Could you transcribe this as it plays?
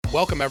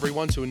Welcome,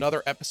 everyone, to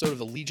another episode of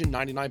the Legion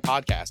 99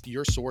 podcast,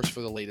 your source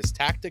for the latest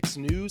tactics,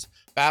 news,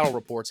 battle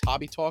reports,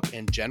 hobby talk,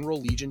 and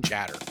general Legion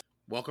chatter.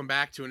 Welcome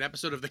back to an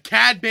episode of the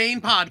Cad Bane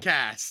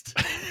podcast.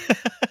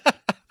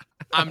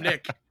 I'm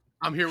Nick.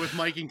 I'm here with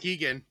Mike and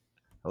Keegan.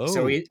 Hello.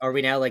 So are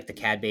we now like the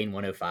Cad Bane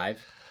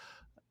 105?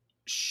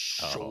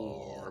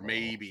 Sure,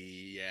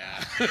 maybe,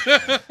 yeah.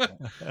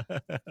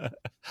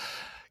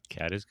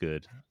 Cat is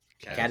good.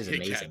 Cat is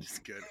amazing. Cat is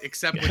good,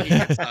 except when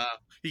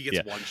he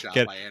gets one shot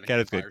by Anakin. Cat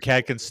is good.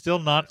 Cat can still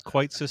not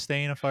quite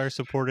sustain a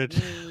fire-supported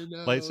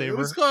lightsaber. It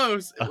was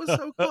close. It was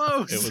so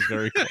close. It was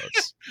very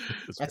close.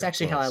 That's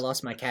actually how I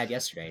lost my Cad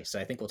yesterday, so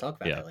I think we'll talk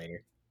about that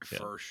later.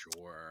 For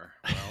sure.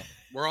 Well,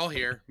 we're all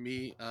here.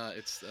 Me,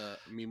 it's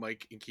me,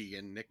 Mike, and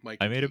Keegan. Nick, Mike.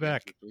 I made it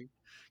back.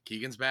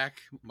 Keegan's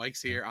back.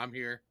 Mike's here. I'm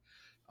here.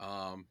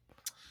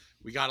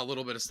 We got a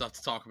little bit of stuff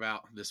to talk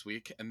about this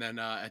week, and then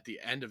at the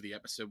end of the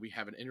episode, we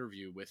have an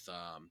interview with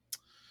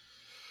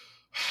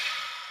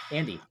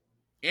Andy,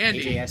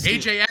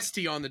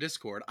 AJST on the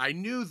Discord. I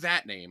knew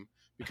that name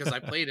because I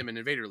played him in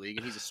Invader League,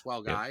 and he's a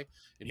swell guy,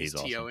 and he's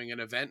awesome. TOing an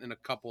event in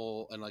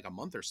like a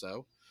month or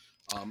so.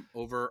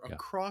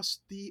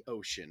 Across the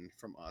ocean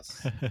from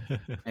us.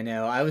 I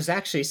know. I was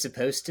actually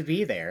supposed to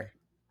be there.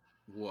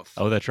 Woof.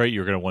 Oh, that's right.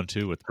 You were going to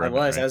 1-2 with Bremen.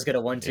 I was going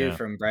to 1-2 Yeah.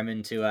 from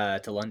Bremen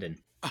to London.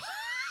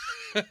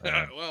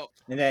 Well,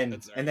 and then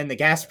the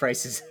gas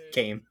prices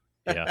came.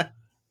 Yeah.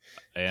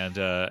 And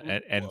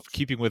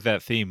keeping with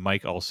that theme,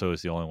 Mike also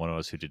is the only one of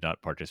us who did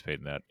not participate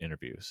in that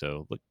interview.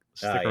 So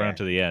stick around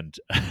to the end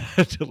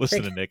to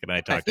listen to Nick and I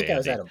talk to Andy. I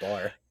was at a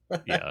bar.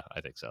 Yeah, I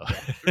think so.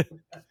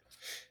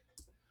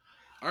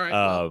 All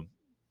right.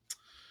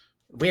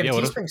 We have a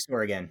Teespring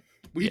store again.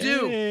 We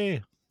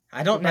do.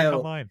 I don't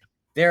know.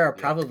 There are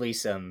probably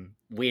some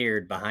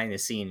weird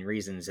behind-the-scene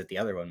reasons that the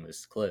other one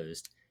was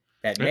closed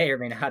that may or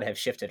may not have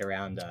shifted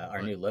around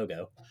our new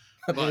logo.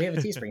 But we have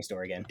a Teespring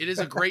store again. It is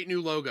a great new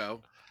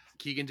logo.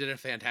 Keegan did a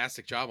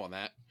fantastic job on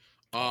that.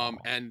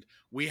 And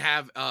we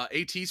have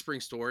a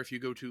Teespring store. If you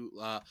go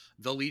to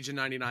the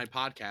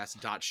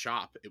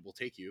Legion99podcast.shop, it will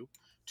take you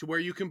to where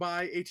you can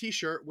buy a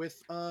t-shirt with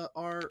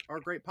our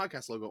great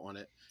podcast logo on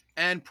it.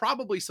 And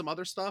probably some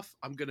other stuff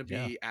I'm going to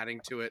be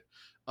adding to it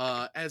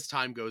as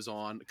time goes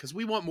on, because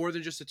we want more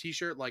than just a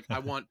t-shirt. Like, I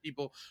want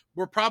people,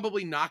 we're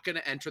probably not going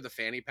to enter the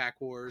fanny pack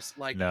wars.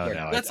 Like,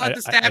 let's let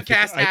the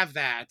Stabcast have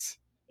that.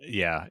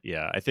 Yeah.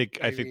 I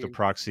think the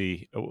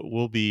proxy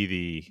will be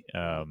the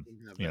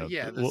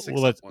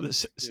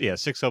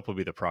Six Up will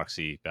be the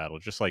proxy battle,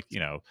 just like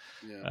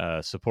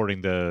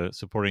supporting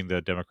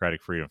the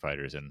Democratic Freedom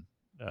Fighters in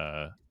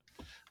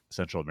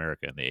Central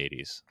America in the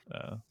 80s.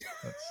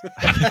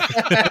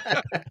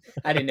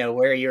 I didn't know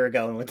where you were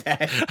going with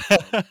that.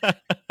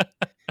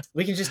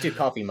 We can just do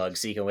coffee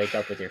mugs so you can wake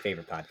up with your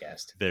favorite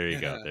podcast. There you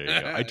go.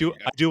 I do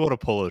want a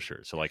polo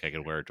shirt so like I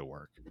can wear it to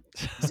work.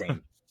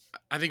 Same.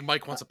 I think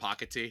Mike wants a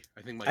pocket tee.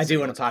 I do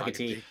want a pocket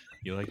tee.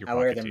 You like your I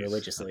wear them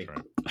religiously.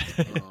 Right.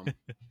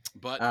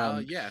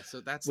 So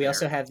that's we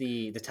also have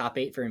the top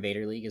 8 for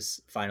Invader League is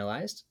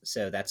finalized.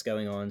 So that's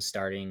going on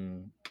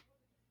starting,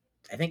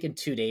 I think, in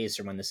 2 days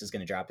from when this is going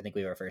to drop. I think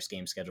we have our first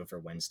game scheduled for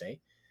Wednesday.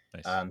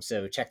 Nice.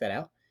 So check that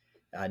out.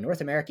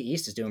 North America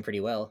East is doing pretty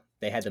well.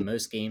 They had the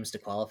most games to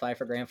qualify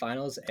for grand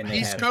finals, and they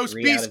East have Coast,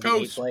 3 out of the 8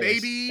 Beast Coast,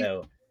 players. baby.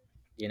 So,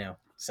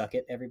 suck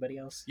it, everybody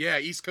else. Yeah,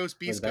 East Coast,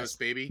 Beast Coast,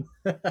 baby.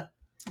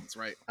 That's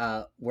right.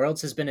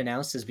 Worlds has been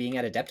announced as being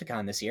at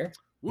Adepticon this year.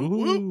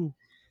 Woo!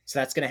 So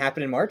that's going to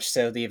happen in March.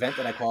 So the event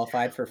that I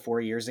qualified for 4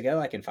 years ago,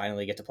 I can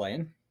finally get to play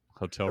in.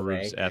 Hotel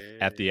rooms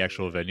at the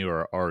actual venue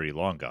are already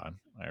long gone.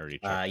 I already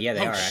checked. Yeah,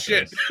 they are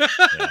actually. Shit.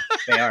 Yeah,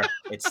 they are.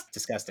 It's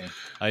disgusting.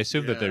 I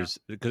assume that because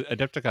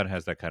Adepticon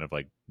has that kind of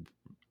like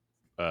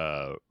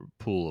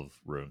pool of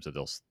rooms that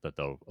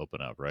they'll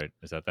open up, right?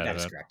 Is that That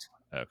is event? correct.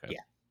 Okay. Yeah.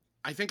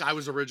 I think I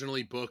was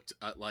originally booked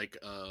at like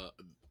a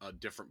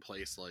different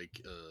place,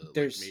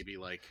 There's maybe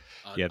like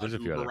there's a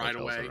few Uber other right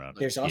hotels away. around.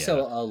 There's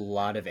also a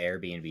lot of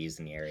Airbnbs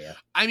in the area.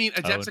 I mean,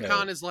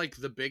 Adepticon no. is like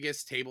the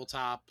biggest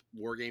tabletop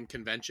wargame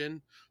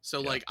convention.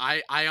 So like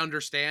I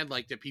understand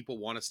like that people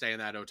want to stay in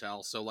that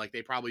hotel. So like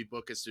they probably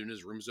book as soon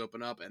as rooms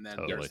open up, and then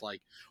there's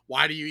like,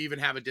 why do you even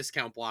have a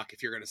discount block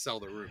if you're going to sell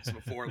the rooms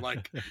before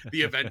like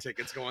the event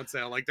tickets go on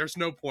sale? Like there's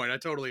no point. I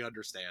totally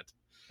understand.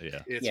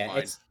 Yeah. It's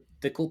fine.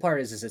 The cool part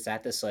is it's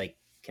at this like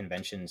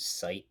convention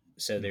site.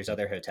 So there's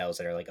other hotels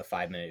that are like a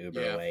 5-minute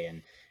Uber away.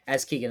 And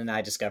as Keegan and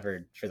I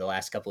discovered for the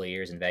last couple of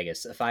years in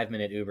Vegas, a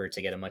 5-minute Uber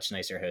to get a much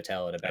nicer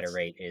hotel at a better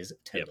rate is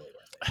totally worth it.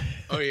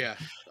 Oh yeah.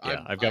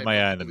 I've got my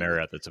eye on the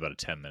Marriott. That's about a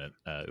 10-minute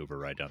Uber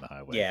ride down the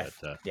highway. Yeah.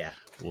 But,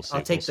 we'll see.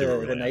 I'll take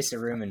we'll the nicer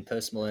room in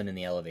Post Malone in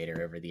the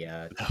elevator over the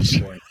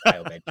orange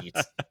tile bed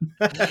beats.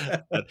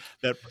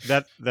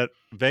 that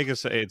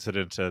Vegas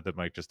incident that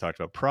Mike just talked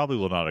about probably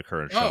will not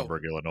occur in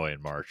Schaumburg, Illinois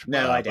in March.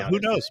 No, I doubt who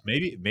it. knows?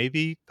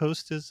 Maybe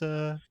Post is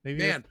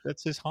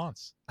that's his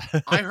haunts.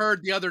 I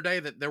heard the other day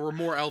that there were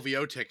more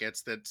LVO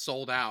tickets that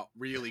sold out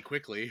really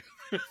quickly.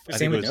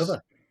 Same with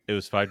Nova. It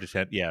was 5 to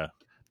 10. Yeah,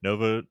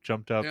 Nova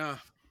jumped up. Yeah,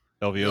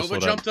 LVO Nova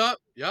sold jumped out. up.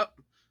 Yep,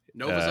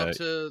 Nova's up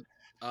to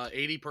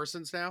 80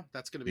 persons now.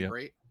 That's going to be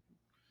great.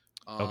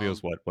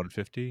 LVO's what,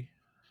 150?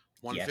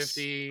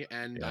 150, Yes.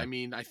 and I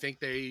mean, I think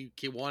they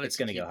want it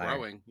to keep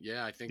growing.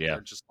 Yeah, I think they're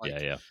just like,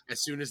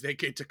 as soon as they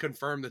get to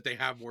confirm that they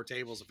have more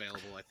tables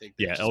available, I think.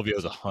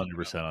 LVO's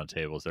 100% on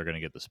tables. They're going to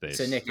get the space.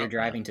 So Nick, you're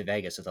driving to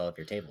Vegas with all of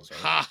your tables,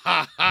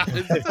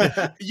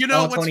 right? You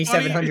know, what's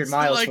 2,700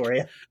 miles like, for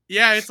you.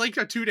 Yeah, it's like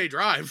a 2-day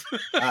drive.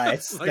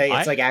 It's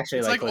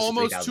like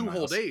almost 2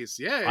 whole days.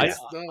 Yeah, it's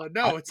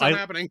not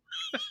happening.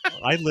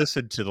 I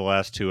listened to the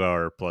last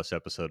 2-hour plus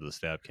episode of the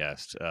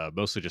Snapcast,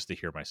 mostly just to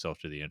hear myself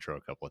do the intro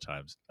a couple of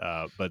times.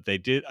 But they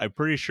did. I'm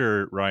pretty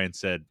sure Ryan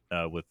said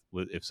with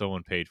if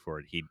someone paid for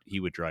it, he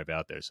would drive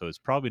out there. So it's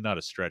probably not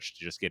a stretch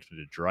to just get him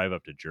to drive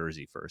up to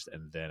Jersey first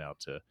and then out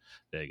to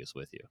Vegas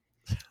with you.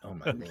 Oh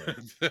my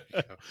lord!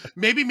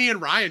 Maybe me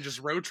and Ryan just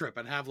road trip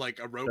and have like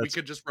we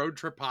could just road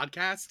trip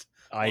podcast.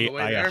 I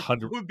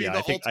 100 would be the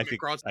ultimate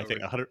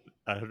crossover.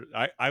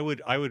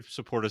 I would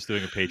support us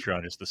doing a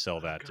Patreon just to sell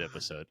that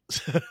episode.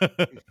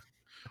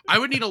 I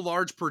would need a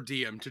large per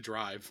diem to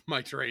drive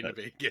my train to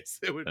Vegas.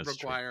 It would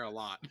require a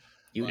lot.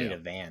 You need a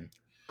van.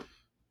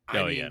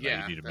 You need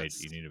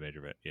a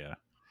major van. Yeah.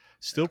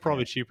 Still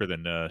probably cheaper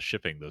than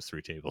shipping those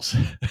 3 tables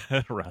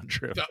round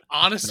trip.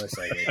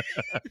 Honestly.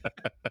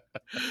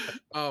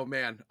 Oh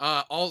man.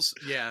 Also,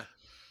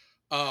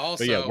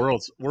 but yeah,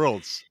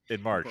 Worlds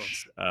in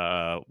March.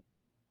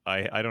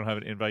 I don't have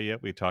an invite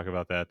yet. We talk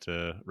about that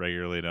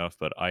regularly enough,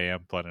 but I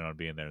am planning on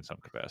being there in some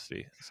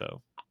capacity.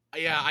 So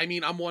yeah, I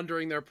mean, I'm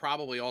wondering they're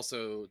probably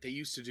also they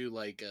used to do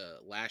like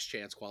last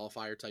chance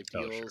qualifier type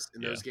deals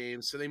in those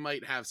games, so they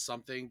might have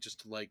something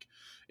just to like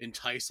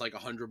entice like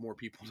 100 more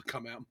people to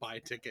come out and buy a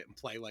ticket and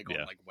play like on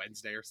like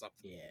Wednesday or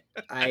something.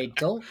 Yeah, I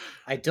don't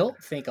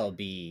think I'll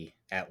be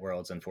at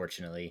Worlds,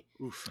 unfortunately.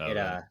 Oof.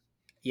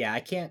 I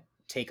can't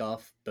take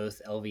off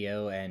both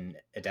LVO and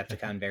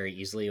Adepticon very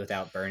easily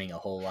without burning a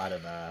whole lot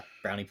of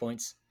brownie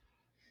points.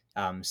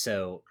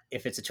 So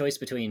if it's a choice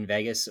between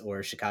Vegas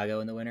or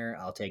Chicago in the winter,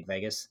 I'll take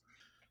Vegas.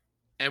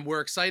 And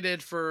we're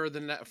excited for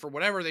for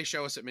whatever they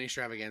show us at Mini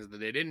Extravaganza that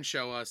they didn't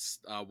show us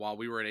while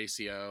we were at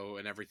ACO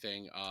and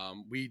everything.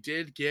 We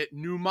did get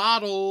new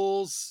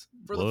models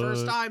for the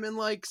first time in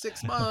like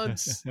 6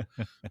 months.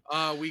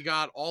 We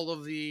got all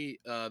of the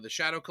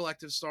Shadow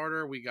Collective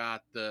starter. We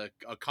got the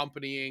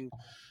accompanying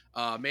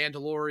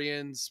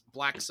Mandalorians,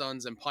 Black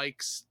Suns, and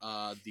Pikes,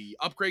 the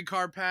upgrade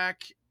card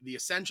pack, the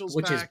Essentials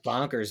which pack, is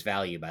bonkers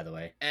value, by the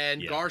way,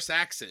 and Gar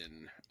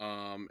Saxon.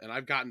 And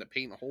I've gotten to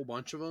paint a whole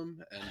bunch of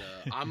them, and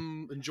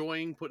I'm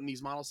enjoying putting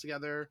these models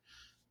together.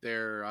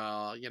 They're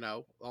all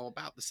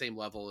about the same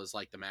level as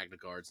like the Magna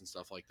Guards and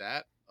stuff like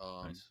that.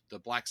 Nice. The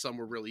Black Sun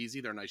were real easy.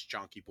 They're nice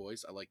chonky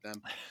boys. I like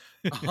them.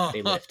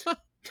 They lift.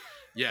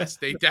 Yes,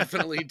 they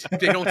definitely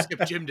they don't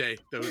skip gym day.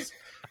 Those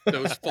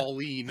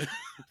Fallines.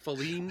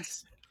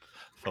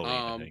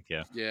 I think,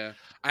 yeah.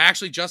 I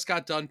actually just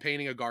got done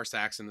painting a Gar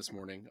Saxon this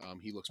morning.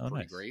 He looks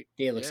pretty great.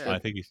 Yeah, it looks good. I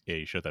think you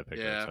showed that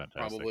picture. Yeah, that's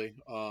fantastic.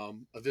 probably.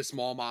 This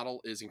small model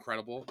is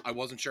incredible. I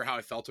wasn't sure how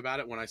I felt about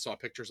it when I saw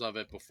pictures of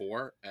it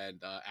before,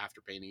 and after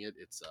painting it,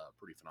 it's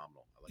pretty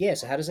phenomenal.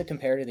 So how does it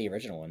compare to the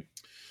original one?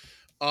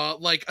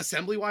 Like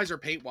assembly wise or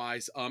paint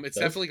wise, it's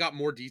definitely got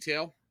more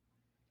detail.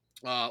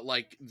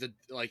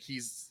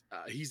 He's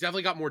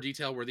definitely got more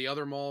detail where the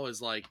other Maul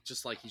is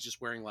he's just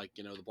wearing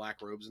the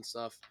black robes and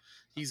stuff.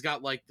 He's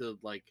got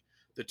the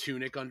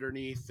tunic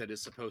underneath that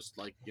is supposed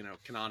to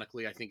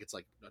canonically I think it's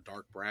like a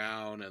dark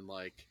brown, and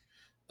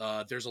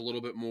there's a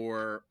little bit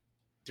more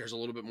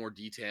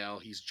detail.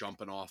 He's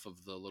jumping off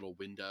of the little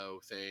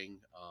window thing.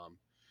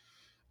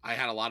 I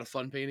had a lot of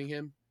fun painting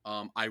him.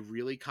 I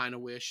really kind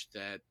of wish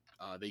that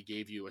they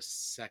gave you a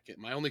second.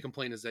 My only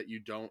complaint is that you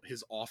don't.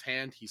 His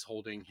offhand, he's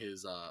holding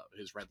his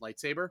red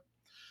lightsaber,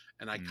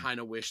 and I kind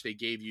of wish they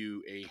gave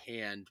you a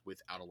hand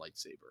without a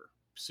lightsaber,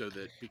 so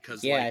that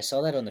because I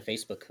saw that on the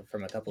Facebook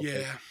from a couple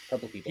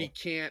people. He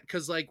can't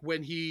because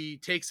when he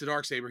takes the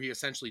Darksaber, he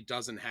essentially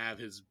doesn't have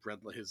his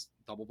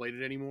double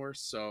bladed anymore.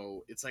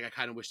 So it's I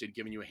kind of wish they'd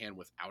given you a hand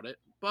without it.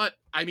 But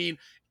I mean,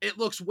 it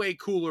looks way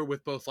cooler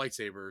with both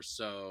lightsabers.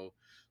 So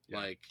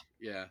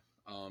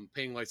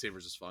painting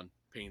lightsabers is fun.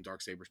 Painting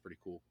Darksaber is pretty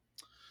cool.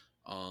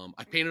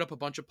 I painted up a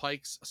bunch of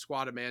Pikes, a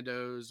squad of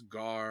Mandos,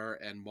 Gar,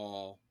 and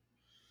Maul.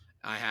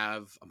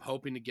 I'm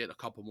hoping to get a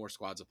couple more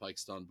squads of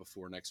Pikes done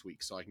before next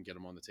week, so I can get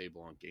them on the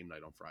table on game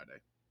night on Friday.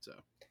 So,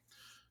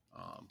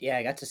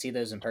 I got to see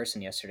those in person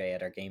yesterday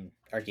at our game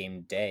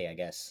day. I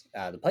guess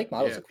the Pike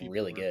models look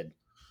really good.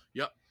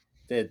 Yep.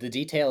 The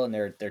detail in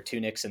their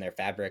tunics and their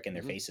fabric and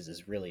their faces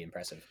is really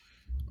impressive.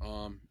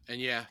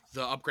 The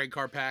upgrade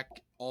card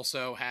pack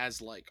also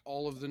has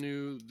all of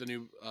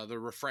the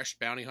refreshed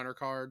bounty hunter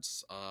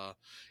cards.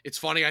 It's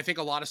funny, I think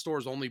a lot of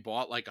stores only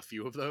bought a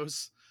few of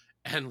those,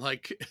 and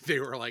they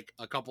were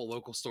a couple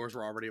local stores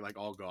were already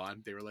all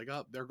gone. They were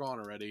oh, they're gone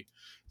already.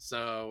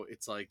 So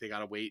it's they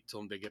gotta wait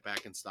till they get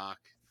back in stock.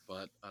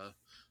 But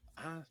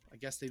I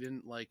guess they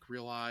didn't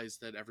realize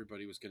that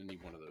everybody was gonna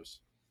need one of those.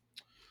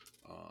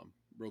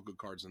 Real good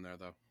cards in there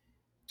though.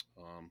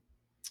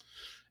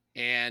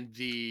 And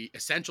the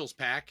Essentials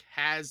pack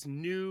has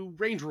new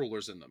range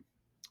rulers in them,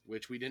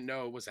 which we didn't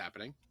know was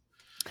happening.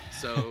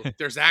 So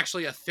there's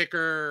actually a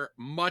thicker,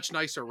 much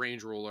nicer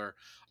range ruler.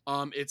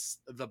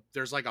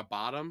 There's like a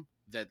bottom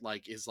that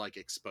like is like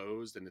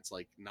exposed, and it's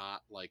like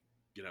not like,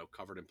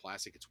 covered in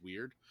plastic. It's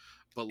weird,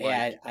 but like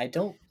Yeah, I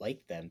don't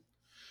like them.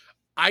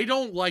 I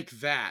don't like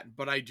that,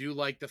 but I do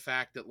like the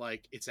fact that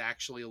like it's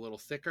actually a little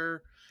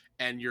thicker,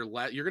 and you're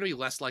going to be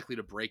less likely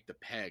to break the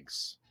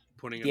pegs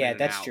putting them in Yeah, and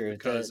that's out true.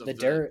 because The of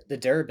the. the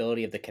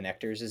durability of the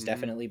connectors is Mhm.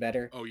 definitely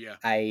better. Oh yeah,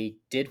 I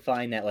did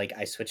find that like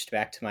I switched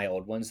back to my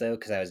old ones though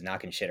because I was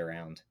knocking shit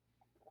around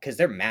because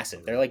they're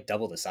massive. They're like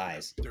double the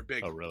size. they're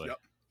big. Oh, really? Yep.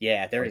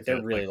 Yeah, Like they're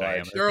the really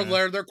large. diameter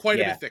kinda? They're quite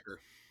a Yeah. bit thicker.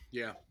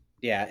 Yeah.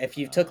 Yeah, if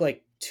you took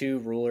like two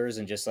rulers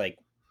and just like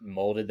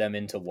molded them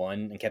into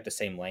one and kept the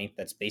same length,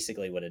 that's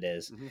basically what it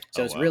is. Mhm.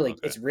 So Oh, it's wow, really okay.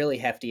 it's really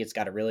hefty. It's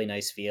got a really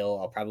nice feel.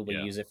 I'll probably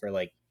Yeah. use it for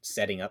like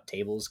setting up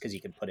tables because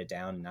you can put it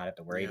down and not have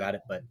to worry Yeah. about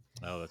it. But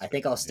Oh, that's I good.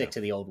 think I'll stick Yeah.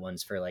 to the old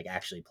ones for like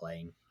actually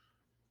playing.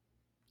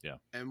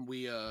 And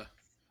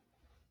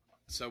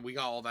so we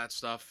got all that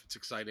stuff. It's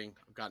exciting.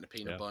 I've gotten to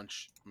paint Yeah. a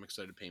bunch. I'm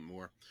excited to paint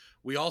more.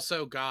 We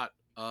also got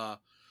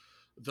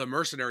the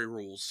mercenary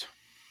rules.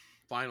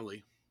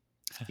 Finally.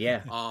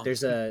 Yeah, Um,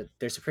 there's a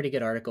pretty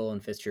good article in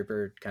Fifth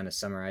Trooper kind of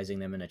summarizing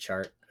them in a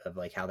chart of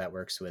like how that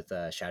works with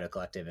Shadow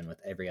Collective and with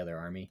every other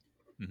army.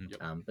 Mhm.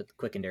 Yep. But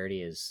quick and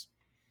dirty is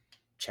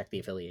check the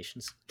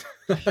affiliations.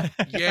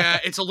 yeah,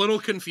 it's a little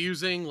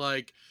confusing,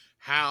 like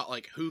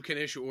who can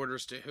issue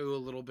orders to who a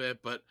little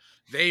bit, but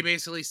they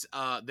basically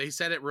they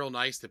said it real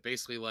nice that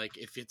basically like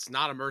if it's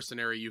not a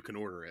mercenary, you can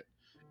order it,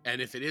 and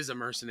if it is a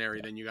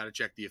mercenary, then you got to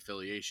check the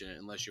affiliation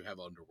unless you have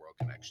underworld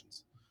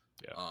connections,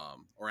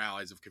 or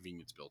allies of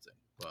convenience built in.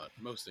 But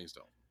most things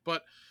don't.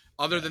 But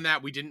other than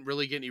that, we didn't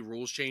really get any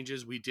rules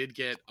changes. We did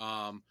get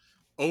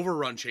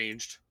overrun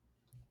changed.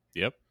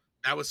 Yep.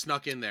 That was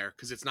snuck in there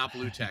because it's not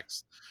blue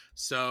text.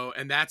 So,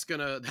 and that's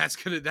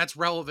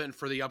relevant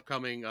for the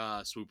upcoming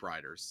swoop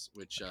riders,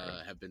 which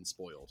have been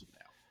spoiled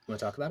now. Want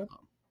to talk about it?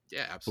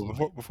 Yeah, Well,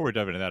 absolutely. before we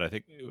dive into that, I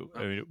think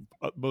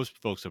most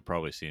folks have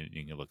probably seen it.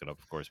 You can look it up,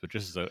 of course. But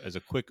just as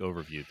a quick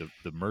overview,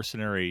 the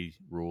mercenary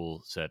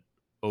rule set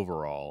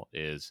overall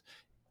is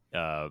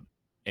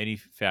any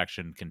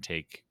faction can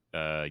take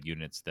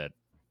units that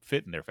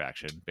fit in their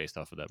faction based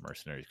off of that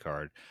mercenaries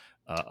card,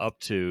 up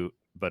to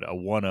but a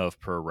one of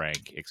per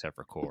rank except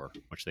for core,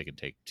 which they can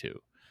take two,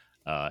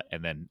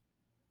 and then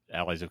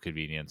allies of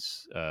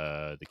convenience,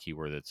 the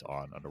keyword that's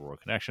on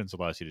Underworld Connections,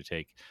 allows you to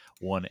take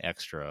one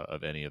extra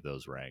of any of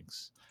those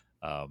ranks.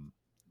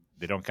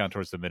 They don't count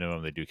towards the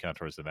minimum; they do count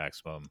towards the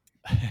maximum.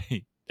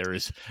 there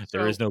is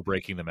no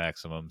breaking the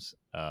maximums,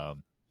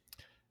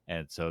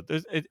 and so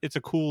it's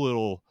a cool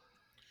little.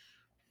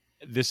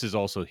 This is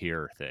also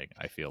here thing.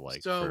 I feel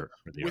like so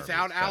for the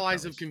without armies,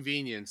 allies of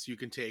convenience, you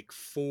can take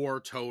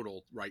 4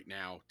 total right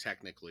now,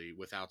 technically,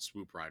 without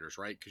swoop riders,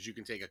 right? Because you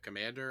can take a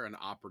commander, an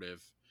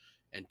operative,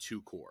 and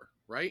 2 core,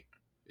 right?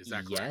 Is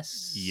that correct?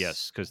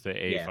 Yes, because the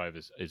A5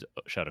 is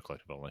Shadow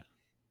Collective only.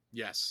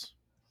 Yes.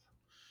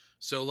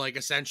 So like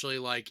essentially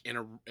like in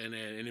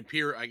an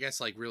Imperial, I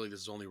guess like really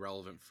this is only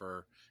relevant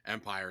for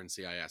Empire and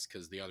CIS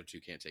because the other two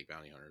can't take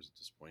bounty hunters at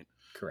this point.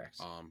 Correct.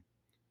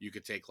 You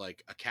could take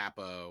like a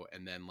Capo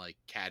and then like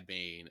Cad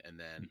Bane and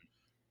then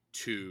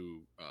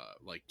 2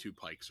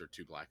 Pikes or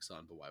 2 Black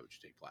Sun. But why would you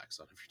take Black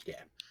Sun if you're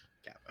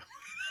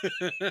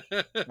taking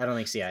Capo? I don't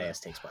think CIS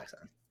takes Black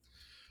Sun.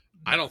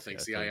 I don't think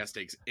CIS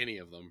takes any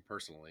of them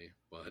personally,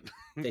 but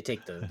they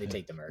take the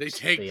mercs. They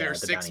take their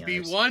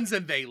 6B1s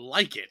and they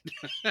like it.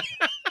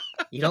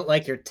 You don't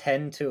like your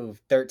 10 to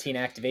 13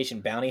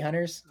 activation bounty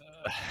hunters?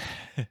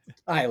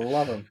 I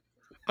love them.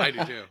 I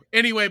do too.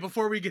 Anyway,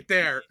 before we get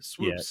there,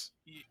 swoops.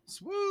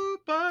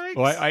 Swoop bikes.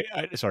 Well,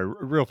 I sorry,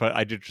 real quick.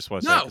 I did just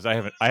want to say because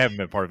I haven't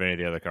been part of any of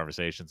the other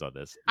conversations on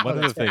this. One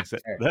of the things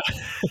that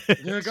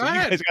go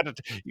ahead.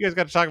 You guys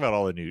got to talk about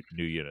all the new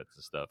units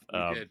and stuff.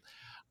 We did.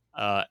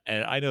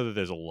 And I know that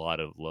there's a lot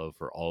of love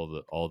for all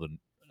the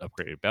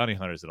upgraded bounty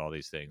hunters and all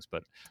these things,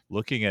 but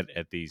looking at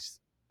these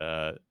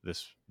the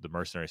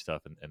mercenary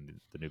stuff and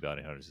the new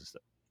bounty hunters and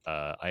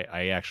stuff,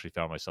 I actually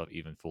found myself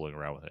even fooling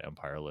around with an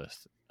Empire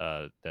list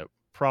that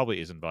probably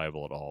isn't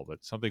viable at all,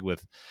 but something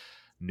with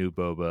new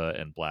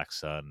Boba and Black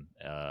Sun.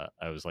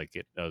 I was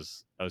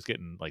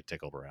getting like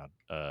tickled around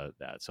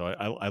that. So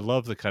I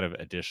love the kind of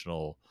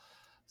additional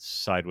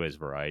sideways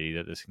variety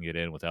that this can get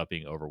in without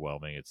being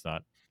overwhelming. It's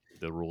not,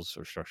 the rules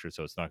are structured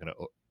so it's not going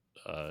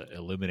to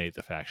eliminate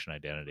the faction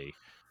identity.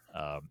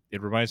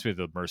 It reminds me of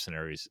the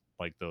mercenaries,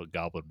 like the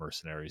Goblin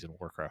mercenaries in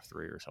Warcraft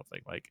 3 or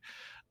something. Like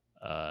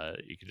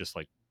you could just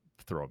like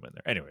throw them in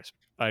there. Anyways,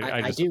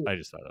 I just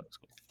thought that was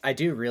cool. I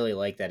do really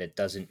like that it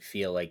doesn't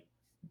feel like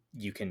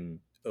you can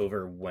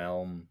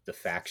overwhelm the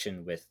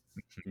faction with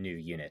new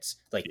units.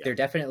 Like they're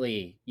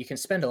definitely, you can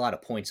spend a lot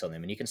of points on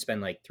them and you can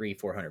spend like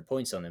 300-400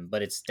 points on them,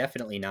 but it's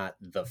definitely not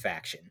the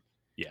faction.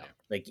 Yeah.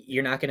 Like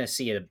you're not going to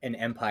see an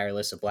Empire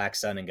list of Black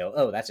Sun and go,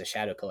 oh, that's a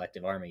Shadow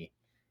Collective army.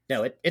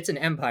 No, it's an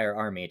Empire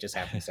army. It just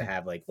happens to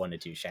have like 1 to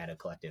 2 Shadow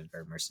Collective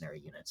or mercenary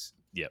units.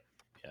 Yep.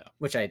 Yeah.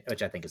 which I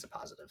think is a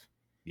positive.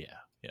 Yeah,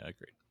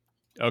 agreed.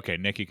 Okay,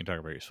 Nick, you can talk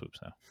about your swoops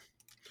now.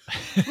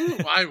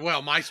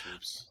 My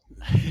swoops.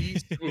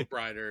 These swoop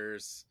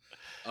riders.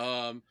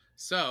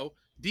 So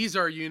these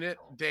are a unit.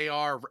 They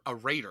are a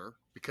raider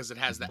because it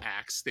has the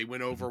axe. They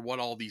went over what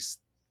all these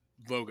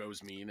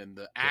logos mean, and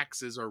the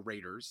axes are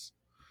raiders.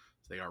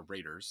 They are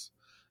raiders.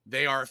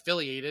 They are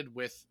affiliated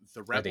with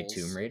the rebels. Are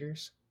they Tomb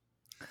Raiders?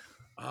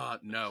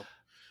 No.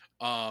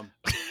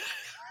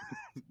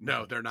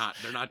 No, they're not.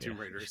 They're not Tomb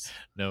Raiders.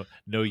 No,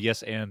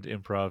 yes, and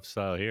improv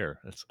style here.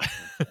 That's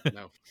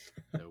no.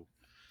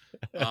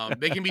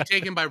 They can be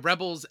taken by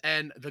rebels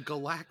and the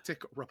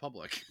Galactic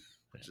Republic,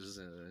 which is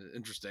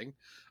interesting.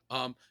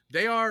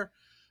 They are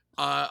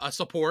a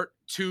support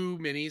 2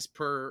 minis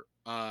per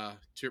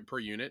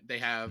unit. They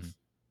have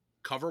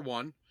cover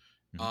 1.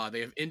 They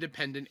have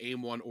independent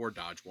aim 1 or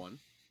dodge 1.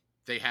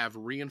 They have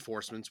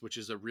reinforcements, which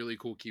is a really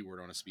cool keyword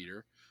on a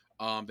speeder.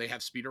 They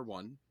have speeder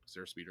 1 because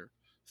they're a speeder.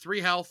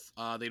 3 health.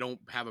 They don't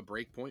have a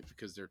break point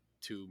because they're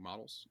 2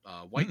 models.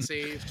 White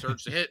save,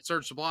 surge to hit,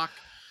 surge to block.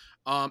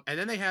 And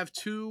then they have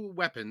 2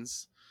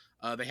 weapons.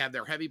 They have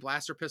their heavy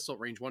blaster pistol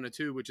at range 1 to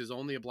 2, which is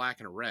only a black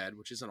and a red,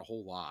 which isn't a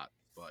whole lot,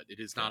 but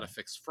it is not a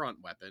fixed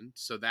front weapon.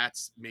 So that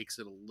makes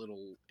it a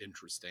little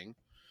interesting.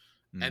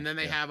 And then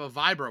they have a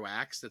vibro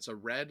axe that's a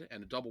red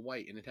and a double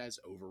white, and it has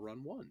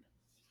overrun 1.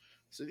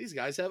 So these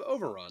guys have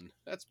overrun.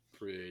 That's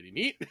pretty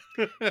neat.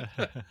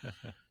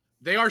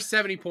 They are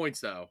 70 points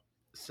though,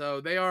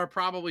 so they are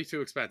probably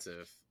too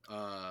expensive.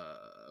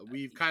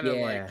 We've kind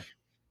of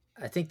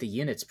I think the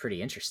unit's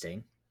pretty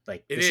interesting.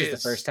 Like It this is the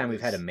is. first time It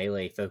we've had a is.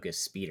 melee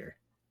focused speeder.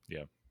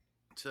 Yeah.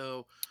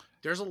 So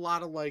there's a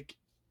lot of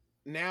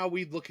now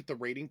we look at the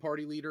raiding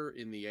party leader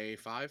in the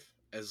AA5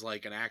 as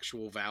like an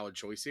actual valid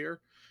choice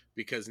here,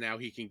 because now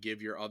he can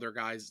give your other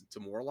guys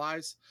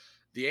demoralize.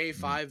 The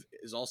AA5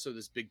 is also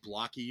this big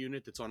blocky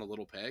unit that's on a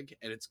little peg,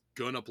 and it's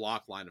gonna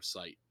block line of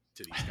sight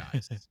to these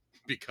guys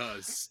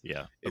because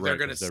they're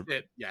gonna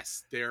sit.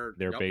 Yes, their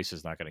base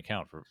is not going to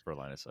count for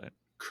line of sight.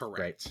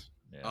 Correct.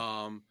 Right.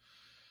 Yeah.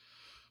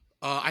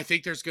 I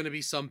think there's going to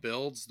be some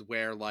builds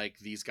where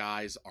these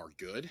guys are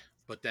good,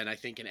 but then I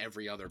think in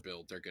every other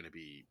build they're going to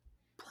be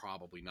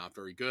probably not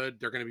very good.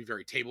 They're going to be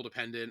very table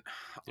dependent.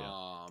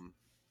 Yeah.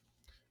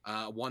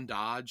 1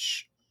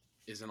 dodge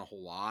isn't a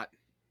whole lot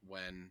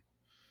when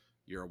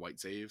you're a white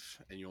save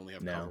and you only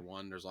have cover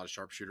 1. There's a lot of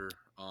sharpshooter.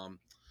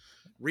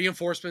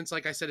 Reinforcements,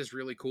 like I said, is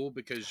really cool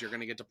because you're going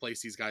to get to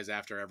place these guys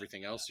after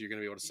everything else. So you're going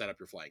to be able to set up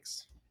your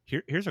flanks.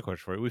 Here's a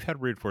question for you. We've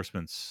had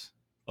reinforcements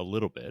a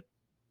little bit.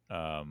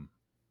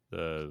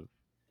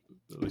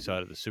 We saw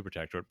it at the Super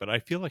Tactor, but I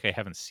feel like I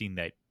haven't seen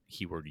that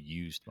keyword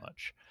used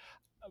much.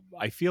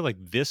 I feel like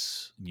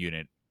this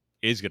unit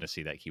is going to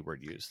see that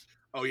keyword used.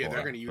 Oh yeah,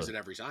 they're going to use it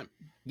every time.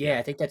 Yeah,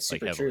 I think that's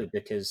super true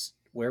because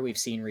where we've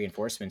seen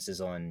reinforcements is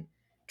on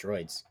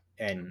droids,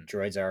 and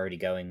droids are already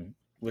going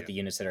with the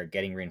units that are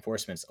getting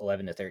reinforcements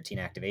 11 to 13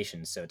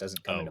 activations, so it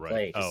doesn't come into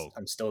play because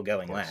I'm still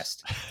going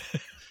last.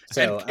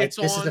 So this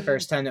is the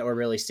first time that we're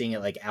really seeing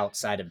it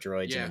outside of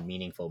droids in a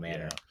meaningful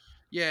manner.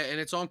 Yeah, and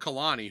it's on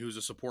Kalani, who's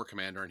a support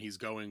commander, and he's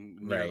going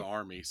near the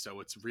army,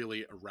 so it's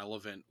really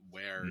irrelevant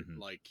where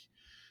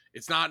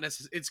it's not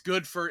necessary.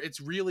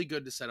 It's really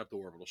good to set up the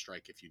orbital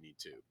strike if you need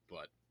to,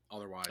 but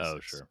otherwise,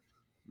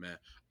 meh.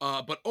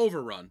 But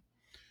overrun,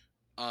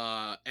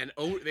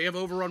 they have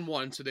overrun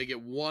 1, so they get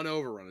 1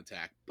 overrun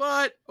attack.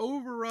 But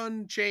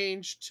overrun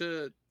changed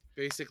to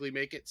basically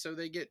make it so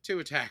they get 2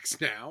 attacks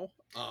now.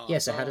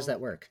 So how does that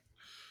work?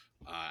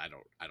 I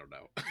don't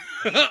know.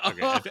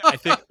 Okay, I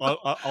think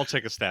I'll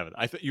take a stab at it.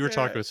 I thought you were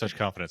talking with such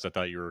confidence. I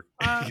thought you were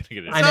going to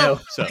get it. I know.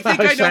 So, I think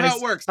I know how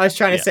it works. I was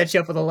trying to set you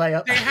up with a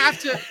layup. They have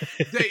to.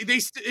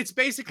 It's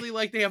basically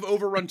like they have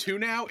overrun 2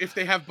 now if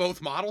they have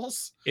both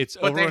models. It's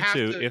overrun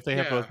 2 if they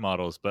have both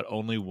models, but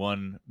only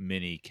 1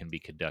 mini can be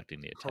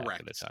conducting the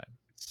attack at a time.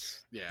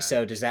 Yeah.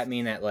 So does that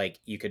mean that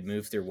you could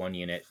move through 1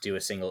 unit, do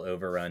a single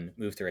overrun,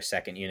 move through a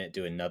second unit,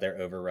 do another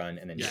overrun,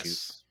 and then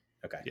shoot?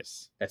 Okay.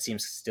 Yes. That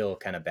seems still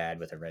kind of bad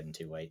with a red and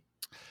 2 white.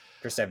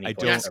 For 70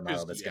 points per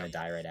model that's going to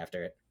die right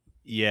after it.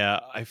 Yeah,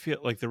 I feel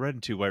like the red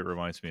and 2 white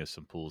reminds me of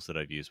some pools that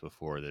I've used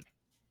before that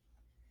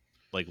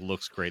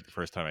looks great the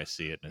first time I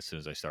see it, and as soon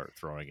as I start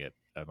throwing it,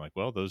 I'm like,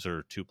 well, those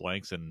are 2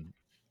 blanks, and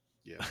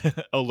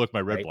oh, look,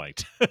 my red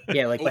blanked.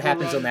 Yeah, what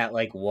happens on that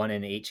 1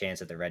 in 8 chance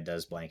that the red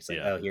does blank? It's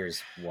oh,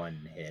 here's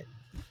 1 hit.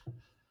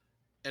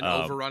 And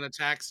overrun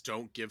attacks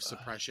don't give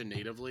suppression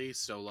natively,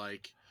 so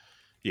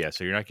yeah,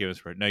 so you're not giving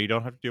suppression. No, you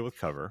don't have to deal with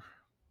cover.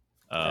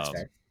 That's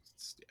fair.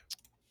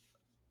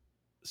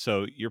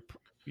 So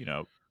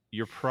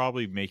you're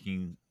probably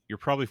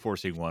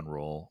forcing 1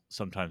 roll.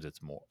 Sometimes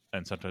it's more,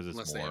 and sometimes it's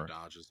unless more. They have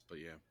dodges, but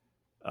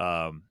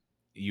yeah.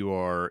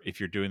 If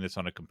you're doing this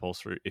on a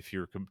compulsory, if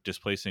you're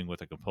displacing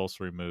with a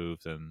compulsory move,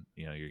 then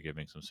you're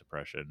giving some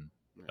suppression.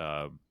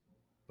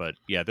 But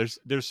yeah, there's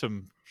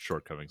some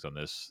shortcomings on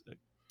this.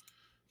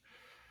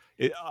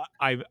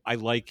 I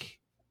like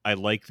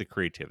the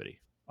creativity.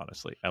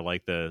 Honestly, I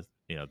like the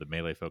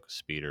melee focused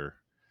speeder.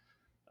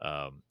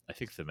 I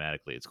think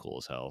thematically it's cool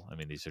as hell. I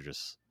mean, these are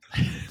just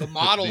The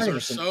models are I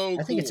so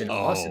think it's an cool.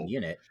 awesome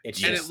unit.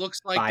 It's And just it looks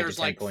like 5 there's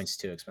to 10 like points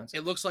too expensive.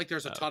 it looks like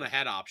there's a ton of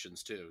head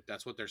options too.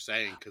 That's what they're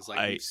saying because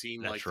like we've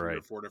seen like 3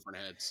 or 4 different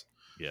heads.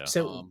 Yeah.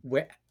 So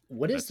what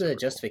is that's the super cool.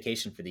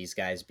 justification for these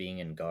guys being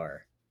in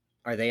Gar?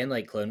 Are they in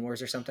like Clone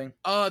Wars or something?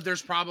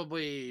 There's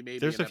probably maybe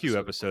There's an a few episode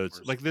of Clone episodes.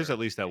 Wars Like there's there. at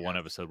least that one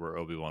episode where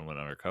Obi-Wan went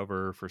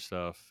undercover for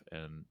stuff,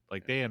 and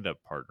like they end up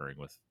partnering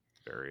with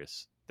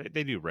various.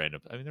 They do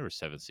random. I mean, there were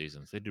 7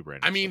 seasons. They do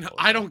random. I mean, stuff all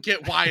the I time. don't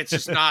get why it's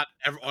just not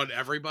on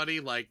everybody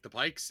like the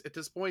Pikes at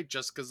this point,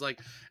 just because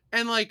like,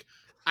 and like,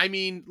 I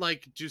mean,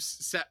 like,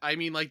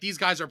 like these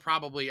guys are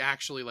probably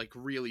actually like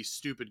really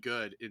stupid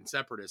good in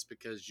Separatists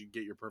because you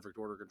get your perfect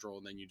order control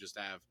and then you just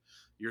have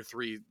your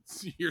three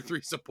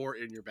support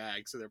in your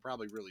bag, so they're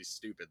probably really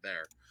stupid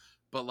there.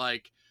 But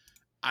like,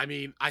 I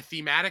mean,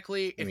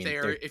 thematically,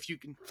 if you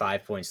can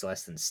 5 points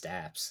less than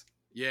Staps.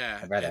 yeah,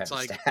 I'd rather have it's the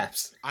like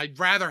Staps. I'd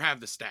rather have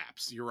the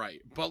Staps. You're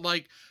right, but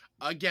like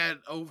again,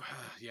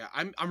 yeah,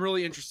 I'm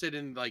really interested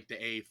in like the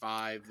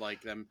A5,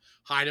 like them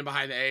hiding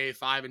behind the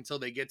A5 until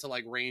they get to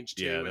like range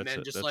 2, and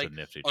then just like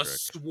a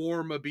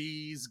swarm of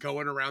bees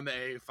going around the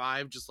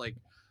A5, just like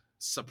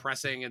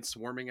suppressing and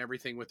swarming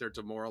everything with their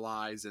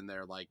demoralize and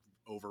their like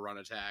overrun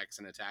attacks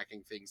and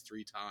attacking things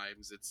 3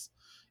 times.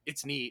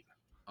 It's neat,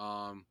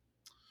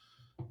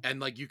 and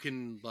like you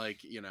can like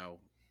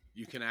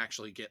you can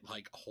actually get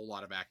like a whole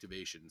lot of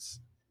activations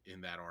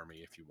in that army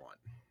if you want,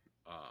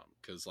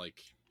 because like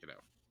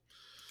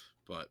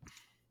but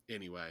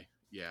anyway,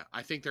 yeah,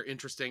 I think they're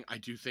interesting. I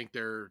do think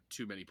they're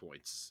too many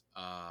points.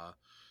 I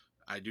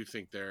do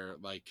think they're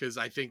like, because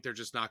I think they're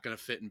just not going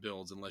to fit in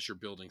builds unless you're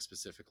building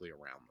specifically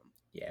around them.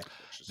 Yeah,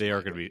 they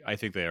are going to be. I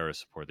think they are a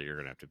support that you're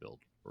going to have to build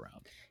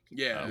around.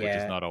 Yeah, which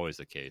is not always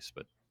the case,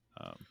 but.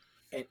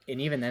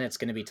 And even then, it's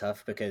going to be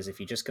tough because if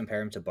you just compare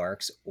them to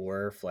Barks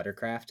or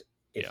Fluttercraft,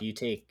 if you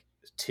take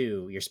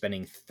 2, you're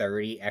spending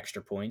 30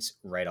 extra points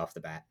right off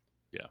the bat.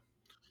 Yeah.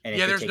 And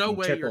if there's no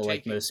way triple, you're taking,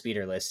 like most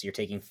speeder lists, you're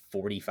taking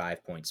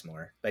 45 points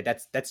more. Like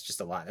that's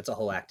just a lot. That's a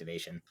whole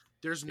activation.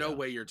 There's no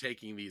way you're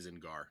taking these in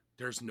Gar.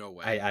 There's no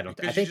way. I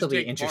don't. I think they'll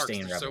be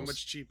interesting in Rebels. So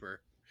much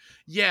cheaper.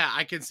 Yeah,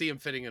 I can see them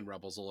fitting in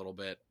Rebels a little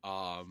bit.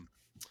 I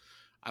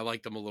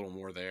like them a little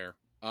more there.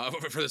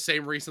 For the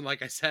same reason,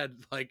 like I said,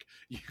 like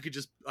you could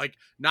just like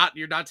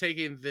you're not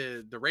taking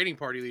the raiding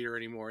party leader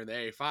anymore in the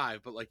A5,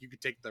 but like you could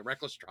take the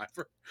reckless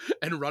driver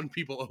and run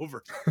people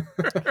over,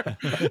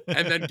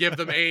 and then give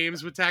them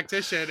aims with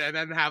tactician, and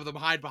then have them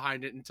hide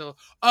behind it until.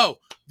 Oh,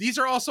 these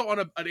are also on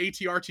an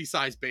ATRT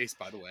size base,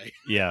 by the way.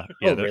 Yeah.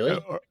 Oh, really?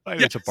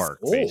 It's a Bark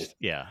base.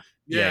 Yeah.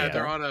 Yeah,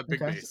 they're on a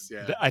big base.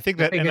 Yeah, I think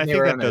that, and I think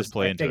that does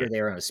play into it. I figured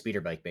they were on a speeder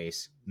bike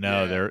base.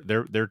 No,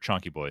 they're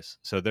chunky boys.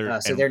 So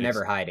they're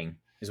never hiding.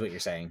 Is what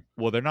you're saying?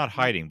 Well, they're not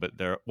hiding, but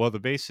the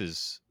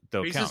bases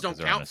don't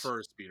count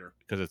for a speeder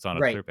because it's on a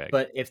clear bag.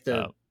 But if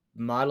the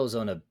model's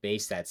on a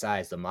base that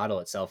size, the model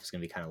itself is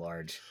going to be kind of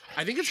large.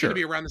 I think it's going to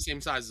be around the same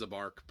size as a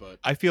Bark, but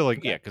I feel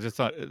like because it's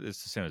the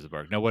same as a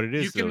Bark. Now, what it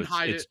is though,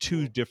 it's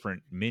 2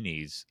 different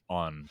minis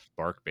on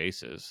Bark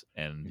bases,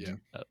 and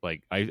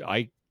like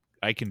I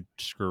can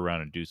screw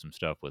around and do some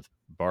stuff with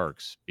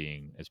Barks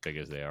being as big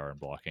as they are and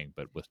blocking,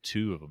 but with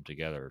 2 of them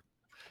together,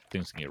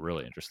 things can get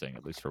really interesting.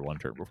 At least for one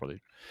turn before they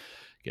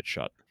get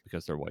shot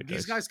because they're white.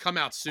 These guys come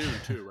out soon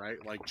too,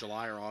 right? Like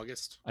July or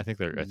August. I think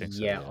so.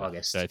 Yeah,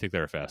 August. I think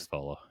they're a fast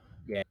follow.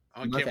 Yeah,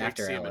 I can't wait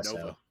to see them in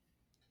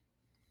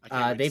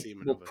Nova. They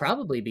will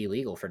probably be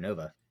legal for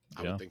Nova.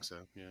 I would think so.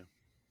 Yeah.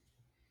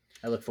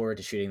 I look forward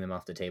to shooting them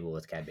off the table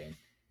with Cad Bane.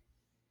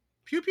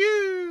 Pew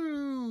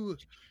pew.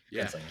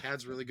 Yeah,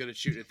 Cad's really good at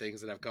shooting at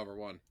things that have cover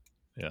 1.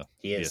 Yeah,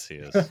 he is.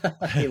 Yes, he is.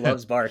 He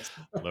loves Barks.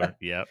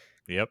 Yep.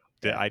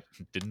 I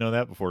didn't know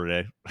that before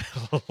today.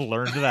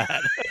 Learned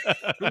that.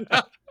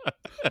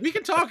 We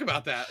can talk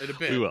about that in a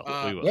bit. We will.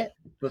 Yeah.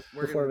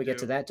 Before we get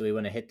to that, do we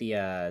want to hit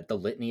the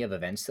litany of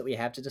events that we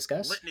have to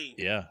discuss? Litany.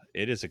 Yeah,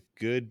 it is a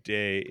good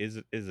day. Is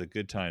a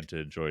good time to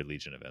enjoy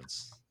Legion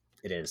events.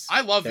 It is. I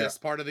love this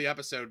part of the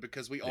episode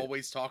because we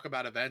always talk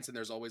about events, and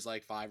there's always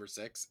like 5 or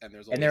 6,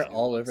 and they're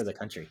all over the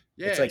country.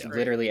 Yeah, it's like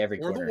literally every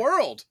corner. Or the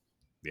world.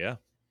 Yeah.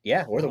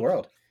 Yeah, or the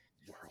world.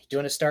 Do you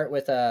want to start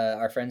with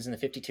our friends in the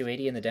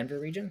 5280 in the Denver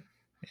region?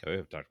 Yeah, we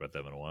haven't talked about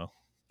them in a while.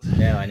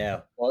 No, I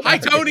know. Well, hi,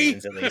 Tony.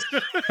 Reasons, at least.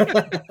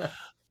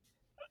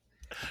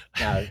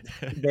 No,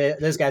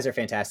 those guys are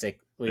fantastic.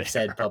 We've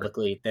said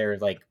publicly they're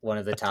like one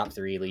of the top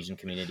 3 Legion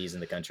communities in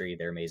the country.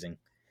 They're amazing.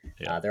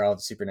 Yeah. They're all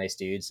super nice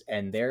dudes,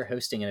 and they're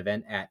hosting an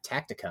event at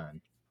Tacticon,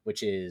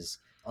 which is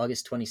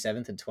August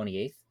 27th and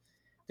 28th.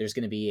 There's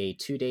going to be a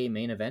 2-day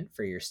main event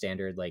for your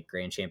standard like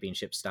Grand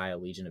Championship style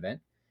Legion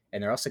event,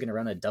 and they're also going to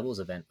run a doubles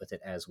event with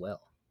it as well.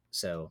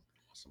 So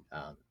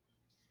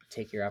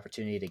take your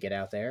opportunity to get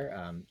out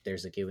there.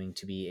 There's going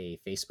to be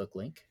a Facebook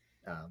link.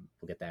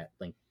 We'll get that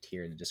linked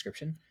here in the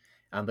description.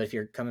 But if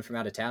you're coming from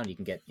out of town, you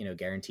can get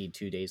guaranteed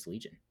 2 days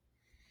Legion.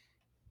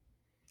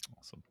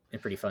 Awesome. In a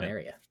pretty fun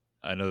area.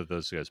 I know that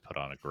those guys put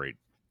on a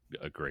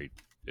great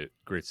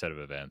set of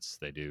events.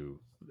 They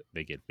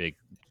get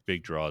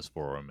big draws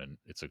for them, and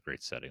it's a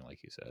great setting,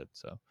 like you said.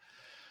 So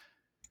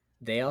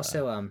They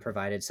also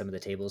provided some of the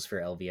tables for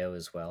LVO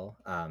as well.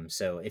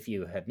 So if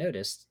you have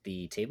noticed,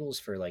 the tables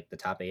for like the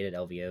top 8 at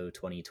LVO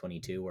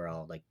 2022 were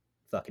all like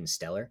fucking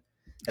stellar.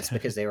 That's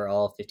because they were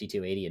all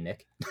 5280 and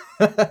Nick.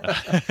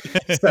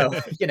 So,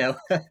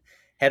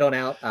 head on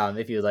out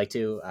if you would like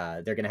to.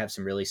 They're going to have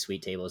some really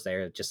sweet tables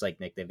there. Just like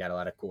Nick, they've got a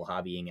lot of cool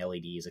hobbying,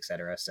 LEDs,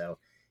 etc. So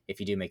if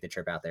you do make the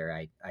trip out there,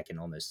 I can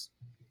almost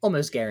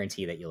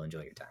guarantee that you'll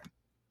enjoy your time.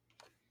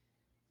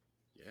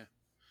 Yeah.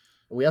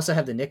 We also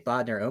have the Nick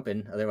Bodner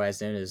Open,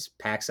 otherwise known as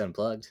PAX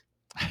Unplugged.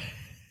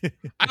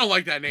 I don't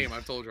like that name.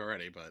 I've told you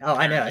already, but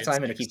I know. That's why I'm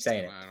going to keep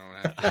saying it. I don't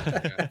have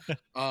to,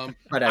 yeah.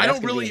 But,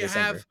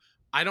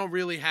 I don't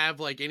really have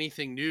like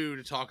anything new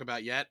to talk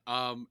about yet.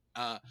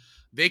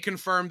 They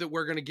confirmed that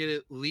we're going to get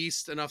at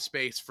least enough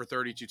space for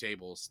 32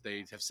 tables.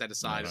 They have set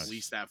aside at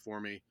least that for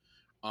me.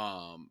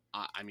 I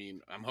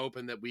mean, I'm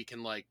hoping that we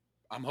can I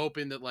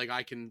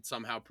can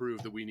somehow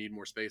prove that we need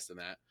more space than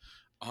that.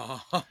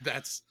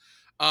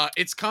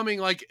 It's coming,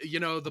 like,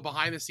 the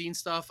behind the scenes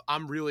stuff.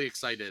 I'm really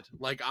excited.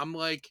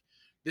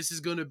 This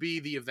is going to be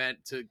the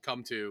event to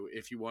come to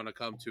if you want to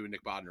come to a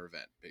Nick Bodner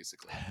event,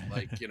 basically.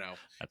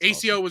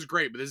 ACO awesome. Was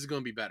great, but this is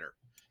going to be better.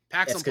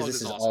 PAX Unplugged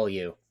is awesome. All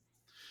you.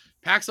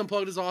 PAX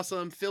Unplugged is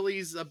awesome.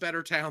 Philly's a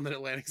better town than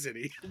Atlantic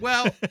City.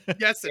 Well,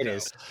 yes, it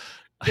is.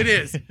 It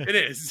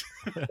is.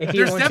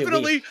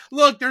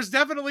 There's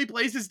definitely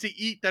places to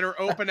eat that are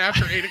open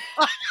after 8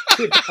 o'clock.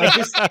 Dude,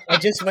 I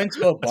just went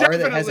to a bar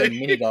that has a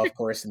mini golf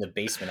course in the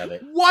basement of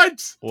it.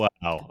 What? Wow.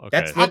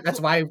 Okay.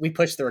 That's why we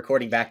pushed the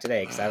recording back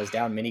today, because I was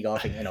down mini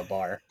golfing in a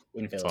bar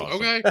in Philly.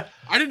 Awesome. Okay.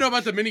 I didn't know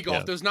about the mini golf.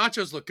 Yeah. Those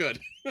nachos look good.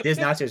 Those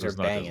nachos are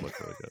banging. Look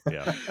really good.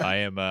 Yeah. I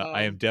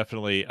am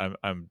definitely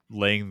I'm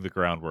laying the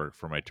groundwork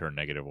for my turn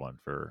 -1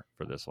 for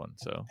this one.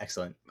 So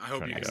excellent. I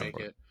hope you can make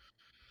it.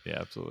 Yeah,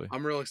 absolutely.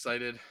 I'm real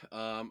excited.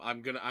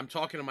 I'm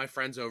talking to my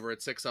friends over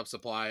at 6 Up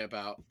Supply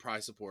about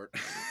prize support.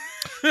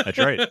 That's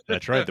right.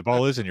 The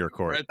ball is in your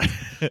court.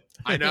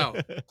 I know.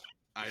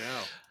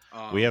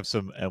 We have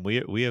some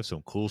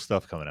cool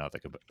stuff coming out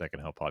that can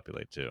help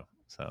populate too.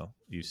 So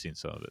you've seen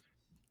some of it.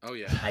 Oh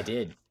yeah, I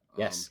did.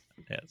 Yes.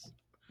 Yes.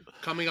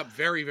 Coming up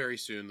very, very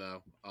soon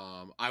though.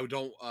 I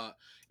don't.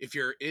 If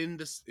you're in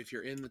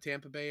the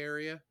Tampa Bay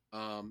area,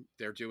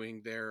 they're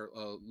doing their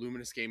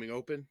Luminous Gaming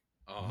Open.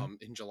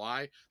 In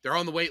July. They're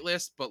on the wait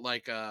list, but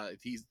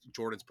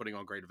Jordan's putting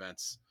on great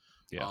events.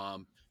 Yeah.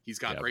 He's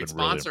got great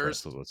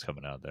sponsors. Really with what's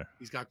coming out there.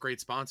 He's got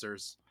great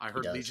sponsors. I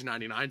heard Legion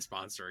 99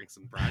 sponsoring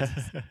some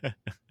prizes.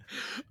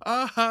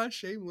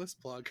 Shameless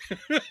plug.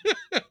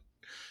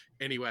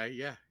 Anyway,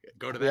 yeah,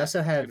 go to that. We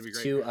also have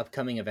 2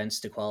 upcoming events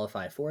to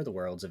qualify for the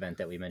Worlds event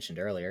that we mentioned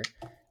earlier.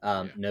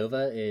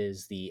 Nova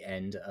is the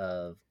end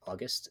of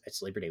August.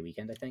 It's Labor Day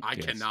weekend, I think. I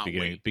cannot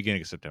wait.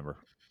 Beginning of September.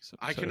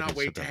 I cannot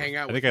wait to hang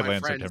out with my friends. I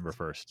think I land September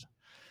 1st.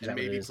 And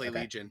maybe play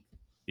Legion.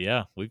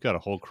 Yeah, we've got a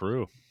whole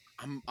crew.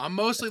 I'm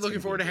mostly looking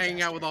forward to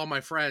hanging out with all my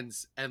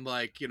friends and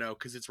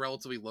because it's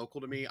relatively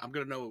local to me. I'm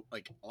going to know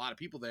a lot of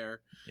people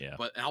there. Yeah.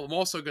 But I'm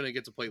also going to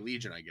get to play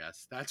Legion, I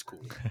guess. That's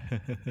cool.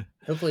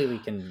 Hopefully we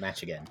can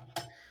match again.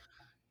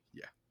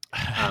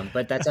 Yeah.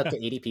 But that's up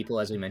to 80 people,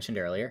 as we mentioned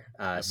earlier.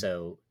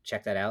 So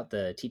check that out.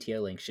 The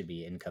TTO link should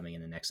be incoming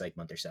in the next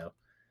month or so.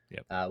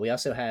 Yep. We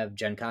also have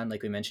Gen Con,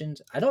 like we mentioned.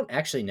 I don't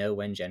actually know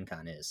when Gen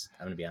Con is.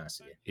 I'm going to be honest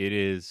with you. It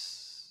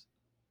is.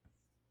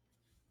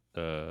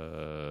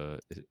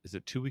 Is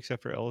it 2 weeks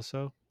after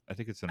LSO? I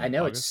think it's in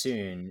August. It's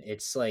soon.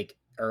 It's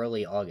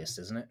early August,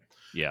 isn't it?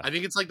 Yeah. I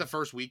think it's the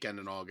first weekend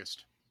in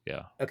August.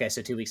 Yeah. Okay,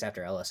 so 2 weeks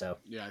after LSO.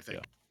 Yeah, I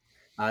think.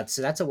 Yeah.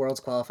 So that's a Worlds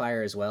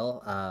qualifier as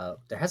well.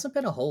 There hasn't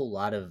been a whole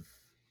lot of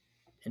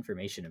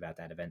information about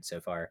that event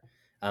so far.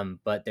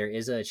 But there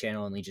is a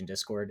channel in Legion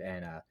Discord,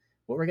 and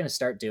what we're going to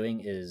start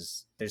doing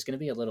is there's going to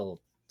be a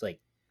little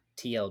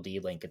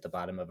TLD link at the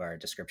bottom of our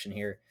description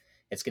here.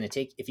 It's going to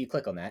take, if you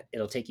click on that,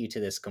 it'll take you to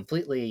this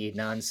completely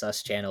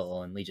non-sus channel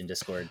on Legion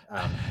Discord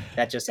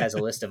that just has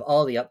a list of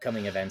all the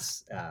upcoming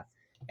events,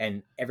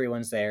 and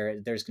everyone's there.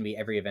 There's going to be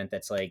every event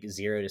that's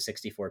 0 to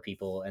 64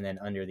 people, and then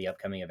under the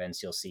upcoming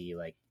events, you'll see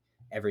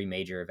every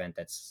major event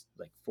that's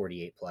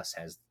 48 plus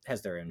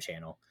has their own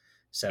channel.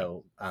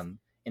 So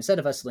instead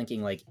of us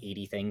linking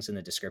 80 things in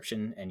the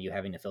description and you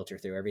having to filter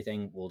through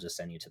everything, we'll just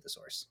send you to the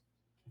source.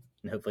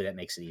 And hopefully that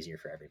makes it easier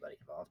for everybody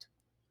involved.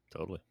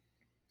 Totally.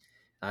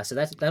 So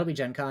that'll be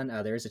Gen Con.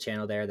 There is a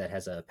channel there that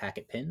has a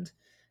packet pinned.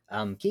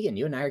 Keegan,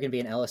 you and I are going to be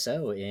in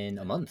LSO in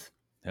a month.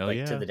 Hell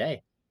yeah. To the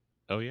day.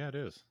 Oh yeah, it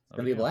is. It's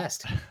going to be a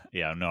blast.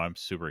 Yeah, no, I'm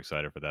super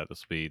excited for that.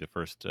 This will be the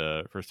first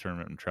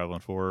tournament I'm traveling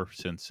for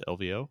since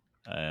LVO.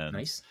 And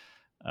nice.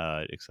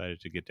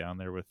 Excited to get down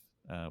there with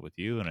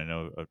you. And I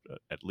know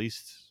at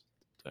least...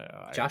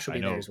 Josh will be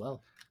there as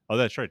well. Oh,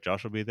 that's right.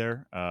 Josh will be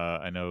there.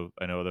 I know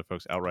other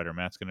folks. Outrider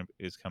Matt's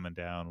is coming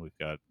down. We've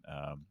got,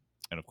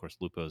 and of course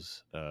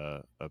Lupo's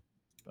a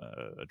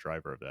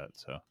driver of that.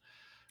 So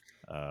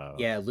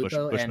yeah,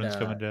 Lupo Bushman's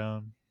coming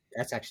down.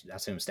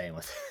 That's who I'm staying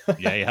with.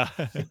 Yeah.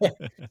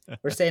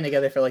 We're staying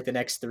together for the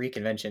next 3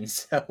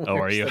 conventions. So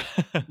are you?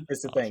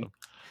 It's the thing.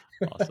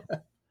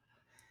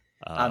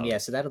 Awesome. Yeah,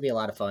 so that'll be a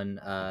lot of fun.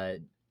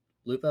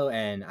 Lupo,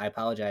 and I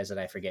apologize that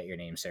I forget your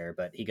name, sir,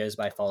 but he goes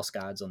by False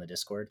Gods on the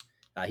Discord.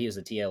 He was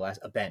a TO last.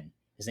 Ben.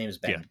 His name is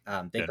Ben.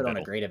 They Ben put on a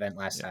Biddle. great event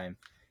last time.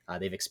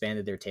 They've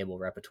expanded their table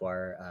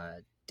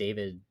repertoire.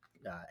 David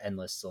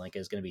Endless Zelenka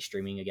is going to be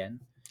streaming again.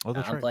 Oh,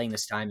 that's I'm right. playing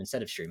this time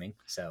instead of streaming,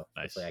 so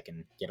Nice. hopefully I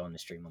can get on the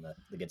stream on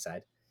the good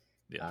side.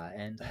 Yeah.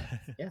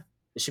 Yeah,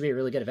 it should be a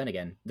really good event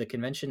again. The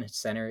convention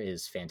center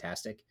is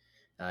fantastic.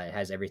 It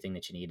has everything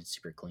that you need. It's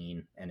super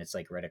clean, and it's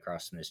like right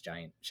across from this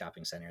giant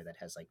shopping center that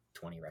has like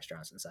 20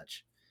 restaurants and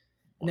such.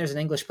 And there's an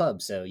English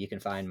pub, so you can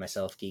find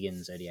myself,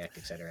 Keegan, Zodiac,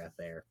 etc.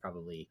 there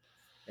probably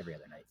every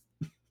other night.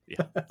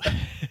 Yeah.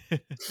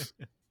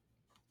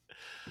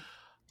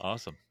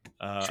 Awesome.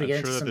 I'm sure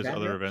that there's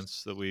other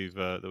events that we've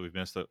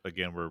missed.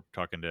 Again, we're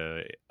talking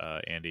to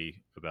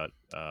Andy about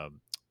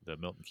the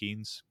Milton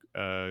Keynes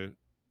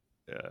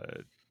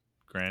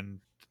grand,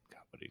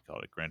 what do you call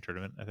it? Grand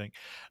tournament, I think.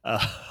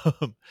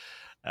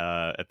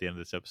 At the end of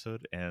this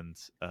episode, and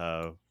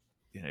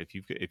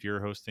if you're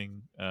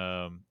hosting,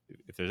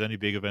 if there's any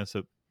big events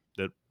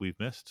that we've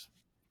missed,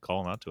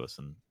 call them out to us,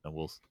 and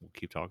we'll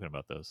keep talking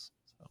about those.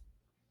 So,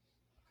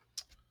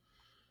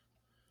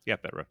 yeah,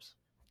 bet reps.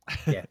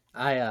 Yeah,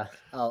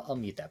 I'll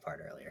mute that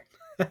part earlier.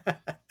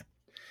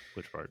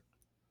 Which part?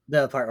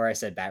 The part where I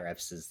said bat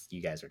reps is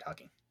you guys were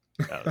talking.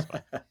 That was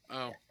fine.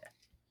 Oh.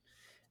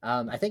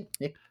 I think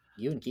Nick,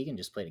 you and Keegan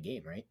just played a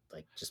game, right?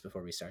 Like just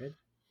before we started.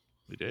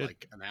 We did,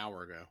 like an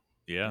hour ago.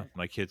 Yeah,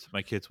 my kids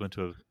went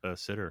to a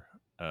sitter.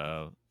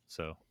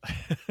 So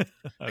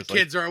the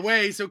kids are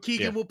away, so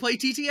Keegan will play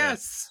TTS. Yeah.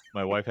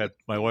 My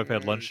wife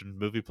had lunch and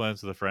movie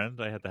plans with a friend.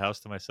 I had the house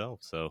to myself,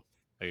 so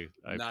I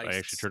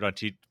actually turned on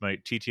my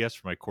TTS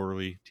for my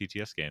quarterly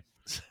TTS game.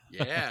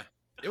 Yeah,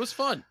 it was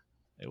fun.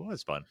 It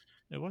was fun.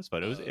 It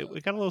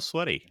got a little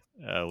sweaty.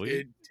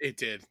 It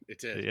did.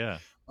 Yeah.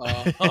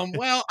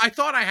 Well, I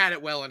thought I had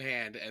it well in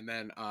hand, and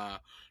then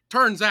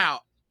turns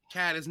out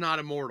Cat is not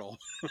immortal.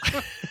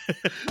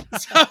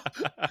 So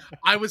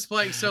I was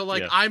playing. So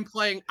like I'm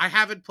playing. I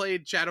haven't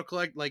played Shadow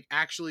Collect, like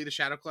actually the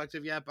Shadow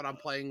Collective yet, but I'm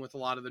playing with a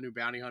lot of the new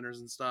bounty hunters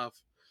and stuff.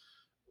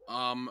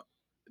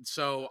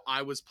 So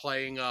I was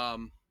playing. I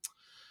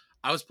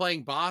was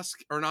playing Bosk,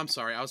 or no, I'm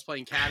sorry. I was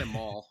playing Cat and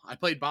Maul. I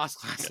played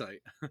Bosk last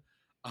night.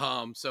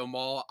 So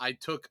Maul, I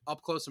took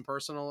up close and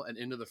personal and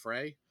into the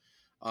fray,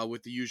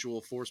 with the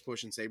usual force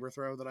push and saber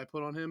throw that I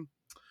put on him.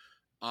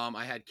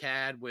 I had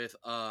Cad with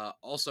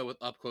also with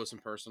up close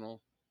and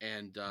personal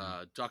and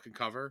duck and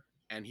cover,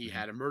 and he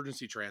had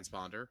emergency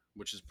transponder,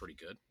 which is pretty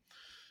good.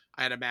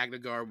 I had a Magna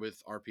Guard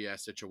with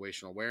RPS,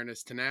 situational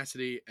awareness,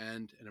 tenacity,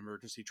 and an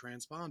emergency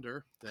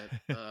transponder that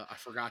I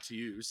forgot to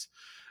use.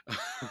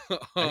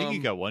 I think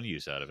you got one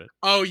use out of it.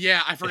 Oh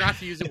yeah, I forgot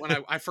to use it when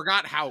I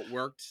forgot how it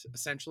worked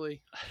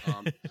essentially.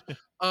 6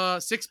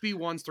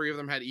 B1s, 3 of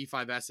them had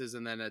E5Ss,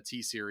 and then a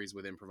T series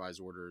with improvised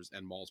orders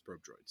and Maul's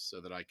probe droids,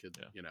 so that I could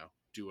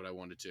do what I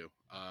wanted to.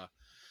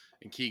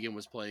 And Keegan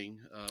was playing.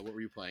 What were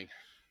you playing?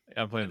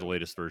 I'm playing the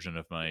latest version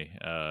of my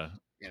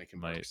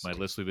my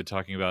list we've been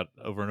talking about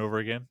over and over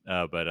again.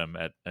 But I'm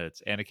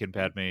it's Anakin,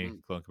 Padme,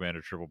 Clone Commander,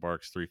 Triple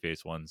Barks, 3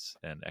 Phase 1s,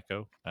 and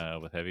Echo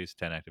with heavies,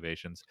 10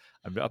 activations.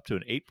 I'm up to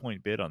an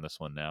 8-point bid on this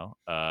one now,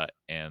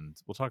 and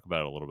we'll talk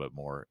about it a little bit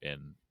more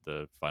in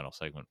the final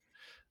segment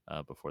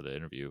before the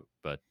interview.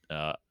 But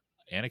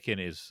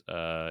Anakin is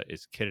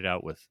kitted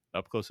out with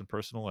up close and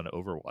personal and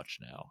Overwatch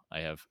now.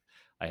 I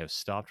have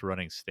stopped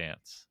running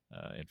stance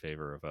in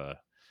favor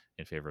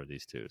of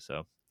these two.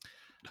 So.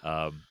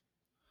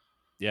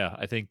 Yeah,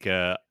 I think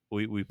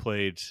we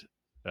played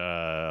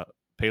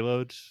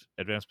payload,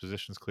 advanced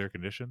positions, clear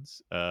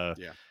conditions.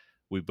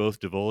 We both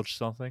divulged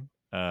something.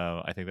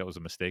 I think that was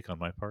a mistake on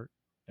my part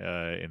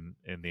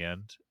in the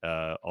end.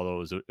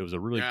 Although it was a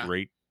really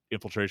great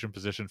infiltration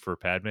position for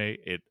Padme.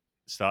 It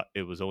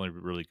was only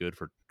really good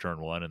for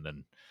turn 1, and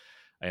then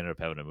I ended up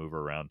having to move her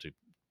around to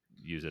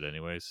use it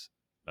anyways.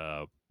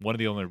 One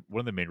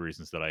of the main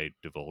reasons that I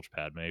divulge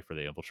Padme for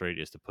the infiltrate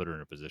is to put her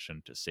in a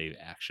position to save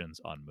actions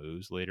on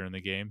moves later in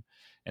the game.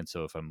 And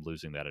so if I'm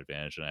losing that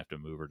advantage and I have to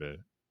move her to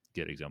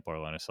get exemplar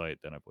line of sight,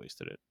 then I've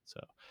wasted it. So,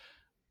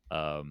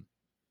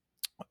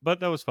 but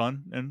that was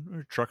fun, and we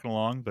were trucking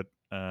along. But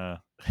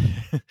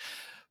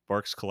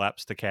Barks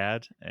collapsed to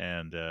Cad,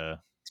 and I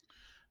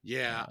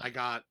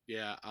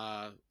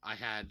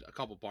had a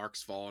couple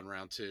Barks falling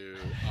around too.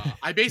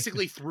 I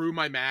basically threw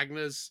my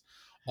Magnas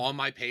on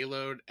my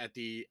payload at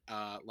the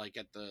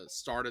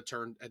start of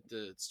turn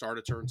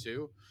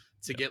 2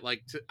 to get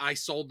I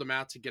sold them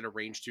out to get a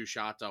range 2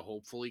 shot to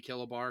hopefully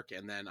kill a Bark,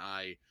 and then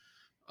I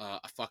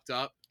fucked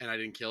up and I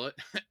didn't kill it.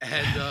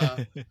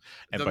 And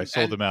and by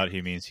sold them out,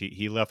 he means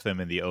he left them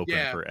in the open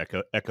for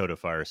Echo to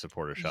fire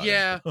support a shot.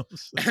 Yeah,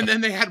 and then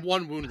they had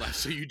 1 wound left,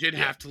 so you did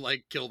have to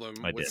kill them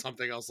with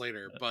something else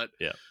later. But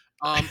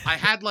I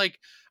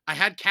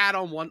had Cat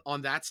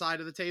on that side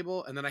of the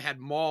table, and then I had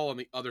Maul on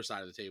the other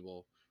side of the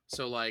table.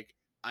 So I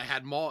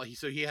had Maul,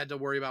 so he had to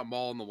worry about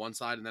Maul on the one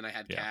side, and then I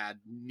had Cad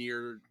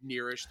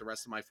nearish, the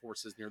rest of my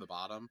forces near the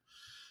bottom.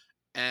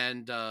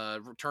 and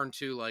returned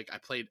to like I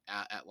played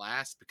at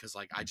last because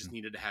like I just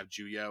needed to have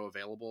Juyo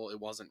available. It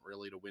wasn't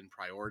really to win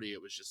priority.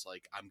 It was just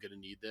like I'm gonna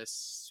need this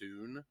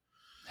soon.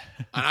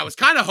 And I was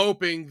kind of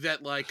hoping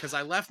that like because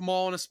I left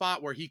Maul in a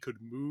spot where he could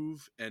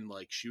move and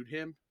like shoot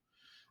him.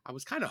 I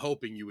was kind of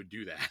hoping you would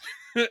do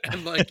that.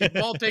 And like if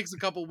Maul takes a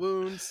couple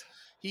wounds,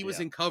 he was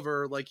in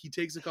cover. Like he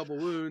takes a couple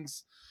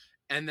wounds,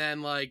 and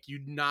then like you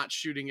not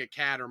shooting at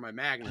Cad or my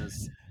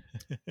Magnus.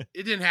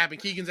 It didn't happen.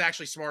 Keegan's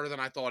actually smarter than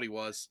I thought he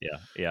was.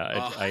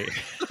 I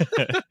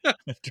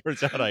it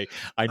turns out I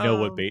know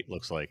what bait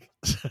looks like.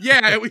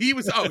 Yeah, he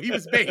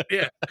was bait.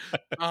 Yeah.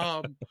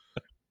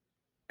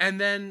 And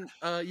then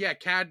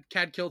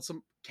Cad killed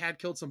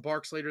some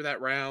Barks later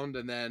that round,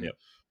 and then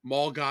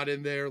Maul got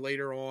in there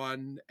later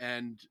on,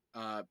 and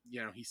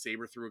he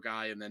saber threw a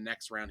guy, and then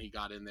next round he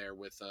got in there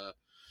with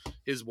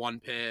his one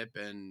pip,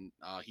 and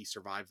he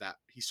survived that.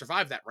 He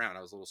survived that round.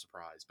 I was a little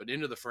surprised, but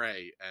Into the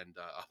Fray and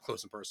Up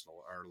Close and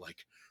Personal are like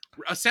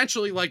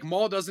essentially like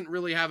Maul doesn't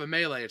really have a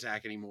melee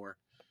attack anymore.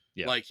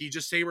 Yeah. Like he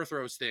just saber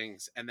throws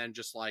things and then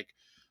just like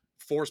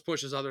force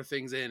pushes other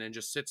things in and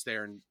just sits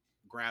there and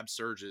grabs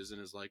surges and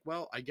is like,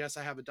 well, I guess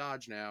I have a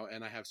dodge now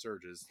and I have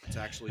surges. He's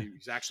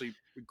actually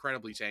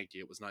incredibly tanky.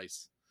 It was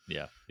nice.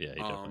 Yeah, he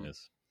definitely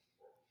is.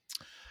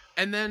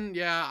 And then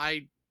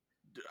I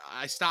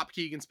stopped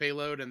Keegan's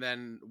payload, and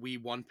then we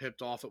one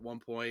pipped off at one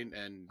point,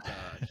 and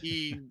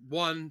he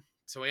won.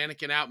 So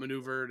Anakin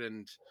outmaneuvered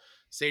and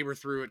saber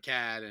threw at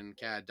Cad, and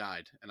Cad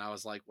died. And I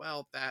was like,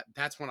 well,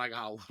 that's when I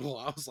got a little.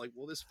 I was like,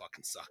 well, this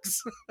fucking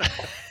sucks.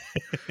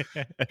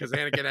 Because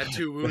Anakin had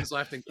 2 wounds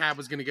left, and Cad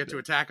was going to get to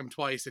attack him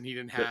twice, and he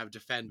didn't have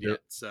defend yet.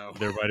 So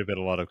there might have been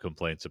a lot of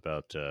complaints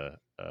about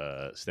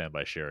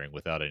standby sharing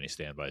without any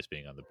standbys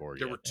being on the board.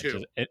 There were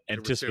 2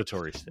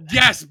 anticipatory.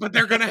 Yes, but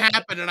they're going to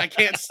happen, and I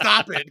can't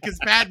stop it because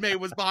Padme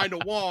was behind a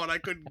wall, and I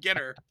couldn't get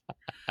her.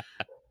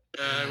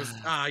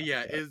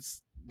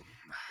 It's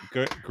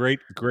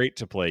great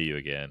to play you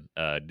again.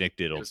 Nick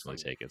did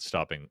ultimately take it,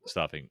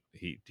 stopping.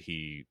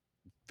 He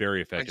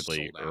very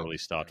effectively early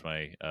stopped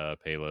my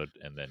payload,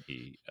 and then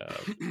he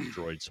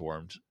droid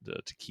swarmed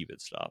to keep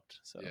it stopped.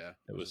 So yeah,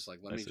 it was like,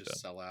 let me just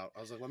sell out. I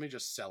was like, let me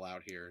just sell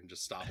out here and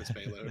just stop his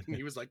payload. And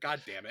he was like,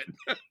 God damn it.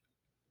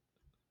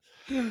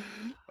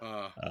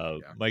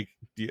 Mike,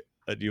 do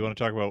you want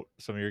to talk about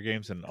some of your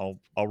games, and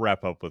I'll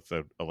wrap up with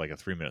a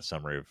 3-minute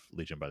summary of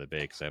Legion by the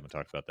Bay because I haven't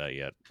talked about that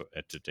yet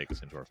to take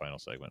us into our final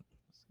segment.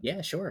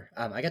 Yeah, sure.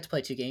 I got to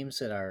play 2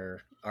 games at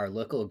our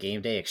local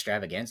game day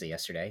extravaganza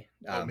yesterday.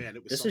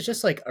 This was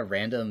just like a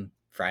random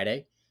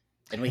Friday,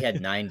 and we had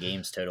 9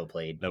 games total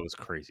played. That was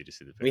crazy to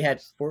see the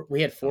pictures.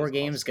 We had 4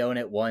 games going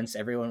at once.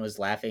 Everyone was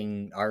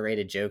laughing.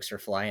 R-rated jokes were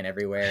flying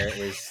everywhere.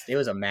 It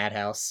was a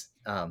madhouse.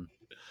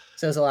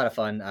 So it was a lot of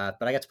fun.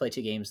 But I got to play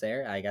 2 games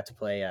there. I got to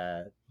play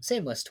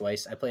same list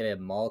twice. I played a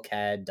Maul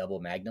Cad double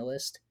Magna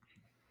list,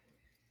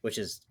 which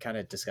is kind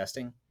of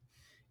disgusting.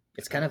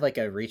 It's kind of like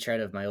a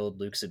retread of my old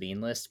Luke Sabine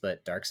list,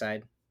 but dark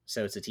side.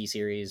 So it's a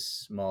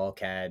T-Series, Maul,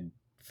 Cad,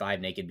 5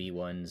 naked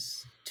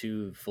B1s,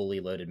 2 fully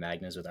loaded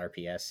Magnas with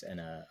RPS, and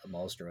a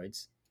Maul's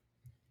droids.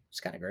 It's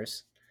kind of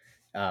gross.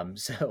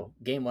 So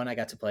game 1, I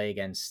got to play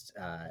against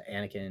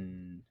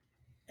Anakin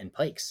and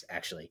Pikes,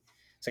 actually.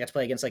 So I got to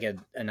play against like a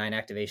 9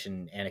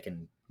 activation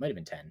Anakin, might have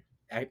been 10,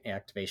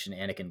 activation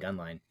Anakin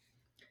gunline.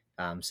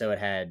 So it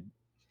had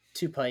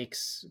 2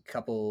 Pikes, a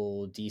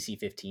couple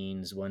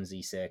DC-15s, 1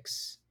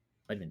 Z6,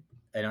 might have been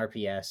an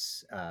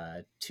RPS,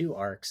 2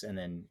 arcs, and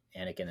then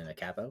Anakin and a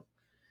capo.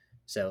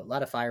 So a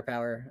lot of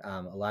firepower,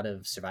 a lot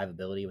of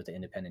survivability with the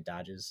independent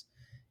dodges.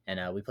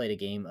 And we played a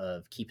game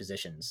of key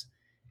positions.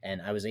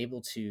 And I was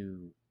able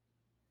to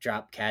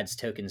drop Cad's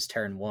tokens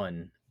turn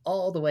 1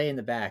 all the way in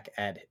the back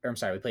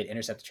we played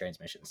intercepted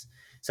transmissions.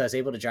 So I was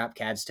able to drop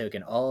Cad's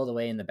token all the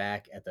way in the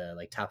back at the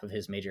top of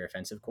his major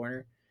offensive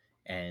corner.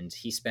 And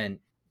he spent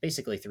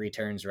basically 3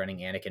 turns running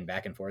Anakin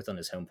back and forth on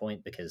his home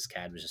point because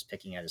Cad was just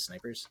picking at his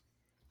snipers.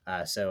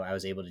 So I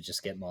was able to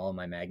just get Maul and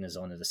my Magnas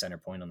onto the center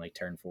point on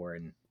turn 4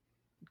 and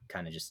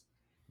kind of just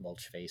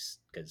mulch face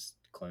because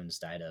clones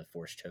died of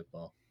force choke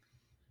ball.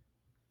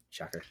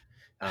 Shocker.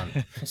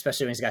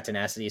 Especially when he's got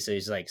tenacity. So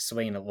he's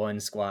swinging at 1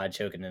 squad,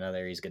 choking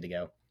another. He's good to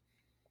go.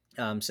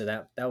 So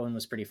that one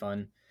was pretty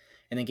fun.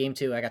 And then game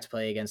 2, I got to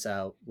play against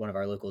one of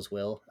our locals,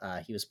 Will.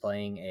 He was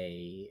playing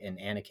an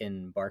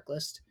Anakin Bark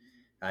list.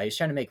 He was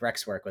trying to make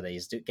Rex work with it.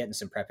 He's getting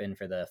some prep in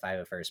for the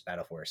 501st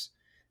Battle Force.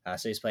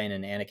 So he's playing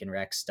an Anakin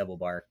Rex double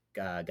Bark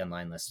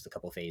gunline list with a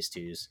couple phase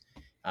 2s,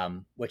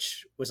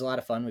 which was a lot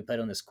of fun. We played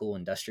on this cool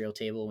industrial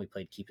table. We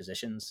played key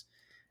positions.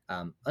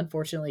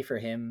 Unfortunately for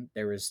him,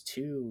 there was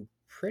 2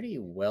 pretty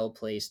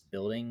well-placed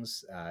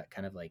buildings,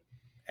 kind of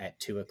at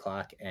 2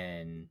 o'clock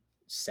and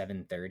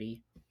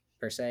 7:30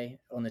 per se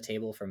on the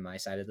table from my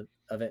side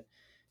of it.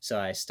 So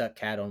I stuck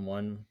Cad on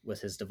one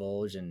with his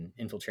divulge and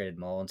infiltrated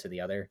Maul into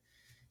the other.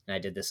 And I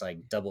did this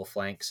double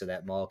flank so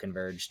that Maul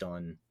converged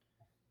on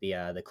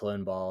the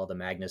clone ball, the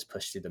Magnus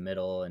pushed through the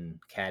middle, and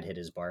Cad hit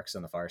his Barks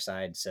on the far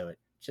side. So it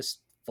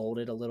just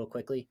folded a little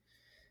quickly.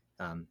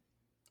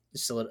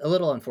 Just a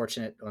little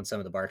unfortunate on some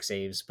of the Bark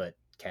saves, but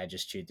Cad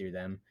just chewed through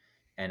them.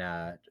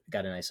 and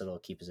got a nice little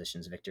key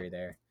positions victory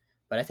there.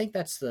 But I think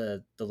that's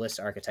the list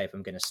archetype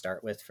I'm going to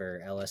start with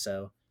for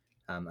LSO.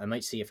 I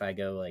might see if I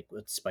go like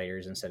with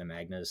spiders instead of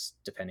magnas,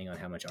 depending on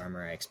how much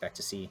armor I expect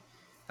to see.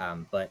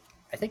 But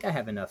I think I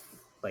have enough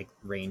like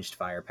ranged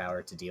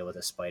firepower to deal with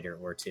a spider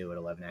or two at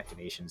 11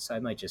 activations, so I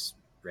might just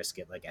risk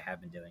it like I have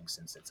been doing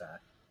since it's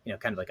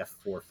kind of like a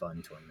for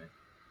fun tournament.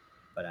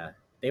 But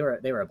they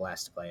were a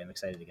blast to play. I'm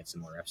excited to get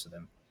some more reps with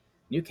them.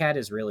 New Cat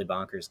is really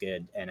bonkers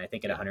good, and I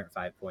think at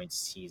 105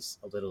 points, he's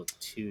a little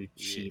too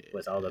cheap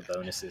with all the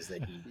bonuses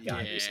that he got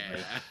recently.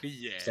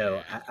 Yeah.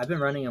 So I've been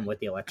running him with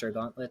the Electro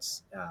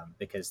Gauntlets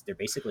because they're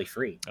basically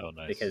free. Oh,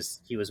 nice.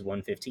 Because he was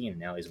 115 and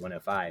now he's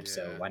 105. Yeah.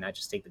 So why not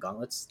just take the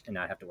Gauntlets and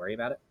not have to worry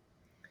about it?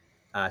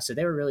 So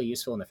they were really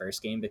useful in the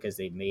first game because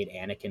they made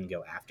Anakin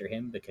go after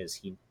him because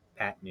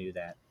Pat knew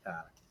that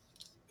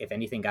if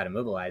anything got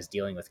immobilized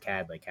dealing with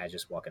Cad, like Cad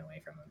just walking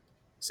away from him.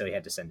 So he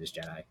had to send his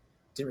Jedi.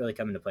 Didn't really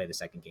come into play the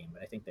second game,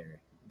 but I think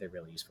they're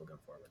really useful going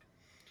forward.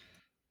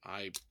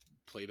 I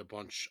played a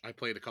bunch. I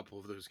played a couple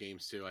of those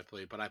games too. I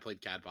played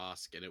Cad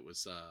Bosk, and it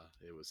was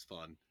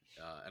fun.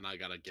 And I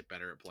gotta get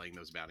better at playing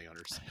those bounty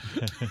hunters.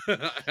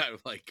 I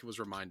was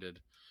reminded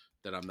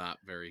that I'm not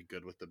very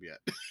good with them yet.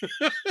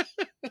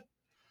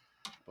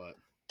 But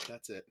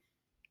that's it.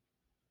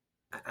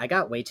 I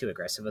got way too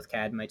aggressive with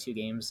Cad in my two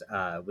games.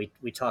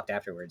 We talked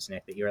afterwards,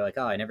 Nick, that you were like,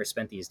 "Oh, I never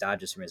spent these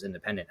dodges from his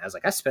independent." I was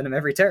like, "I spent them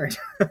every turn."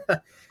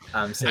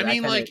 So I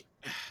mean,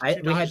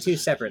 we had two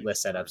separate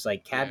list setups.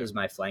 Like Cad was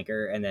my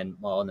flanker, and then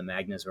Maul and the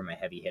Magnas were my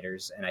heavy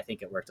hitters. And I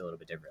think it worked a little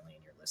bit differently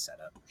in your list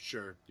setup.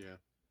 Sure, yeah.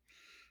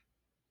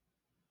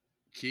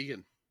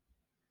 Keegan.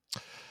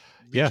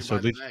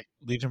 So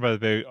Legion by the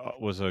Bay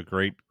was a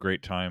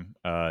great time.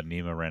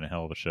 Nima ran a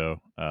hell of a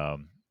show.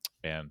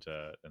 And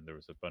there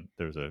was a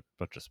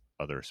bunch of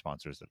other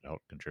sponsors that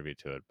helped contribute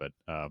to it, but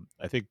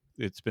I think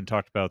it's been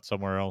talked about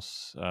somewhere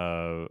else.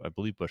 I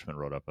believe Bushman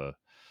wrote up a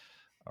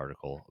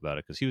article about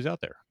it because he was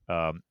out there.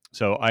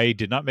 So I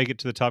did not make it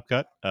to the top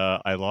cut.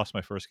 I lost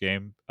my first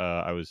game.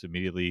 I was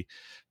immediately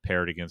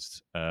paired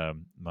against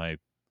my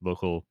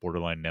local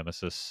borderline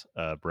nemesis,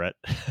 Brett.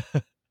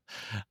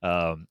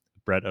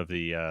 Brett of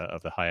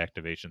the high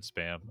activation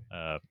spam.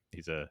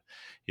 He's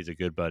a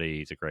good buddy.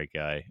 He's a great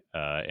guy,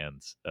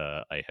 and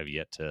I have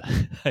yet to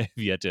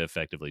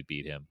effectively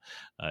beat him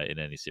in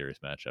any serious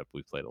matchup.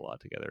 We've played a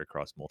lot together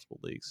across multiple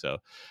leagues. So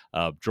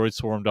Droid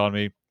swarmed on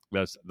me.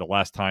 That's the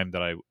last time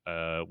that I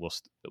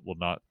will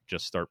not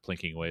just start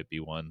plinking away at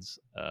B1s.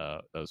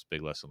 That was a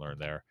big lesson learned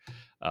there.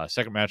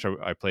 Second match,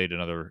 I played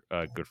another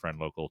good friend,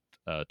 local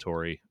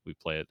Tori. We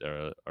play at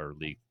our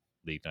league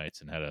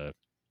nights and had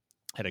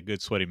a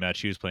good sweaty match.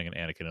 He was playing an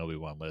Anakin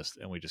Obi-Wan list,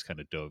 and we just kind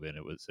of dove in.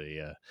 It was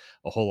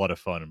a whole lot of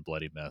fun and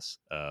bloody mess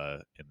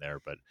in there,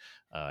 but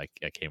I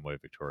came away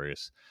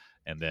victorious.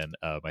 And then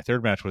my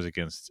third match was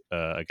against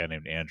a guy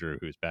named Andrew,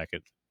 who's back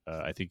at.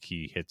 I think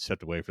he had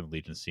stepped away from the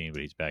Legion scene,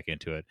 but he's back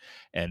into it.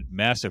 And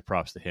massive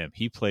props to him.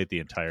 He played the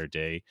entire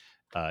day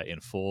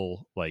in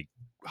full, like,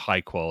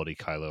 high quality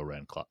Kylo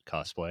Ren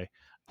cosplay.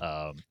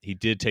 He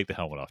did take the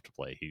helmet off to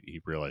play.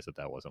 He realized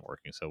that wasn't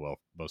working so well.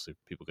 Mostly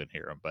people couldn't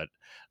hear him, but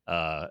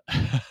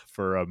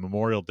for a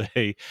Memorial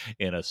Day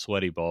in a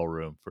sweaty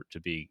ballroom to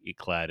be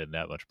clad in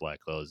that much black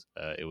clothes,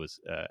 it was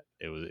a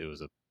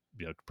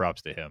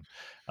props to him.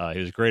 He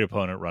was a great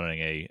opponent running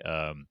a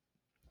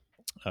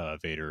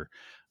Vader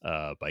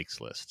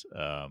bikes list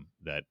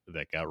that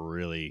got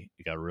really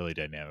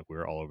dynamic. We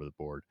were all over the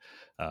board,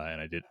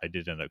 and I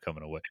did end up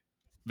coming away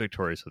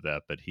victorious with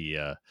that. But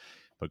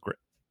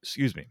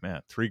excuse me,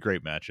 man, 3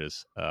 great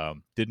matches.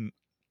 Didn't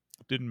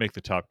make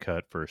the top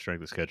cut for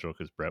strength of schedule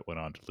because Brett went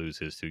on to lose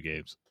his 2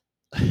 games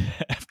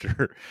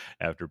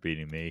after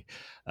beating me.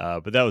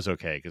 But that was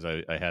okay because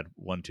I had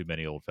one too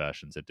many old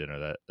fashions at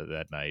dinner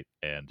that night,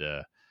 and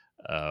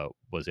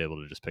was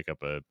able to just pick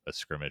up a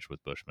scrimmage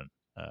with Bushman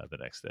the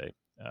next day,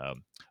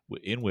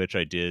 in which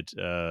I did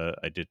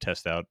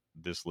test out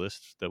this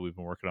list that we've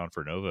been working on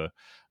for Nova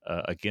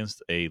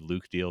against a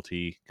Luke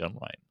DLT gun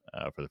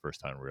line for the first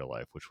time in real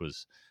life, which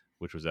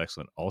was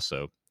excellent.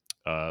 Also,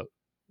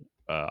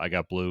 I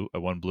got blue. I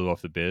won blue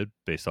off the bid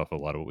based off a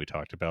lot of what we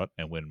talked about.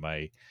 And when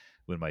my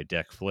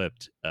deck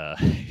flipped,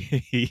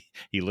 he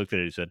looked at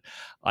it and said,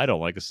 "I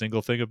don't like a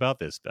single thing about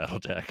this battle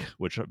deck,"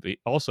 which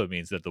also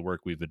means that the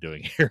work we've been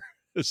doing here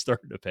is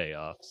starting to pay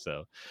off.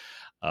 So,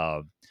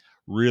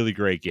 really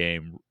great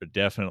game.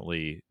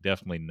 Definitely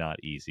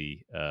not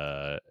easy.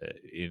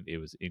 It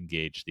was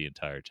engaged the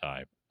entire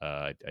time.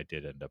 I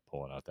did end up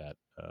pulling out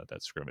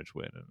that scrimmage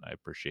win, and I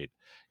appreciate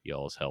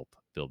y'all's help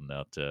building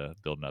out the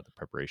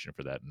preparation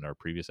for that in our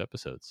previous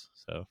episodes.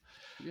 So,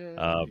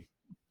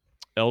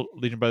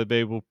 Legion by the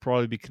Bay will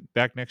probably be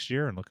back next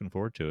year, and looking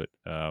forward to it.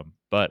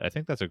 But I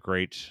think that's a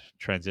great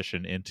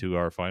transition into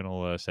our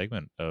final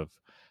segment of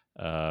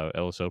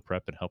LSO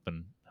prep and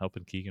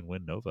helping Keegan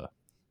win Nova.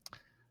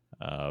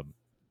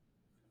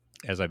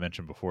 As I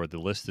mentioned before, the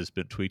list has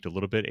been tweaked a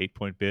little bit.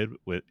 8-point bid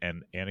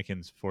and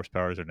Anakin's force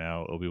powers are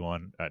now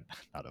Obi-Wan.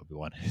 Not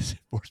Obi-Wan. His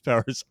force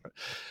powers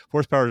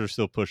are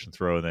still push and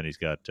throw, and then he's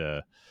got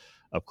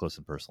up close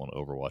and personal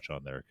and Overwatch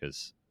on there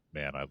because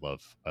man, I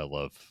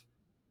love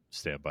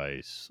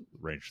standby's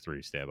range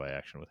 3 standby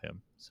action with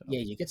him. So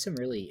Yeah, you get some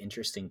really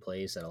interesting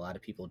plays that a lot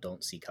of people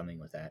don't see coming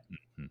with that.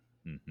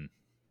 mm-hmm.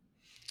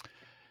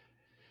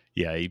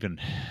 Yeah, even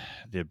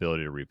the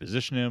ability to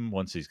reposition him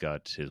once he's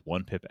got his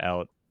 1-pip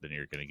out, then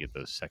you're going to get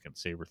those second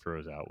saber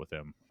throws out with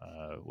him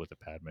with the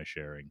Padme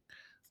sharing,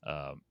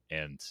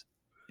 and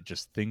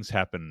just things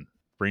happen.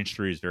 Range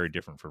 3 is very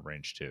different from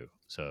range 2,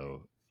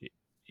 so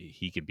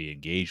he can be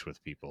engaged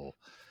with people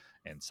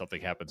and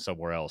something happens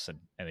somewhere else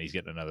and he's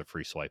getting another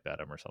free swipe at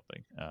him or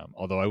something.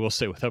 Although I will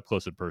say with up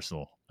close and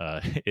personal,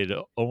 it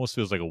almost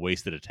feels like a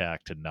wasted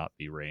attack to not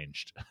be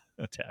ranged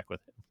attack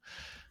with him.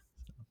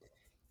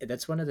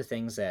 That's one of the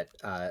things that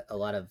a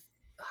lot of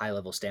high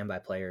level standby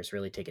players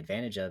really take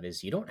advantage of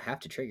is you don't have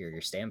to trigger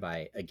your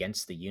standby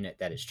against the unit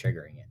that is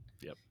triggering it.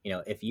 Yep. You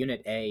know, if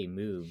unit A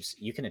moves,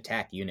 you can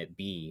attack unit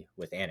B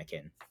with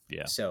Anakin.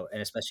 Yeah. So,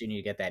 and especially when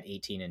you get that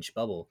 18-inch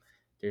bubble,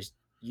 there's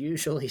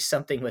usually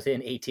something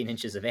within 18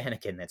 inches of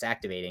Anakin that's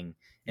activating,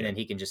 and then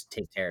he can just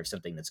take care of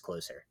something that's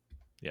closer.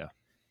 Yeah.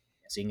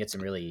 So you can get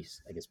some really,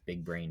 I guess,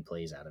 big brain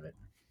plays out of it.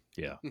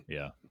 Yeah.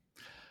 Yeah.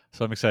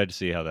 So I'm excited to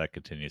see how that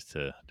continues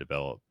to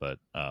develop. But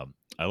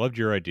I loved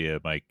your idea,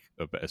 Mike,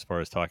 as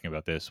far as talking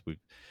about this.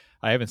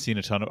 I haven't seen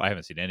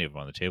any of them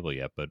on the table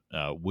yet, but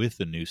with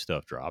the new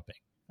stuff dropping,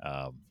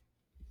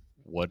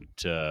 what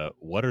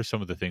are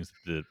some of the things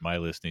that my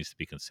list needs to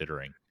be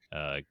considering?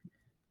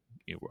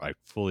 I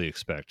fully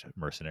expect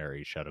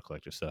Mercenary Shadow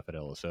Collective stuff at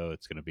LSO.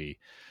 It's going to be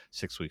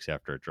 6 weeks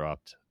after it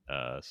dropped.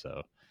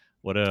 So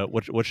what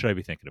should I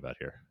be thinking about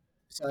here?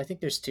 So I think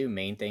there's two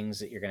main things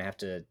that you're going to have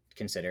to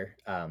consider.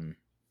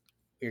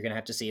 You're going to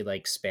have to see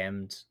like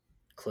spammed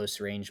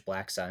close range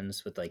Black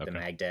Suns with like the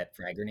Magdet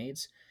frag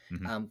grenades.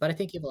 Mm-hmm. But I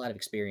think you have a lot of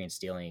experience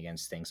dealing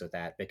against things with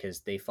that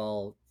because they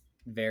fall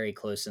very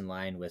close in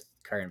line with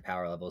current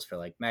power levels for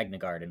like Magna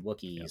Guard and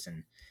Wookiees.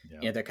 And,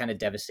 you know, they're kind of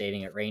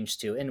devastating at range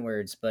 2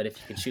 inwards, but if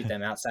you can shoot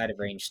them outside of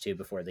range 2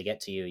 before they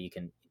get to you, you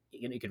can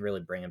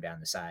really bring them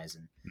down to size.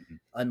 And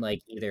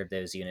unlike either of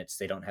those units,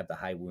 they don't have the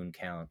high wound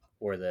count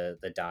or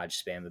the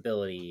dodge spam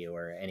ability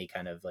or any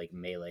kind of like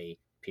melee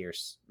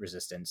pierce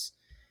resistance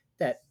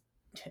that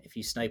if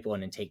you snipe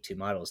one and take 2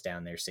 models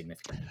down, they're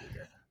significantly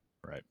weaker.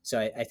 Right. So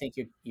I think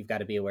you've got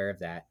to be aware of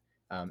that.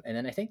 And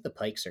then I think the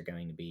pikes are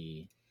going to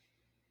be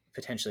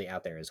potentially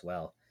out there as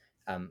well.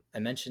 I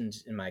mentioned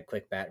in my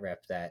quick bat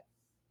rep that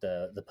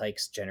the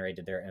pikes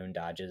generated their own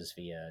dodges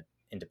via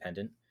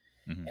independent.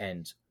 Mm-hmm.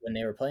 And when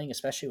they were playing,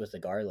 especially with the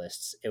Gar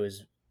lists, it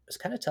was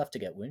kind of tough to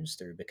get wounds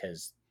through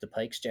because the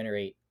pikes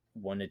generate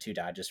 1 to 2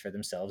 dodges for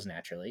themselves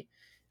naturally.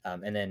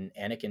 And then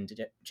Anakin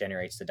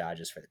generates the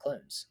dodges for the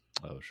clones.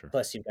 Oh, sure.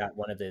 Plus, you've got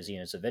one of those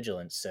units of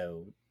vigilance,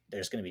 so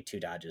there's going to be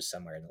 2 dodges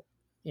somewhere,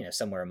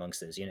 somewhere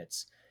amongst those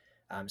units.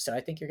 So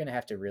I think you're going to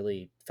have to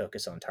really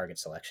focus on target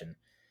selection,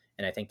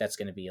 and I think that's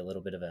going to be a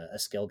little bit of a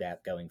skill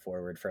gap going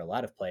forward for a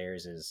lot of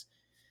players. Is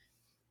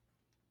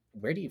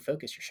where do you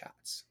focus your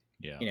shots?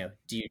 Yeah. You know,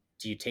 do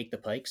you take the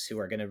pikes who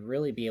are going to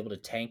really be able to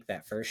tank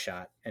that first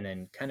shot and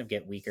then kind of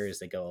get weaker as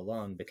they go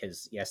along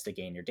because yes, they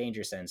gain your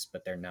danger sense,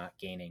 but they're not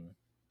gaining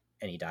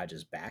any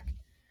dodges back?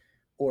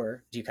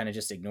 Or do you kind of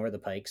just ignore the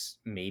pikes,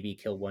 maybe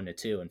kill 1 to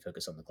 2 and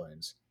focus on the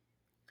clones?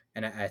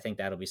 And I think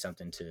that'll be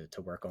something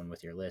to work on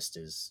with your list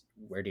is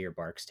where do your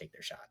barks take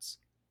their shots?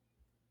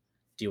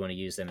 Do you want to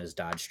use them as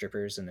dodge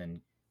strippers and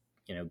then,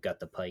 gut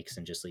the pikes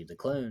and just leave the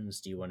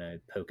clones? Do you want to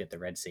poke at the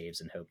red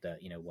saves and hope that,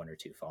 1 or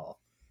 2 fall?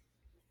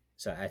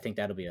 So I think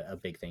that'll be a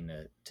big thing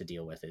to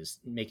deal with is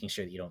making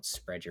sure that you don't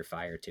spread your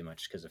fire too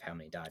much because of how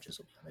many dodges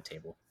will be on the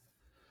table.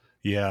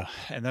 Yeah,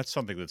 and that's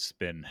something that's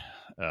been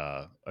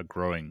a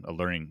growing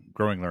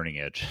learning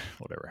edge,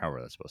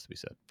 however that's supposed to be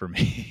said for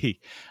me.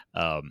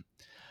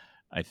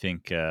 I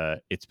think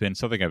it's been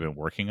something I've been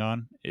working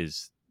on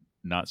is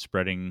not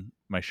spreading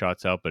my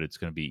shots out, but it's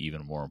going to be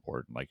even more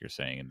important, like you're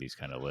saying, in these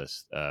kind of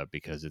lists,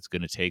 because it's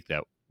going to take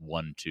that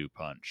 1-2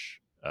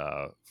 punch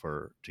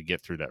to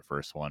get through that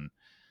first one,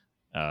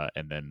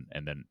 and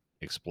then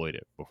exploit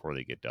it before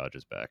they get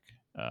dodges back.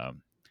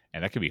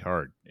 And that can be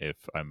hard if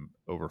I'm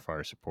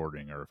overfire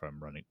supporting or if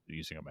I'm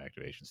using up my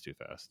activations too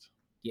fast.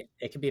 Yeah,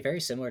 it can be very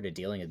similar to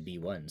dealing with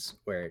B1s,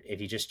 where if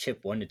you just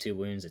chip 1 to 2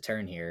 wounds a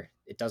turn here,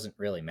 it doesn't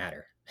really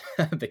matter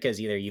because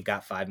either you've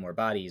got 5 more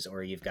bodies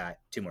or you've got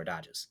 2 more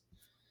dodges.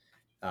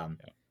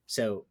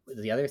 So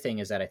the other thing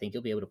is that I think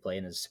you'll be able to play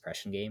in the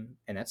suppression game,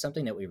 and that's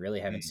something that we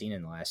really haven't seen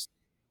in the last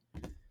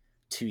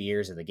 2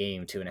 years of the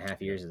game, 2.5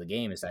 years of the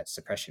game, is that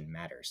suppression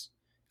matters.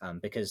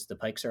 Because the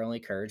pikes are only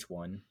courage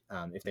 1.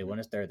 If they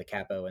want to throw the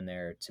capo in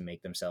there to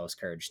make themselves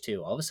courage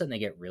 2, all of a sudden they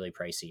get really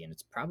pricey, and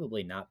it's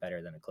probably not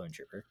better than a clone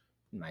trooper,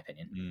 in my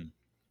opinion.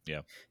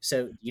 Yeah.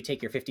 So you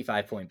take your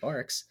 55-point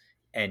barks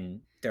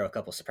and throw a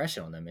couple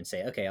suppression on them and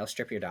say, okay, I'll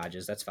strip your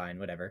dodges. That's fine,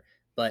 whatever.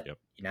 But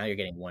now you're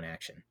getting 1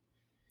 action.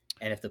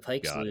 And if the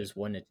pikes lose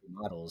 1 to 2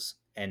 models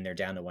and they're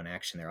down to 1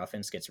 action, their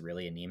offense gets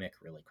really anemic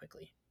really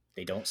quickly.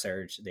 They don't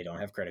surge. They don't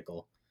have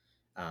critical.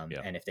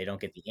 And if they don't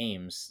get the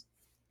aims,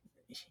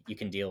 you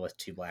can deal with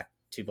 2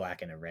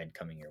 black and a red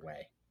coming your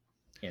way.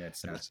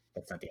 That's And not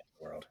the end of the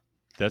world.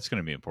 that's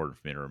going to be important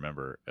for me to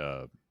remember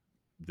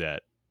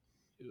that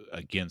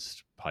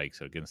against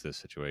pikes, against this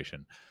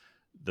situation,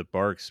 the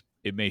barks,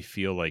 it may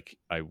feel like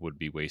I would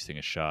be wasting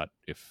a shot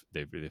if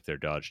they're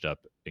dodged up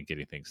and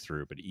getting things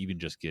through, but even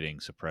just getting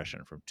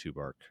suppression from two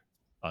bark,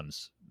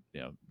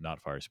 not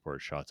fire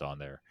support shots on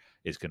there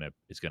is gonna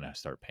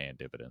start paying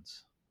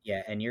dividends.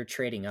 Yeah, and you're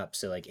trading up.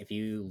 So like if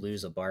you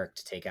lose a bark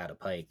to take out a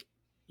pike,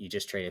 you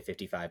just traded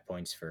 55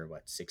 points for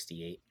what,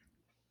 68?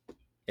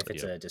 If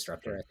it's a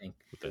disruptor, I think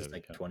With it was the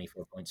like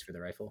 24 points for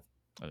the rifle.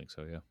 I think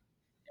so, yeah.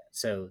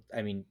 So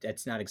I mean,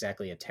 that's not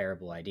exactly a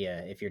terrible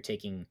idea if you're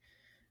taking,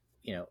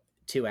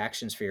 two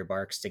actions for your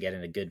barks to get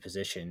in a good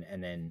position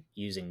and then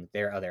using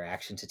their other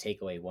action to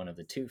take away one of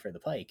the two for the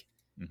pike.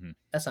 Mm-hmm.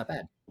 That's not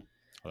bad.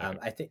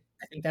 Like I think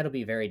that'll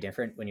be very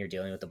different when you're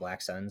dealing with the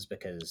Black Suns,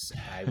 because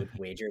I would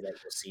wager that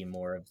you'll see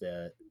more of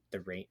the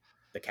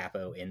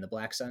capo in the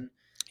Black Sun,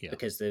 yeah,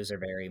 because those are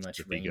very much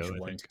the range Vigo, I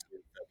 1 think. to 2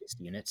 focused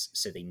units,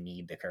 so they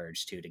need the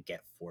courage to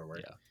get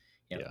forward.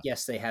 Yeah.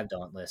 Yes, they have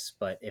Dauntless,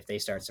 but if they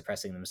start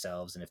suppressing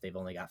themselves and if they've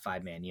only got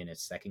 5-man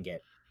units, that can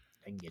get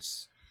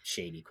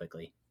shady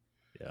quickly.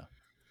 Yeah.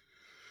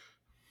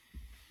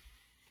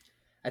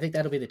 I think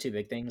that'll be the two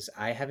big things.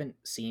 I haven't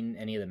seen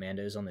any of the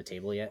Mandos on the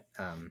table yet.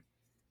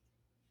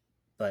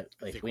 But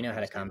like we know how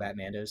to combat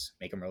Mandos,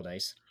 make them roll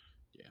dice.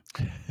 Yeah.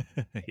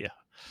 Yeah.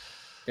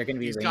 They're going to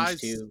be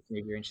range 2,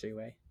 maybe range 3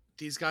 away.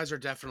 These guys are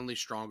definitely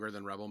stronger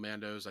than Rebel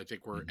Mandos. I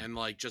think and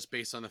like just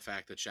based on the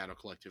fact that Shadow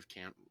Collective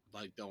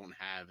don't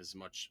have as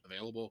much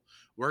available,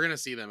 we're gonna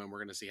see them and we're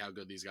gonna see how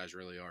good these guys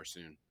really are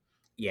soon.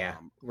 Yeah,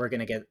 we're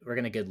gonna get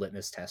a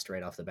litmus test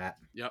right off the bat.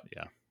 Yep.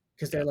 Yeah.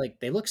 Because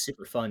they look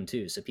super fun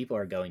too, so people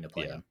are going to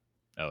play them.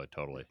 Oh,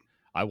 totally.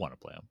 I want to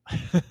play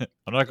them.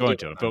 I'm not going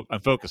to. I'm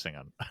focusing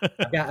on.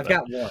 I've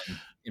got one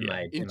in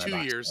my in my 2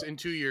 box years. though. In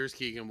 2 years,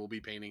 Keegan will be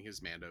painting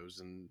his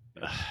Mandos, and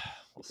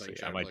we'll see.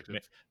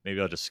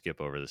 Maybe I'll just skip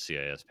over the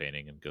CIS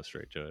painting and go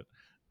straight to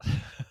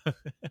it.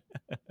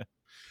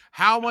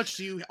 How much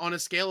do you, on a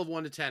scale of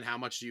 1 to 10, how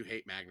much do you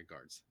hate Magna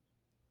Guards?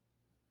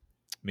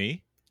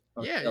 Me?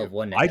 Yeah,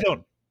 I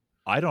don't.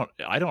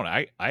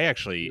 I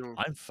actually,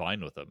 I'm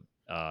fine with them.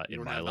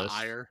 In my list,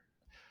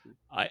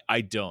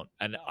 I don't,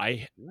 and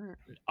I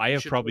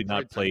have probably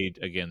not played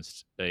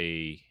against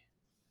a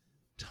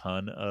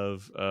ton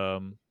of.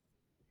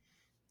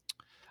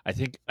 I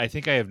think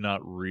I have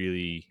not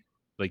really,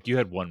 like, you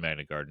had one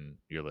Magna Guard in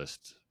your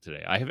list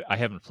today. I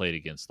haven't played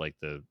against like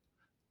the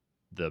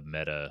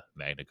meta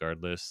Magna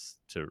Guard lists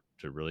to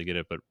really get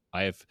it, but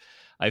I've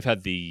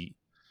had the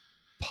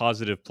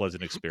positive,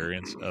 pleasant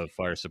experience of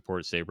fire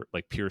support saber,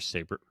 like pure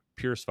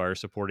fire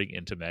supporting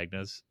into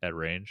Magnas at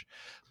range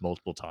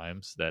multiple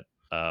times. That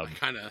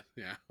kind of,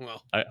 yeah.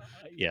 Well, I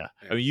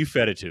mean, you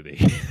fed it to me.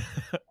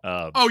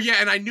 Oh yeah,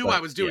 and I knew I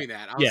was doing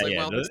that. I was like,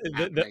 well,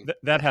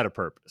 that had a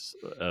purpose.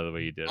 The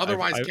way you did it.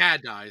 Otherwise,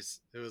 CAD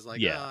dies. It was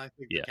like, yeah, I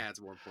think the CAD's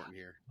more important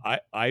here.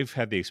 I've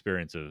had the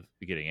experience of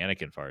getting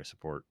Anakin fire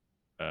support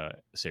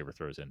saber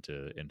throws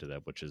into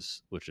that, which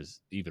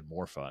is even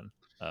more fun.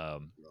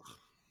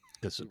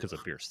 Because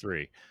of Pierce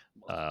 3.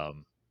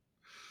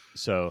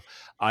 So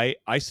I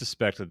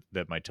suspect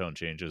that my tone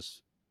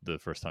changes the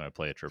first time I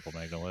play a triple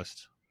Magna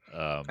list.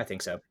 I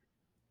think so.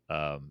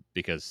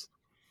 Because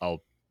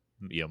I'll,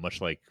 much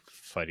like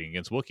fighting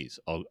against Wookiees,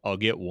 I'll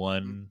get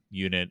one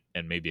unit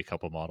and maybe a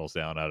couple models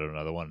down out of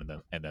another one,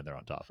 and then they're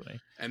on top of me.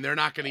 And they're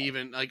not going to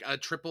even, like, a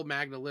triple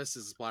Magna list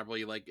is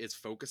probably like it's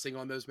focusing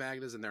on those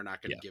Magnas, and they're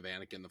not going to give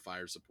Anakin the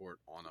fire support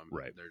on them.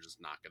 Right. They're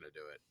just not going to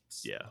do it.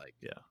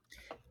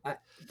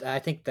 I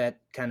think that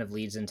kind of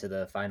leads into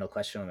the final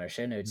question on our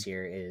show notes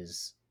here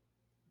is,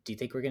 do you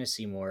think we're going to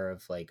see more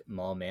of like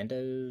Maul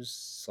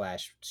Mandos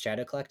 /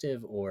 Shadow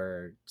Collective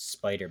or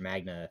Spider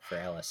Magna for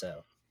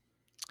LSO?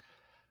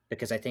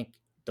 Because I think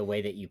the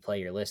way that you play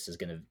your list is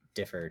going to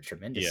differ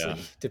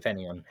tremendously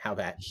depending on how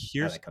that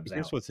comes out.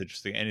 Here's what's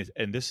interesting,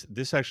 and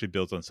this actually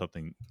builds on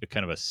something,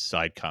 kind of a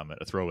side comment,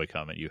 a throwaway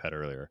comment you had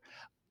earlier.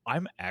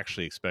 I'm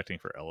actually expecting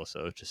for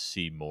LSO to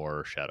see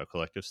more Shadow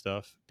Collective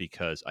stuff,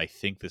 because I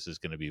think this is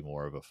going to be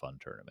more of a fun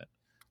tournament.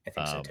 I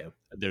think so too.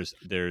 There's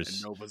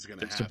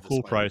some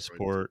cool prize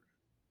support.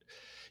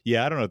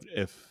 Yeah, I don't know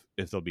if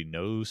there'll be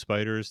no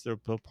spiders. There'll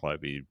probably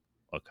be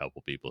a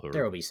couple people who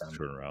there will be some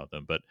turning around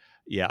them, but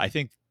yeah, I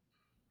think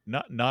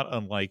not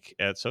unlike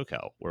at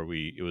SoCal, where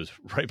it was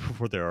right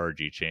before their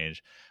RG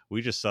change.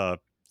 We just saw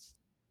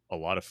a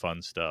lot of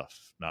fun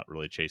stuff. Not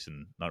really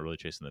chasing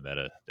the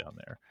meta down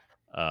there.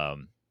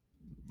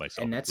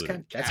 Myself, and that's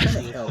kind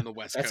of held on the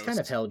West Coast. That's kind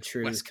of held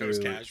true West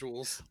Coast through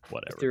casuals,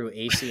 whatever, through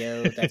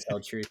ACO. That's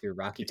held true through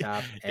Rocky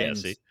Top and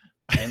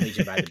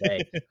Legion by the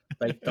Bay.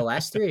 Like the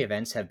last 3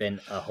 events have been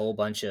a whole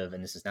bunch of,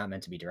 and this is not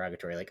meant to be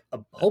derogatory, like a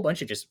whole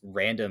bunch of just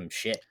random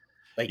shit.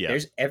 Like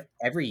there's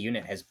every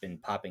unit has been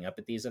popping up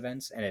at these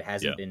events, and it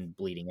hasn't been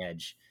bleeding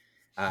edge.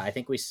 I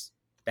think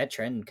that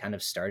trend kind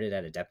of started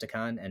at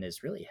Adepticon and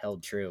is really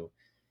held true.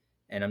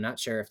 And I'm not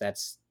sure if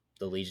that's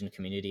the Legion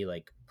community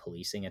like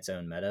policing its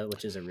own meta,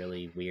 which is a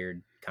really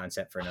weird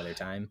concept for another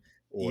time.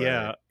 Or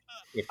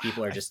if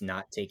people are just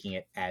not taking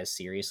it as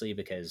seriously,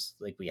 because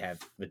like we have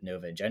with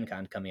Nova and Gen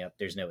Con coming up,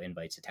 there's no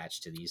invites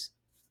attached to these.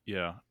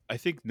 Yeah, I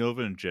think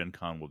Nova and Gen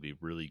Con will be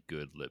really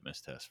good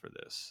litmus tests for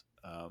this.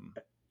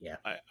 Yeah.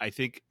 I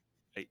think,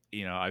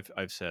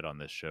 I've said on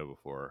this show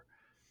before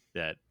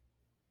that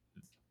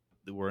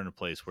we're in a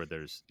place where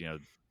there's,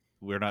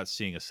 we're not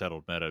seeing a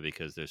settled meta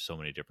because there's so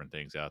many different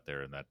things out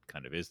there, and that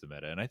kind of is the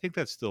meta. And I think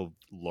that's still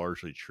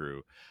largely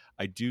true.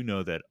 I do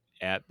know that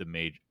at the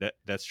major,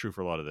 that's true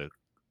for a lot of the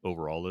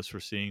overall lists we're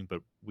seeing,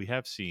 but we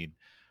have seen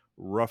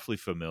roughly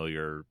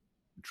familiar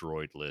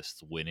droid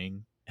lists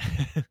winning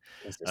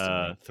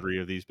Consistently. 3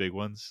 of these big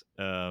ones,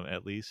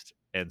 at least.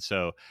 And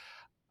so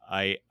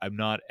I'm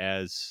not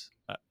as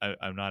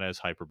I'm not as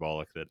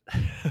hyperbolic that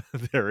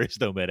there is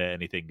no meta,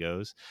 anything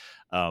goes.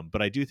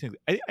 But I do think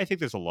I think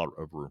there's a lot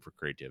of room for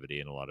creativity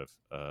and a lot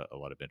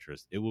of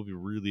interest. It will be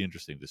really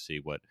interesting to see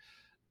what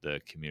the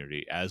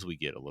community, as we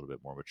get a little bit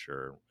more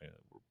mature,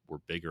 we're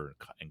bigger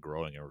and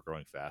growing, and we're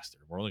growing faster.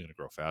 We're only going to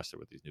grow faster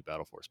with these new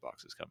Battle Force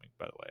boxes coming,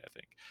 by the way. I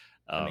think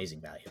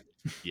Amazing value.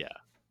 Yeah,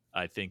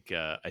 I think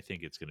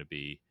it's going to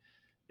be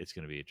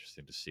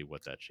interesting to see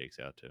what that shakes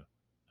out to.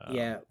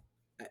 Yeah,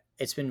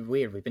 it's been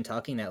weird. We've been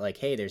talking that like,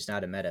 hey, there's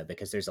not a meta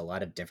because there's a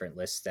lot of different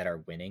lists that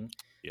are winning.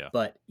 Yeah.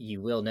 But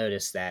you will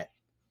notice that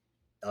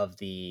of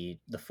the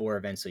 4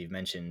 events we've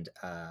mentioned,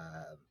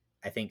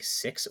 I think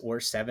 6 or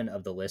 7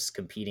 of the lists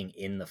competing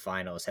in the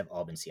finals have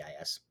all been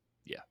CIS.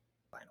 Yeah.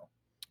 Final.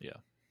 Yeah.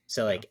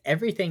 So like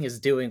everything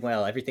is doing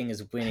well, everything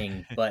is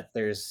winning, but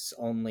there's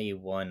only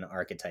one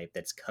archetype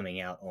that's coming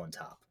out on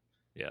top.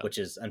 Yeah. Which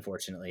is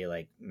unfortunately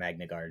like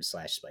Magna Guard /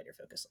 Spider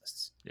focus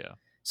lists. Yeah.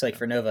 So like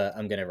for Nova,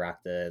 I'm gonna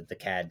rock the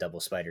CAD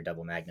double Spider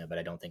double Magna, but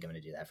I don't think I'm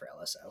gonna do that for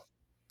LSO.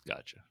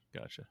 Gotcha.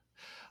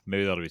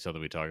 Maybe that'll be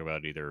something we talk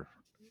about either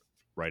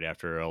right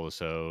after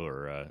LSO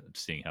or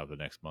seeing how the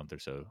next month or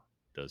so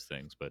does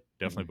things. But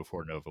definitely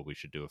before Nova, we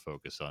should do a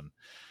focus on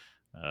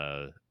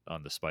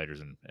the Spiders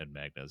and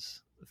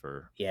Magnas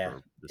for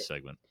this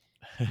segment.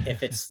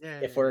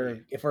 If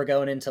we're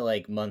going into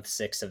like month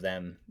 6 of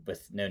them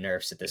with no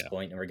nerfs at this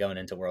point, and we're going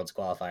into Worlds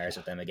qualifiers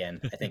with them again,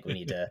 I think we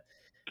need to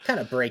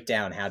kind of break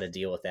down how to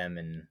deal with them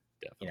and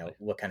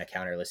what kind of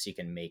counter lists you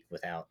can make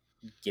without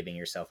giving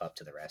yourself up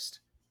to the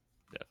rest.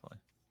 Definitely.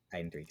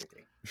 I'm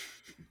 333.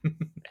 And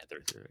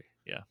 333.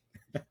 Yeah.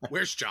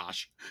 Where's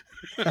Josh?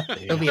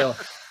 He'll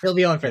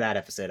be on for that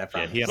episode, I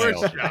promise. Yeah,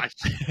 Where's Josh?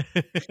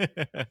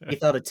 He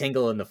felt a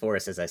tingle in the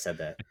forest as I said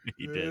that.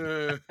 He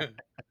did.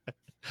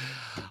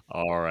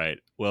 All right.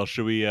 Well,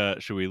 should we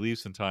leave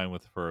some time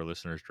for our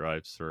listeners'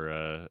 drives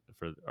for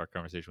our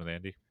conversation with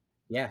Andy?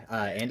 Yeah,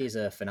 Andy's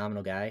a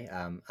phenomenal guy.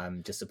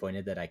 I'm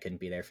disappointed that I couldn't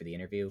be there for the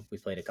interview. We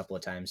played a couple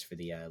of times for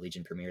the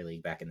Legion Premier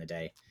League back in the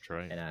day. That's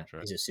right. And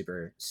he's a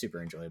super,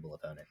 super enjoyable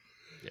opponent.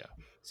 Yeah.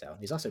 So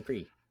he's also a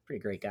pretty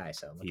great guy.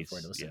 So I'm looking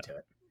forward to listening to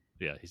it.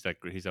 Yeah, he's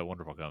that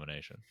wonderful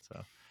combination.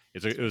 So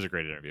it was a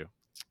great interview.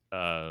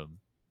 All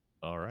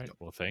right.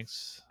 Well,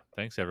 thanks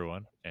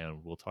everyone,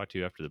 and we'll talk to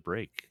you after the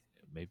break.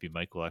 Maybe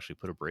Mike will actually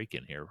put a break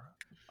in here.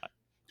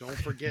 Don't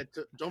forget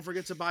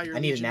to buy your. I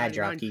need an ad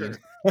drop, Keegan.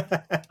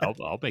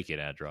 I'll make you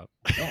an ad drop.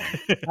 Yeah.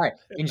 All right.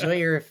 Enjoy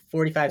your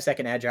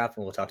 45-second ad drop,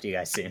 and we'll talk to you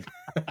guys soon.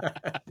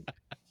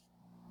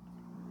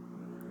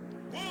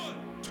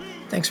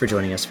 Thanks for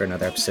joining us for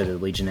another episode of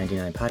the Legion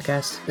 99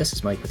 podcast. This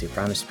is Mike with your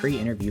promised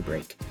pre-interview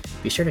break.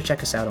 Be sure to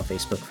check us out on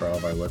Facebook for all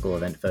of our local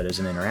event photos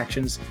and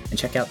interactions, and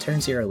check out Turn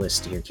Zero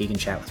List to hear Keegan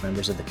chat with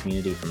members of the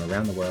community from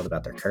around the world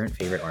about their current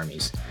favorite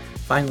armies.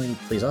 Finally,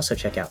 please also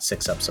check out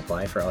 6 Up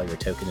Supply for all your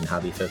token and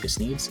hobby-focused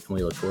needs, and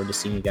we look forward to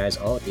seeing you guys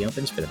all at the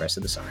Opens for the rest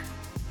of the summer.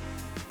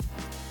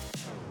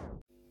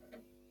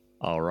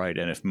 All right,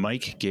 and if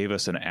Mike gave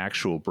us an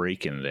actual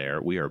break in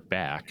there, we are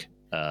back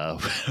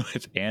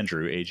with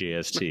Andrew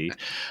AJST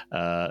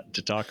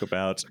to talk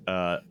about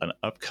an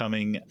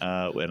upcoming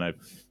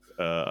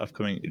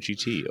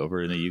GT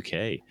over in the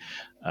UK,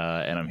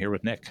 and I'm here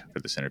with Nick for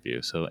this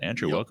interview. So,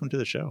 Andrew, welcome to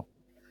the show.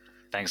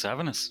 Thanks for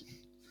having us.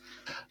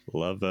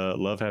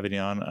 Love having you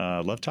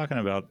on. Love talking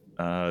about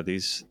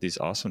these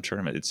awesome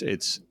tournaments.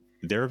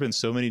 There have been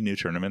so many new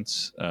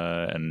tournaments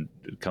and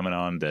coming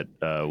on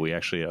that we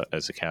actually,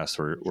 as a cast,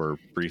 were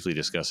briefly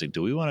discussing.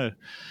 Do we want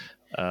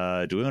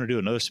to do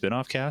another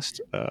spin-off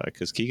cast?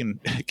 Because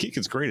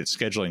Keegan's great at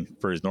scheduling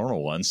for his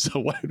normal ones, so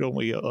why don't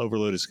we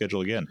overload his schedule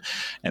again?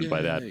 And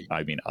by that,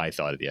 I mean I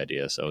thought of the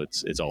idea, so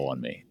it's all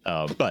on me.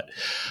 But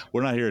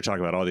we're not here to talk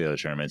about all the other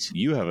tournaments.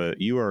 You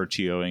are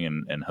TOing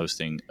and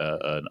hosting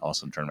an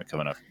awesome tournament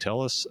coming up.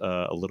 Tell us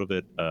a little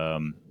bit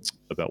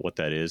about what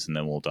that is, and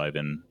then we'll dive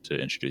in to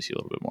introduce you a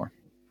little bit more.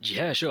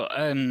 Yeah, sure.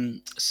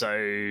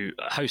 So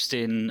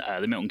hosting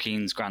the Milton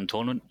Keynes Grand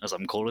Tournament, as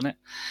I'm calling it,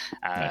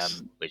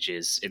 Nice. which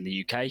is in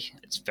the UK.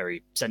 It's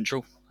very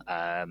central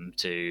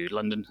to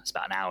London. It's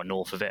about an hour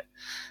north of it,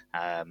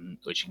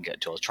 which you can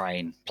get to a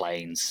train,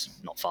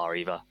 planes, not far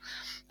either,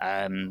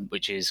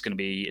 which is going to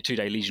be a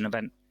 2-day Legion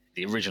event.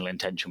 the original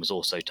intention was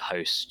also to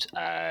host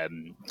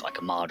like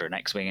Armada and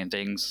X-Wing and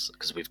things,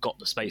 because we've got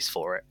the space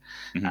for it.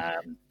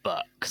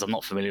 But because I'm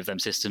not familiar with them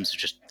systems, I've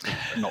just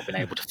not been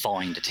able to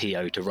find a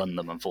TO to run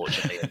them,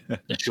 unfortunately, in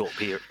a short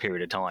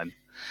period of time.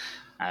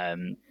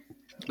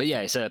 But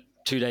yeah, it's a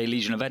 2-day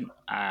Legion event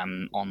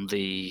on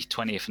the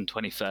 20th and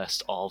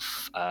 21st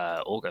of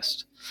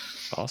August.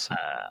 Awesome.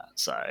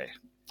 So,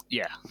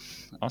 yeah.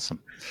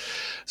 Awesome.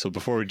 So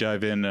before we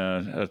dive in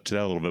to that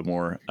a little bit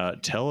more,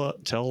 tell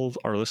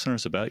our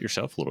listeners about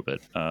yourself a little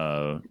bit.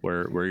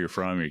 Where you're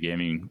from, your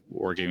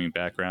wargaming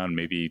background,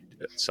 maybe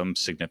some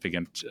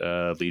significant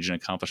Legion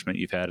accomplishment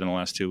you've had in the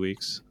last 2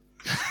 weeks.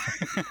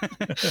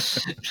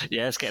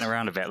 Yeah, it's getting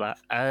around a bit, that.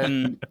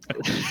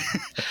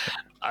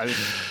 I've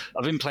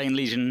been playing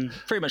Legion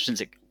pretty much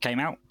since it came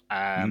out,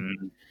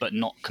 but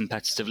not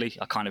competitively.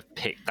 I kind of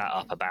picked that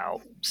up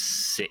about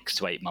 6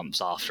 to 8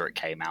 months after it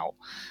came out,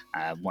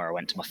 where I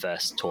went to my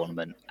first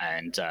tournament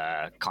and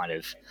kind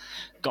of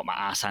got my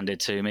ass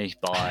handed to me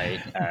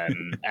by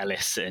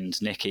Ellis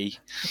and Nikki,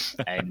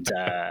 and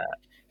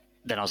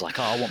then I was like,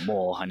 oh, I want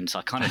more, and so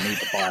I kind of need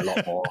to buy a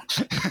lot more.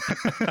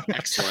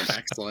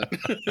 Excellent.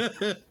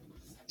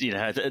 You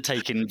know,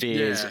 taking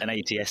Veers and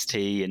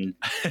ATST and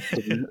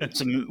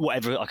some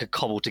whatever I could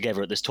cobble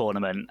together at this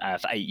tournament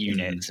for 8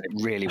 units. And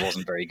it really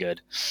wasn't very good.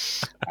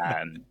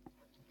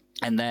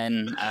 And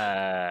then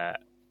I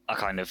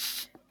kind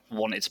of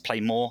wanted to play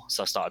more,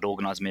 so I started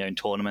organising my own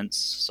tournaments.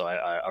 So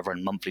I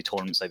run monthly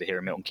tournaments over here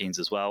in Milton Keynes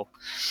as well.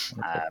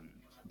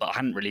 But I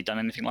hadn't really done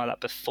anything like that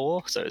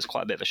before, so it was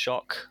quite a bit of a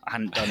shock. I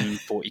hadn't done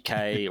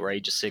 40k or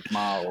Age of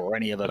Sigmar or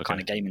any other kind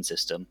of gaming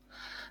system.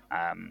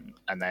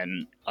 And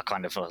then I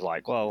kind of was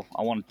like, well,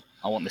 I want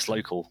this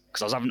local,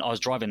 because I was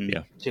driving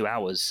 2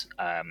 hours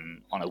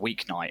on a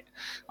weeknight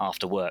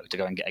after work to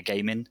go and get a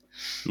game in.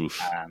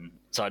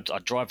 So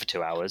I'd drive for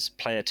 2 hours,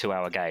 play a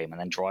 2-hour game,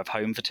 and then drive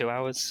home for 2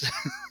 hours.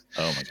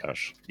 Oh my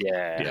gosh.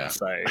 Yeah.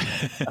 So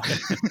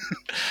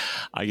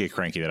I get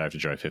cranky that I have to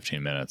drive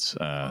 15 minutes.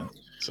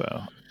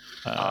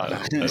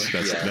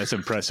 That's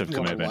impressive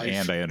commitment,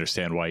 and I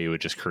understand why you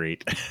would just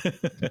create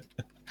it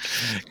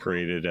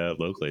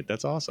locally.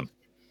 That's awesome.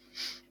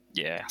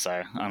 Yeah,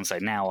 so I'm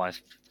saying now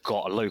I've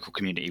got a local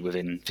community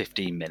within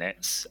 15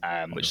 minutes,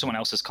 which someone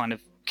else has kind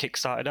of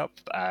kickstarted up.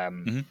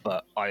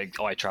 But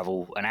I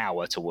travel an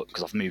hour to work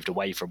because I've moved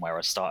away from where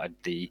I started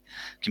the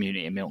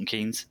community in Milton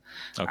Keynes.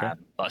 But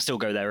I still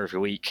go there every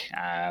week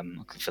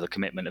for the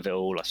commitment of it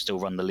all. I still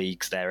run the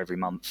leagues there every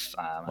month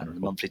and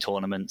the monthly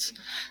tournaments.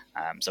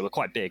 So we're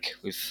quite big.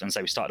 We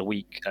started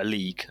a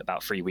league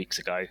about 3 weeks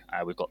ago.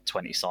 We've got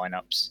 20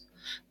 sign-ups.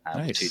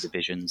 With 2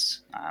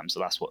 divisions, so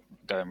that's what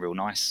going real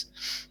nice,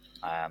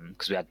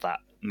 because we had that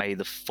May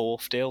the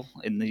 4th deal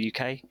in the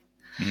UK.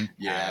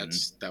 Yeah,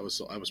 that was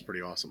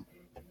pretty awesome.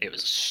 It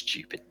was a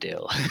stupid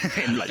deal,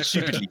 like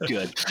stupidly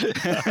good.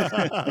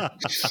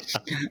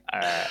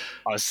 I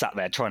was sat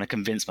there trying to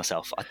convince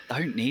myself I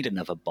don't need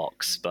another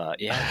box,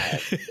 but yeah,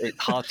 it's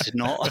hard to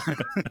not.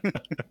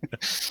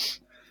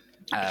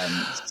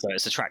 So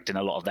it's attracting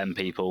a lot of them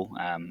people,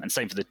 and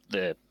same for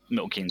the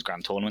Milton Keynes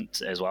Grand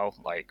Tournament as well.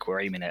 Like, we're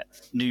aiming at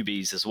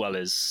newbies as well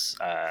as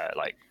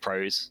like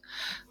pros,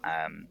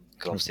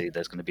 because obviously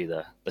there's going to be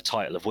the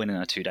title of winning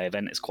a 2-day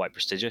event is quite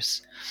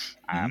prestigious.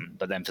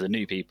 But then for the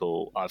new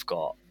people, I've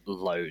got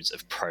loads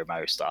of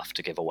promo stuff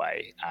to give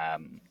away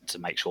to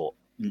make sure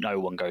no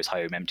one goes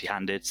home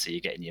empty-handed, so you're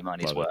getting your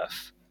money's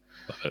worth.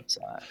 Love it.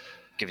 So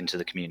giving to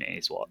the community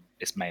is what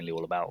it's mainly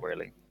all about,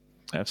 really.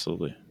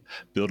 Absolutely.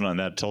 Building on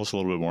that, tell us a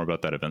little bit more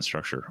about that event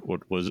structure.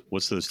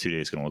 What's those 2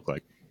 days going to look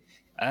like?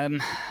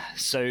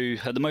 So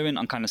at the moment,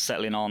 I'm kind of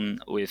settling on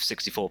with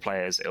 64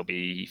 players. It'll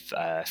be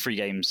 3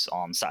 games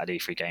on Saturday,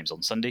 3 games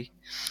on Sunday.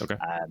 Okay.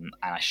 And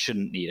I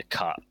shouldn't need a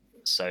cut.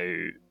 So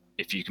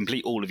if you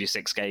complete all of your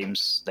 6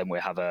 games, then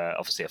we'll have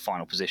obviously a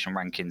final position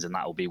rankings, and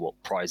that will be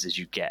what prizes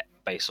you get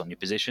based on your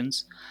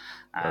positions.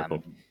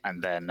 Cool.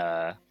 And then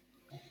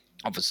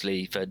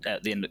obviously,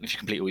 at the end, if you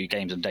complete all your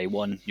games on day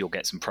 1, you'll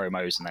get some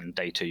promos, and then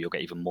day 2 you'll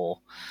get even more.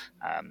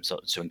 So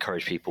to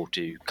encourage people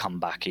to come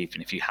back,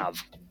 even if you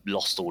have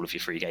lost all of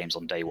your 3 games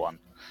on day 1,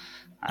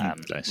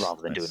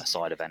 rather than doing a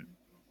side event.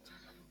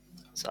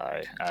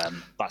 So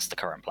that's the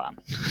current plan.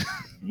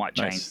 Might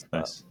change.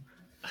 Nice.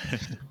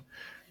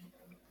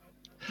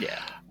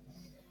 Yeah.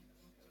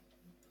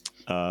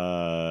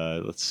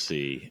 Let's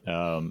see.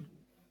 So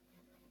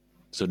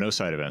no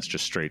side events,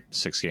 just straight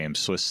 6 games,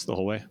 Swiss the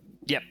whole way.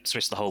 Yep,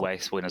 Swiss the whole way,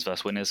 winners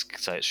versus winners.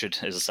 So it should,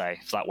 as I say,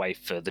 that way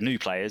for the new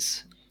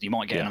players, you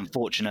might get an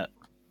unfortunate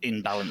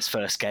imbalanced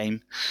first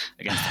game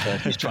against the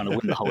person who's trying to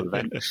win the whole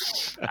event.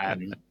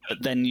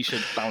 But then you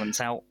should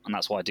balance out, and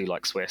that's why I do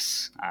like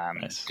Swiss,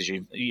 because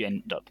you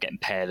end up getting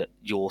paired at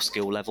your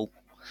skill level.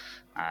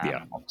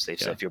 Obviously,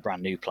 so if you're a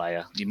brand new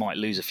player, you might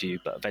lose a few,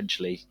 but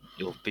eventually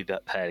you'll be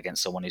paired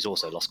against someone who's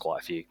also lost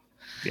quite a few.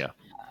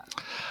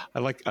 I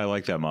like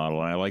that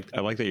model, and I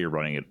like that you're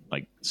running it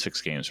like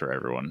 6 games for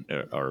everyone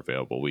are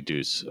available.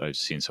 I've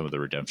seen some of the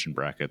redemption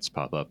brackets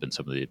pop up in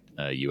some of the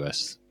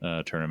U.S.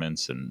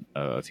 Tournaments and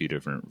a few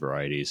different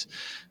varieties.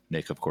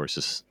 Nick, of course,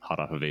 is hot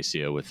off of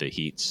ACO with the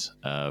heats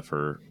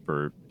for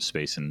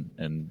space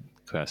and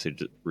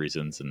capacity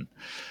reasons, and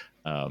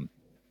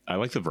I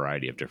like the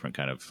variety of different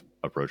kind of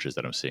approaches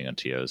that I'm seeing on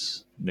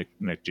TOs. Nick,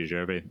 did you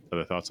have any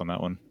other thoughts on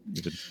that one?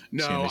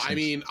 No, I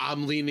mean,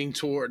 I'm leaning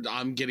toward.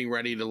 I'm getting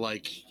ready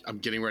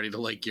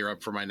to gear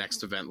up for my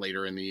next event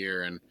later in the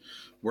year, and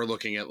we're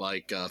looking at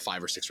like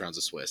 5 or 6 rounds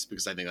of Swiss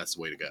because I think that's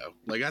the way to go.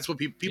 Like that's what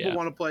people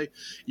want to play.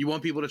 You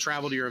want people to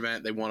travel to your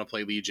event. They want to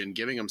play Legion.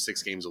 Giving them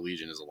 6 games of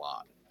Legion is a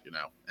lot,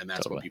 and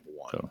that's what people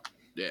want.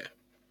 Yeah.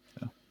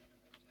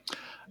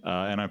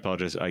 And I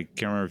apologize. I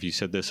can't remember if you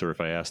said this or if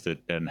I asked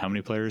it. And how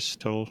many players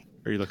total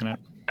are you looking at?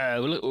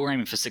 We're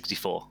aiming for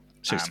 64.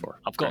 64.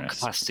 I've got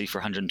capacity for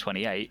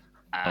 128.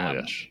 Oh my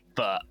gosh.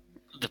 But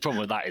the problem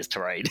with that is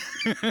terrain.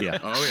 Yeah.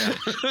 Oh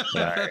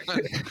yeah.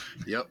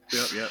 Yep.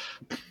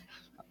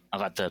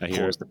 I've had to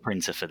pause the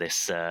printer for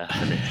this.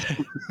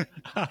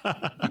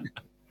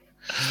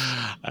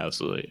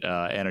 Absolutely.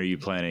 And are you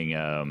planning,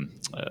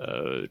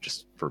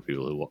 just for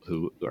people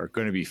who are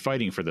going to be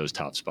fighting for those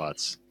top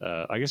spots?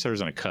 I guess there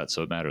isn't a cut,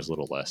 so it matters a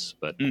little less.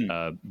 But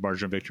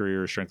margin of victory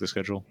or strength of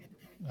schedule?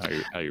 How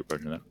are you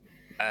approaching that?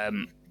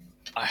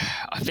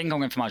 I think I'm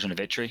going for margin of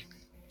victory.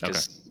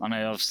 Because I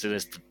know obviously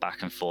there's the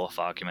back and forth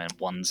argument.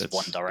 One's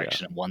one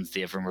direction and one's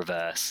the other in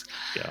reverse.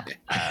 Yeah.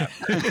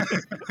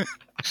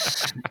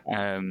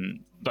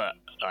 But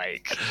I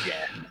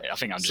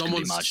think I'm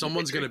just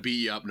someone's going to beat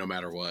you up no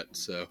matter what.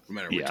 So no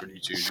matter which one you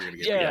choose, you're going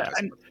to get beat up.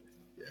 And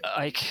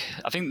I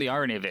think the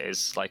irony of it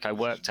is, like, I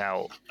worked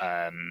out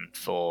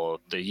for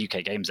the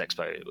UK Games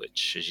Expo,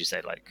 which, as you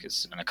say, like,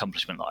 is an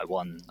accomplishment that I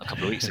won a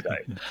couple of weeks ago.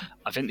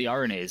 I think the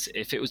irony is,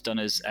 if it was done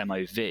as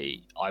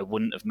MOV, I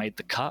wouldn't have made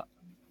the cut.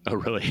 Oh,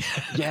 really?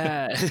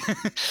 Yeah,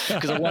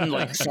 because I won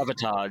like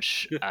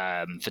Sabotage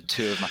for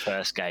 2 of my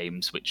first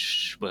games,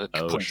 which were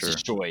points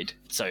destroyed.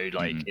 So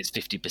like it's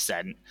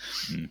 50%.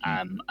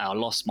 I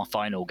lost my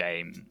final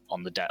game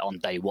on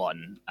day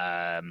 1.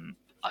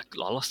 I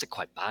lost it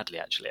quite badly,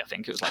 actually. I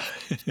think it was like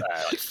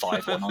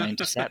 5-1 on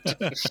intercept.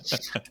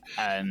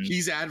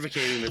 He's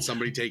advocating that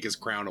somebody take his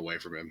crown away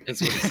from him.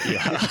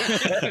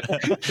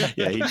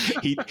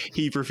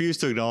 He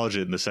refused to acknowledge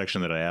it in the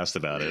section that I asked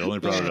about it. Only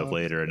brought it up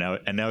later,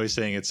 and now he's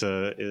saying it's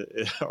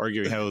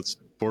arguing how it's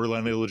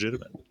borderline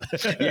illegitimate.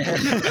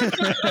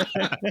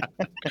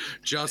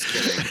 Just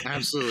kidding.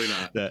 Absolutely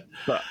not.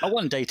 But I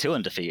won day 2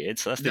 undefeated,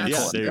 so that's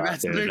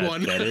the big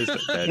one.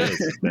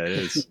 That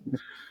is.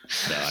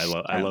 No,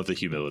 I love the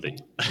humility.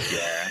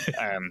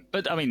 Yeah,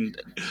 but I mean,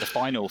 the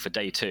final for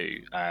day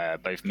 2,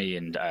 both me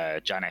and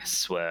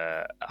Janice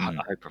were. I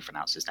hope I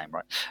pronounced his name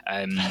right.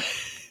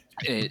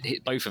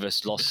 Both of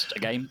us lost a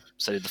game,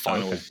 so the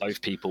final,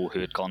 both people who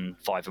had gone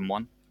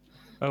 5-1.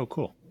 Oh,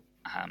 cool.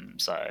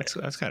 So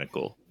that's kind of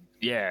cool.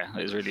 Yeah,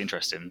 it was really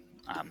interesting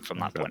from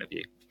that point of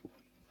view.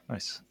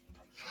 Nice.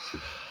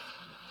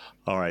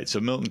 All right, so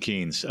Milton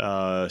Keynes,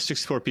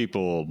 64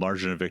 people,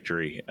 margin of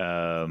victory,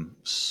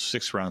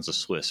 6 rounds of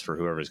Swiss for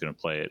whoever's going to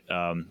play it.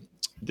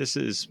 This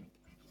is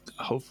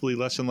hopefully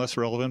less and less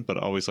relevant, but I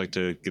always like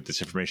to get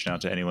this information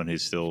out to anyone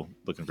who's still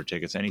looking for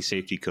tickets. Any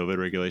safety COVID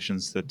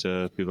regulations that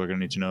people are going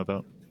to need to know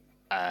about?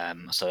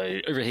 So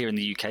over here in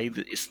the UK,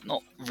 it's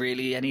not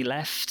really any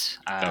left.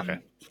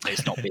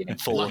 It's not being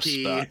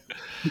enforced. But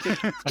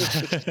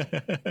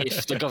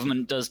if the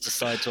government does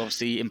decide to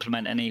obviously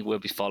implement any, we'll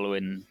be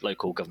following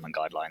local government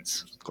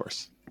guidelines. Of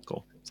course.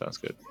 Cool. Sounds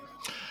good.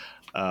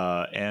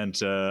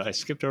 And I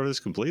skipped over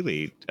this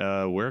completely.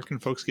 Where can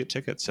folks get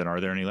tickets, and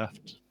are there any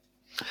left?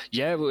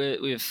 Yeah,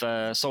 we've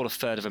sold a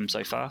third of them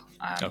so far,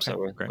 so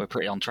we're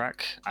pretty on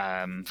track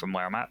from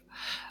where I'm at.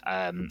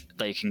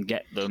 They can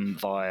get them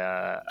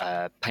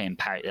via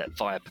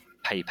via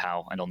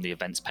PayPal and on the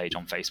events page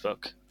on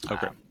Facebook.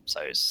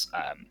 So it's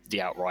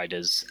the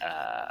Outriders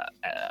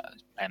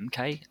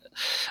MK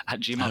at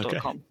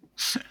gmail.com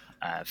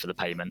for the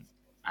payment,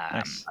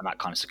 nice. And that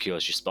kind of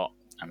secures your spot,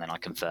 and then I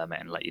confirm it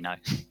and let you know.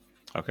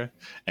 Okay,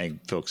 and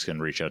folks can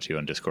reach out to you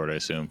on Discord, I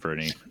assume, for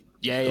any.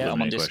 Yeah,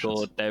 I'm on Discord.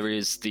 Questions. There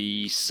is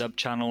the sub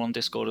channel on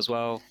Discord as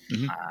well.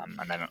 And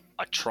then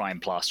I try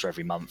and plaster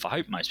every month. I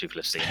hope most people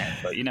have seen it,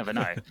 but you never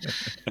know.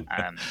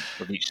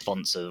 With each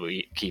sponsor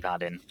we keep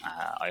adding,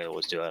 I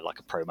always do a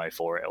promo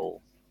for it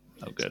all.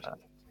 Oh, good.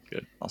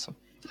 Good. Awesome.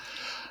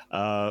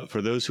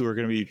 For those who are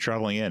going to be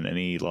traveling in,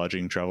 any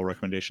lodging travel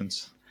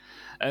recommendations?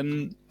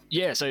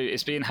 Yeah, so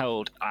it's being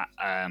held at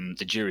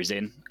the Jury's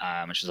Inn,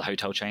 which is a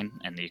hotel chain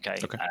in the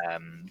UK. Okay.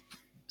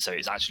 So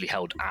it's actually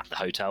held at the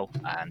hotel,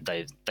 and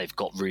they've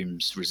got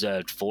rooms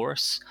reserved for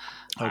us.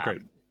 Oh,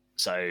 great!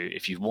 So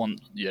if you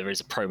want, there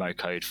is a promo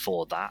code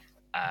for that.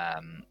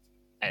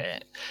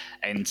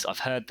 And I've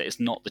heard that it's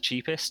not the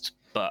cheapest,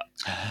 but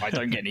I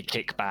don't get any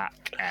kickback.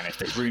 And if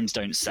the rooms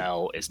don't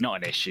sell, it's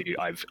not an issue.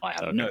 I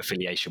have no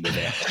affiliation with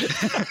it.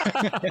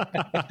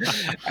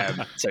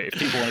 So if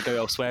people want to go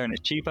elsewhere and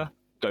it's cheaper,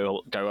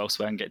 go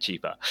elsewhere and get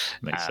cheaper.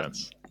 Makes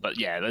sense. But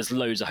yeah, there's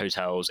loads of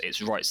hotels.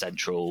 It's right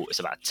central. It's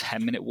about a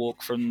 10-minute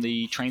walk from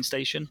the train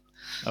station.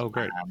 Oh,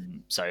 great.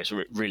 So it's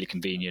really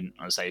convenient.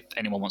 I'd say if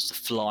anyone wants to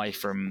fly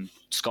from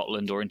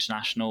Scotland or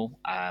international,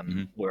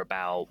 we're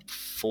about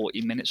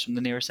 40 minutes from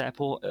the nearest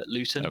airport at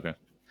Luton. Okay.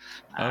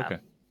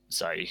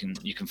 So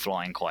you can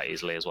fly in quite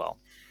easily as well.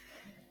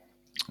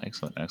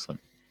 Excellent.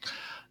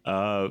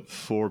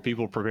 For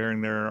people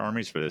preparing their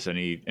armies for this,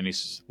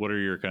 what are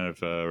your kind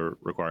of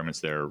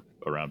requirements there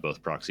around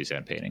both proxies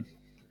and painting?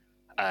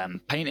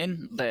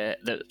 Painting,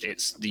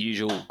 it's the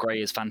usual.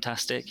 Grey is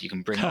fantastic. You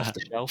can bring it off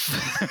the shelf.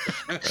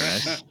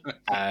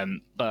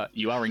 Right. But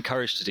you are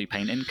encouraged to do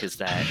painting because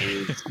there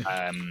is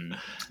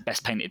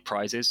best painted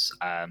prizes,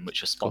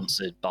 which are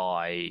sponsored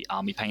by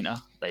Army Painter.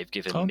 They've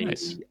given me,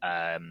 nice.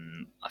 I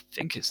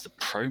think it's the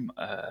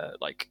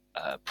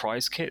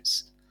prize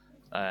kits.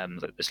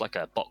 It's like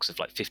a box of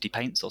like 50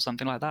 paints or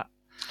something like that.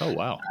 Oh,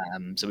 wow.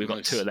 So we've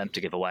got 2 of them to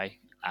give away.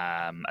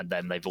 And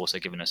then they've also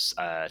given us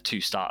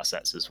 2 starter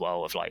sets as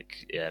well of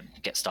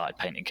get started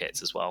painting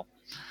kits as well.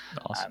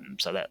 Awesome.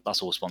 So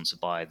that's all sponsored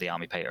by the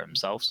Army Painter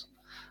themselves.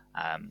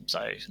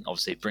 So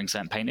obviously, bring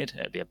something painted,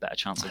 it'd be a better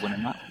chance of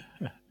winning that.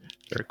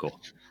 Very cool.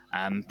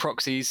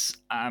 Proxies,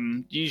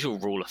 usual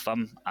rule of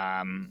thumb,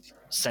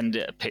 send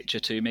it a picture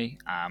to me,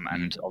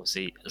 and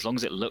obviously as long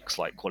as it looks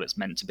like what it's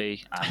meant to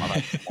be. I've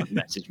had someone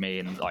message me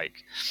and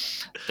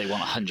they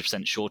want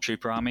 100% Shore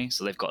Trooper army,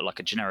 so they've got like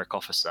a generic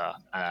officer,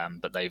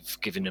 but they've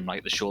given him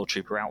like the Shore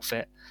Trooper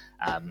outfit.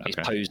 He's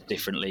posed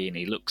differently and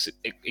he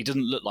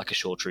doesn't look like a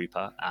Shore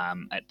Trooper,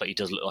 but he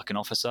does look like an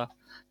officer,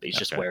 but he's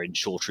just wearing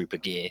Shore Trooper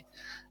gear,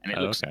 and it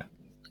looks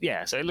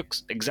yeah, so it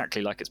looks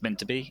exactly like it's meant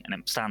to be, and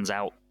it stands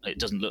out. It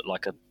doesn't look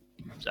like a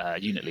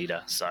unit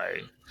leader, so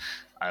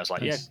I was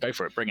like, nice. Yeah, go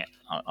for it, bring it.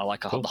 I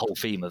like the whole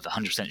theme of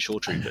 100% Shore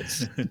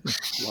Troopers.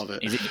 Love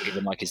it. He's even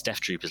given like his Death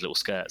Troopers little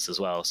skirts as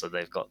well, so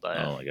they've got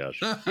the Oh my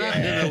gosh.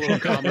 The little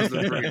commas,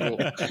 that's pretty cool.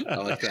 I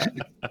like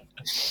that.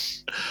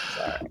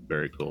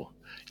 Very cool.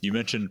 You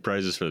mentioned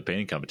prizes for the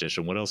painting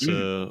competition. What else?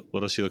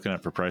 What else are you looking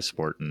at for prize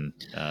support and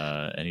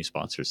any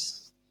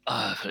sponsors?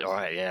 all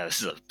right, yeah,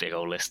 this is a big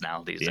old list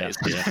now these days.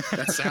 Yeah.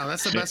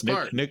 That's the best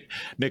part. Nick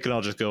and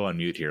I'll just go on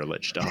mute here.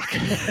 Let you talk.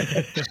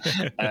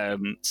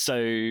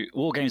 So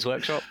War Games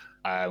Workshop,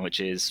 which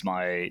is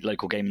my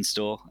local gaming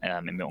store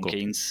in Milton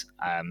Keynes,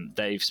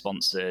 they've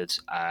sponsored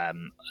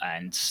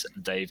and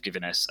they've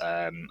given us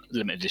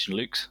limited edition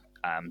Luke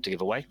to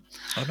give away.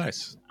 Oh,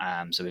 nice.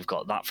 So we've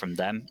got that from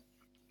them.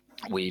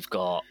 We've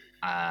got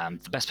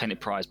the best painted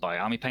prize by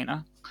Army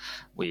Painter.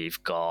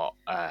 We've got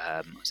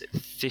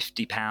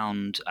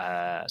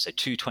 £50, so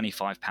 2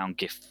 £25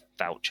 gift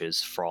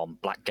vouchers from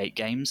Blackgate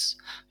Games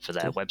for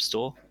their web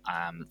store.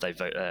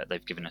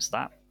 They've given us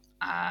that.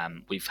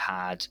 We've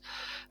had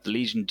the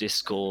Legion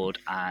Discord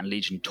and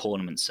Legion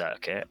Tournament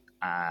Circuit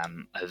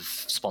have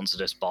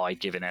sponsored us by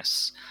giving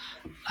us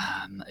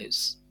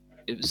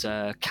it was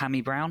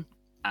Cami Brown.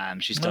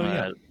 She's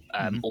done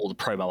all the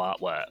promo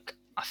artwork.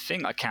 I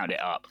think I counted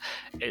it up.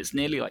 It's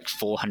nearly like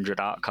 400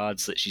 art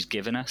cards that she's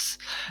given us.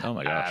 Oh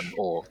my gosh!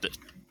 Or that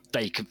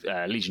they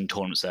Legion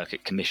Tournament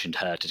Circuit commissioned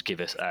her to give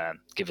us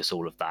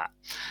all of that.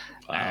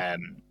 Wow.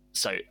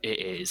 So it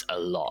is a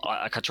lot.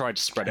 I tried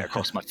to spread it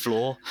across my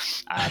floor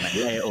and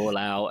lay it all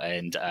out,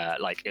 and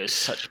it was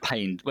such a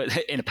pain, but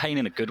in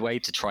a good way,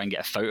 to try and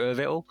get a photo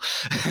of it all.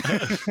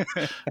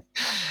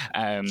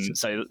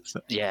 So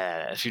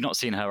yeah, if you've not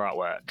seen her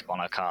artwork on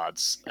her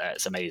cards,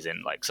 it's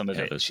amazing. Like some of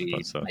it she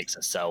makes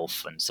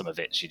herself, and some of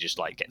it she just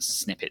gets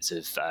snippets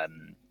of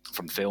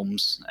from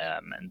films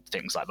and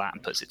things like that,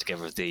 and puts it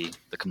together with the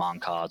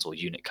command cards or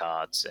unit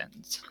cards.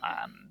 And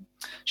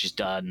she's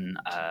done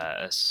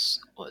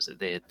what is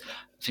it? I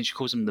think she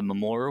calls them the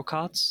memorial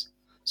cards.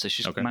 So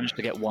she's managed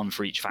to get one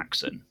for each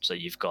faction. So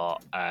you've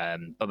got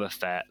Boba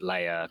Fett,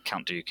 Leia,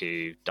 Count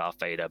Dooku, Darth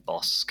Vader,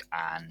 Bossk,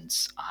 and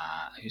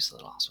who's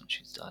the last one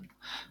she's done?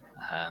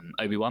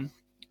 Obi-Wan.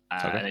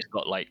 And it's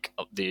got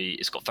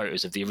it's got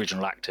photos of the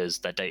original actors,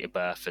 their date of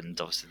birth, and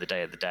obviously the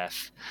day of the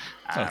death.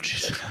 Got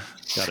it.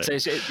 So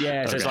it's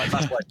like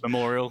that's like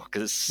memorial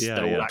because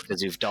they're all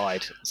actors who've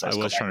died. So I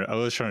was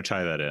trying to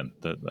tie that in.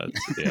 That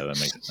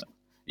makes sense.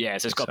 Yeah,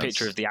 so it's got a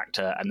picture of the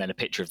actor and then a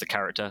picture of the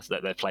character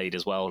that they played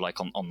as well, like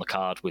on the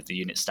card with the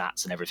unit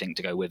stats and everything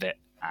to go with it.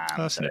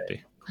 That's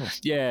nifty. Cool.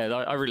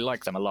 Yeah, I really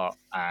like them a lot.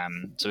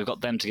 So we've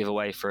got them to give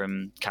away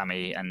from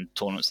Cami and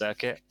Tournament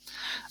Circuit.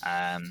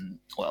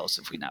 What else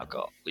have we now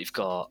got? We've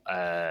got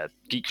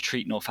Geek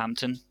Retreat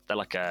Northampton. They're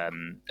like a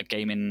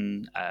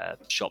gaming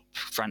shop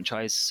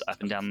franchise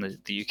up and down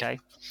the UK.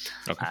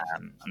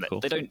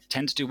 And they don't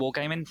tend to do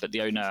wargaming, but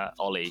the owner,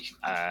 Ollie,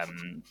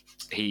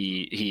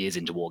 he is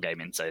into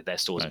wargaming, so their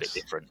store's a bit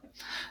different.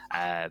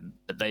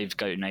 But they've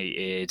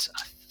donated,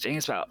 I think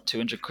it's about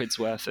 200 quid's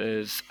worth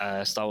of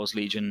Star Wars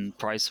Legion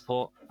prize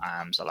support.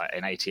 So like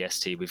in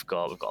ATST, we've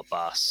got a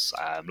bus,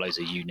 loads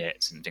of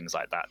units and things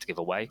like that to give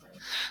away.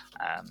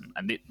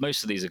 And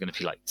most of these are going to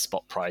be like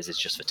spot prizes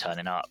just for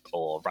turning up,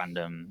 or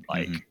random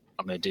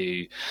I'm going to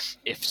do,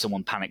 if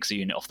someone panics a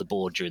unit off the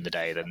board during the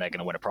day, then they're going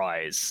to win a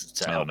prize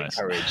to help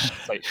encourage.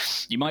 So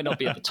you might not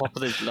be at the top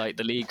of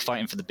the league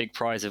fighting for the big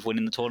prize of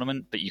winning the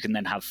tournament, but you can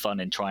then have fun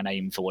and try and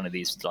aim for one of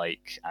these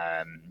like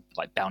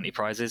bounty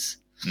prizes.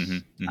 So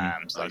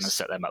I'm going to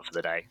set them up for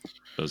the day.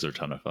 Those are a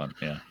ton of fun,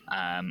 yeah.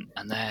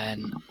 And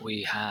then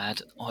we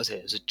had, what was it?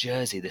 It was a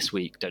jersey this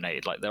week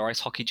donated, like their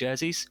ice hockey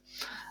jerseys.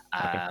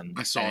 I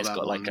saw it's that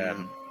got one,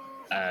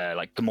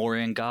 like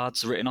Gamorrean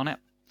guards written on it.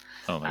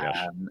 Oh my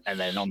gosh! And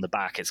then on the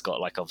back, it's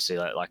got like obviously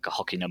like a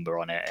hockey number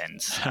on it,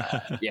 and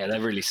yeah, they're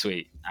really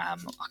sweet. I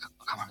can't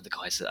remember the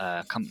guy's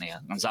company. I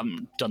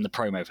haven't done the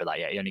promo for that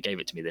yet. He only gave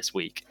it to me this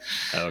week.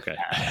 Oh, okay.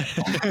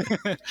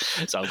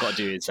 So I've got to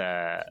do his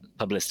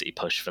publicity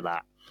push for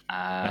that.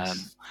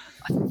 Nice.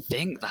 I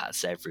think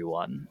that's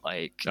everyone.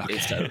 Like,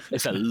 okay.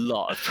 it's a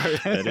lot of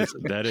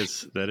that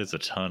is a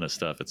ton of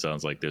stuff. It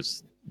sounds like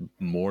there's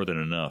more than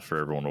enough for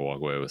everyone to walk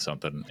away with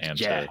something and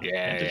to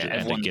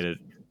get it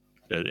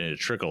a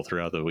trickle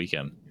throughout the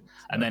weekend.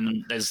 And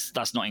then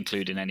that's not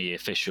including any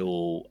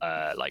official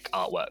like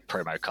artwork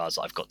promo cards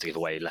that I've got to give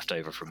away left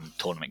over from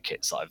tournament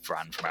kits that I've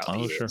ran from out the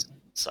years. Sure.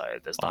 So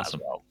there's that as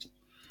well.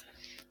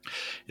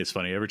 It's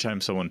funny, every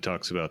time someone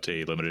talks about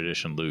a limited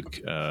edition Luke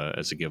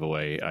as a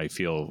giveaway, I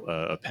feel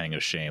a pang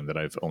of shame that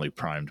I've only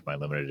primed my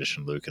limited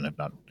edition Luke and have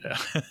not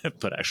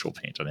put actual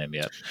paint on him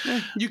yet.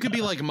 You could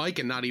be like Mike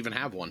and not even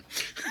have one.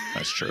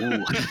 That's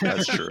true.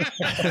 That's true.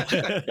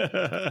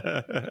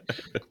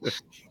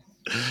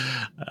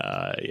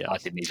 Yeah, I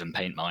didn't even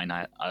paint mine.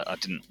 I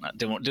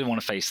didn't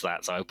want to face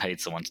that, so I paid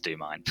someone to do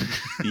mine.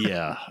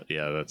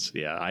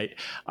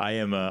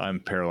 I'm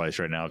paralyzed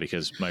right now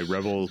because my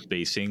Rebel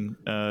basing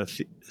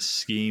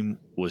scheme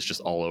was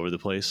just all over the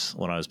place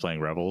when I was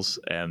playing Rebels,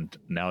 and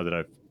now that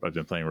I've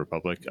been playing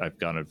Republic, I've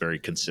gotten very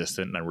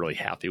consistent, and I'm really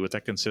happy with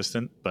that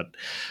consistent. But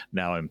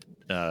now I'm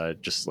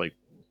just like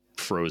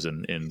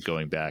frozen in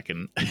going back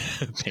and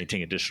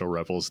painting additional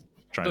Rebels.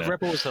 But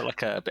Rebels are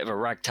like a bit of a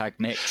ragtag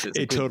mix.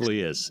 It totally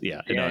is.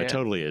 Yeah. It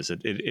totally is.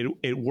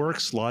 It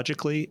works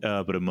logically,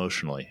 but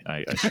emotionally,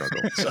 I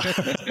struggle. So.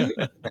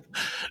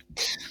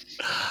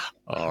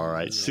 All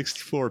right,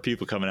 64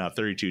 people coming out,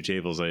 32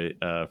 tables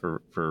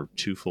for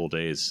 2 full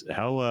days.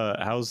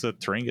 How's the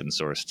terrain getting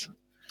sourced?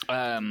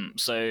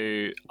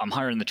 So I'm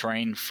hiring the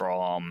terrain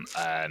from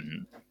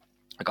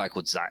a guy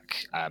called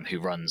Zach, who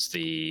runs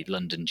the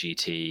London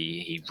GT.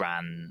 He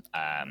ran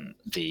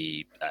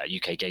the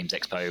UK Games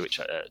Expo, which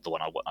the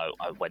one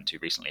I went to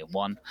recently and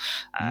won.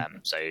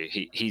 So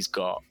he's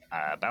got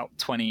about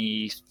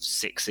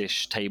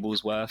 26-ish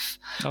tables worth.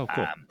 Oh,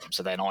 cool.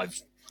 So then I've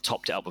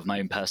topped it up with my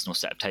own personal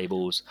set of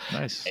tables.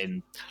 Nice.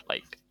 In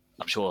like,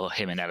 I'm sure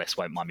him and Ellis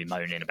won't mind me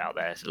moaning about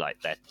their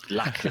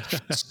lack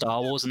of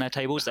Star Wars in their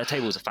tables. Their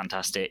tables are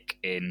fantastic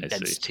in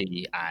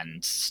density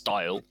and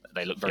style.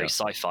 They look very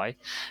sci-fi.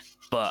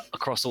 But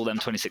across all them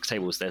 26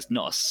 tables, there's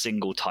not a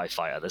single TIE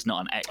fighter. There's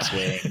not an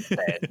X-Wing.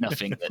 There's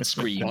nothing that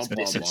screams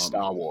this is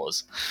Star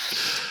Wars.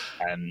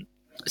 And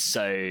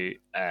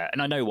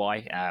I know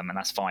why, and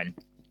that's fine.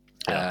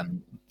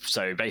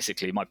 So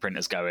basically, my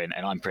printer's going,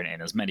 and I'm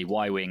printing as many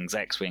Y-Wings,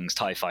 X-Wings,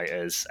 TIE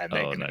fighters, and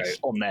they're going to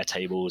go on their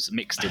tables,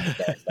 mixed in with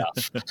their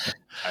stuff,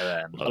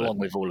 along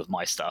with all of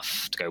my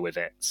stuff to go with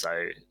it.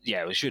 So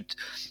yeah, we've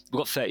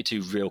got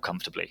 32 real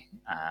comfortably.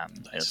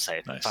 I'd say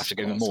if I have to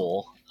go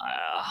more,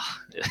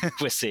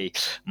 we'll see.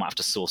 Might have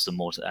to source some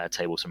more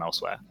tables from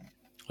elsewhere.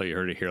 Well, you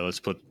heard it here. Let's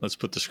put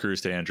the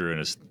screws to Andrew and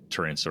his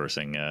terrain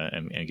sourcing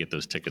and get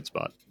those tickets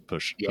bought.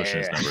 Push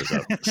his numbers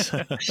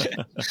up.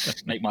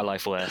 Make my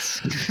life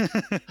worse.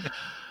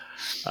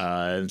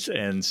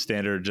 And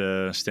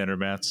standard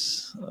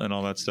mats and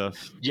all that stuff.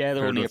 Yeah,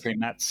 they're all neoprene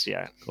mats.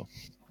 Yeah, cool,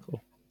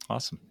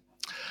 awesome.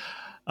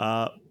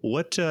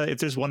 What if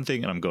there's one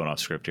thing, and I'm going off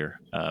script here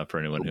for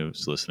anyone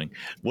who's listening.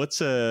 What's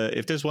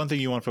if there's one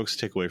thing you want folks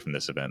to take away from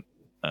this event?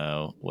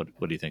 What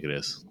do you think it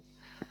is?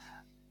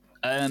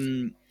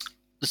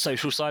 The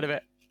social side of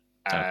it.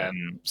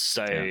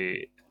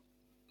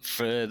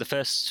 For it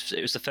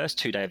was the first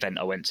 2-day event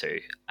I went to,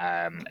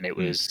 and it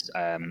was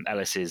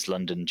Ellis's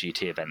London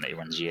GT event that he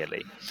runs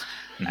yearly.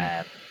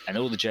 And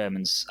all the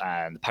Germans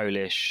and the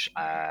Polish,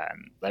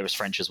 there was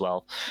French as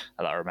well,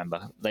 that I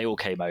remember. They all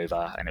came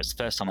over, and it was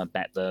the first time I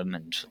met them,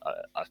 and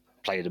I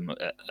played them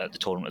at the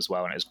tournament as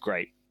well, and it was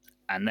great.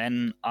 And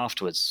then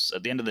afterwards,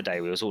 at the end of the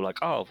day, we was all like,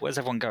 oh, where's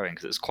everyone going?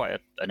 Because it's quite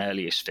an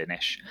early-ish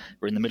finish.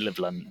 We're in the middle of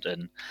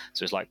London.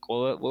 So it's like,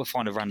 well, we'll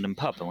find a random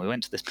pub. And we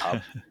went to this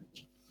pub.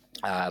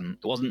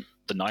 It wasn't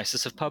the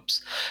nicest of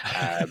pubs,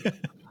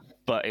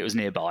 but it was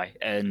nearby.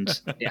 And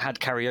it had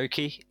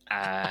karaoke.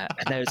 And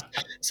there's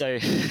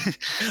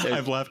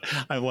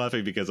I'm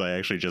laughing because I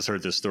actually just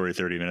heard this story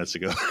 30 minutes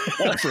ago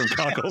from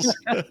Cockles.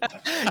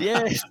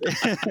 Yes.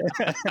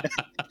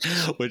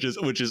 which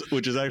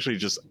is actually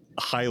just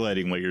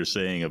highlighting what you're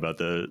saying about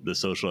the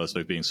social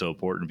aspect being so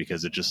important,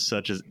 because it's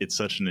such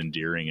an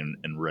endearing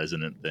and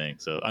resonant thing.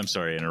 So I'm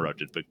sorry I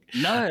interrupted, but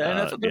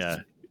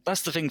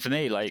that's the thing for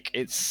me. Like,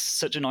 it's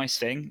such a nice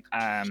thing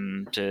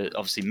to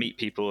obviously meet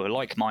people who are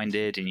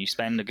like-minded, and you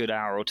spend a good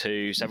hour or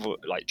two, several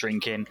like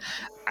drinking,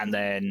 and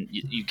then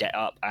you get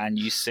up and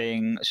you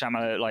sing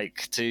Shama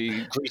like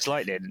to Grease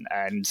Lightning,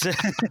 and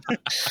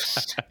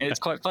it's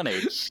quite funny.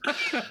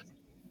 So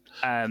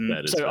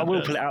I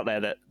will put it out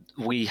there that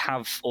we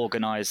have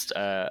organised.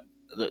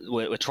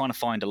 We're trying to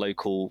find a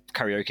local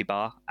karaoke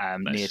bar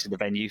near to the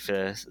venue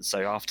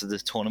so after the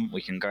tournament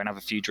we can go and have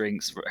a few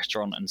drinks,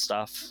 restaurant and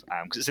stuff,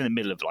 because it's in the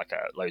middle of like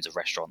loads of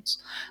restaurants.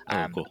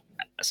 Cool.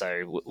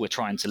 So we're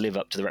trying to live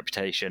up to the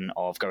reputation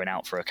of going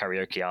out for a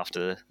karaoke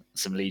after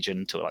some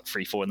Legion till like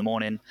 3-4 in the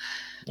morning.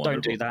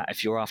 Wonderful. Don't do that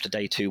if you're after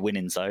day 2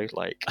 winnings though.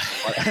 Like,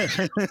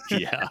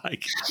 yeah.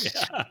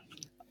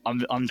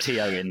 I'm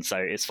TOing, so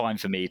it's fine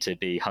for me to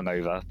be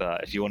hungover.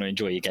 But if you want to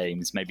enjoy your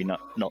games, maybe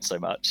not so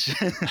much.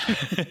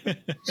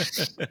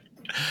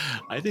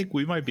 I think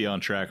we might be on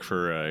track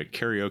for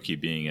karaoke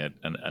being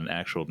an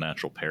actual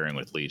natural pairing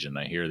with Legion.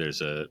 I hear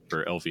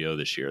for LVO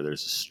this year,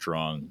 there's a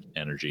strong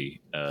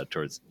energy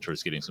towards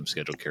getting some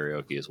scheduled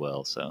karaoke as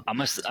well. So I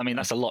mean,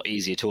 that's a lot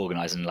easier to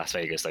organize in Las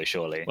Vegas, though.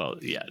 Surely. Well,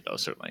 yeah, no,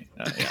 certainly.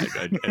 I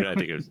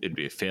think it'd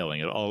be a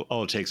failing.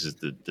 All it takes is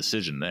the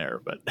decision there,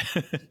 but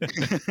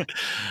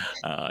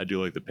I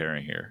do like the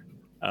pairing here.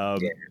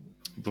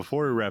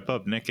 Before we wrap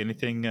up, Nick,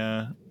 anything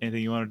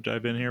you want to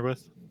dive in here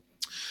with?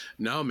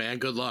 No, man.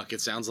 Good luck.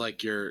 It sounds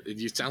like you're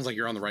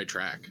on the right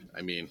track.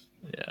 I mean,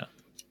 yeah,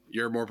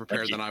 you're more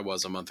prepared than I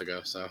was a month ago.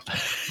 So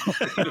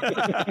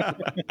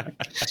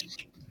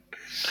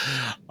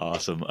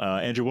awesome,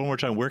 Andrew. One more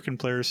time, where can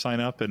players sign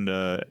up, and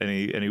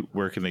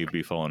where can they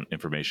be following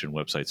information?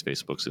 Websites,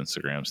 Facebooks,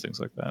 Instagrams,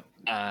 things like that.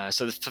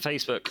 So for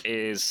Facebook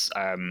is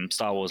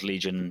Star Wars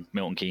Legion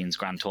Milton Keynes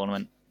Grand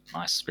Tournament.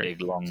 Nice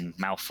big long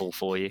mouthful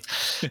for you.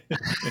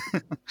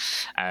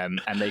 And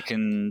they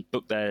can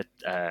book their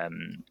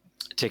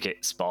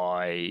tickets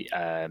by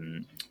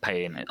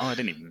paying. Oh, I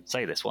didn't even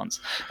say this once.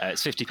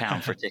 It's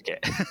 £50 for a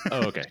ticket.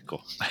 Oh, okay,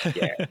 cool.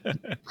 Yeah.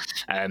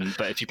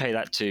 But if you pay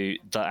that to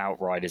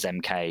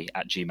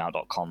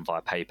theoutridersmk@gmail.com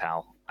via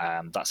PayPal,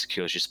 that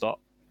secures your spot,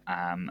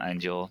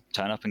 and you'll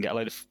turn up and get a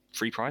load of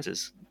free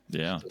prizes.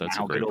 Yeah, that's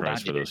a great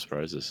price for those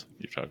prizes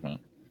you're talking about.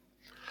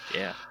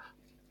 Yeah.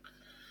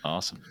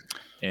 Awesome.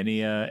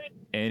 Any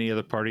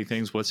other party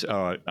things?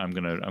 I'm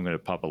gonna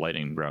pop a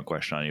lightning round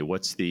question on you.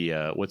 What's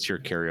your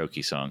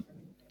karaoke song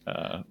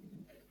to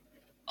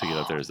get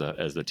up there as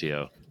the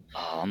TO?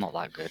 Oh, I'm not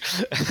that good.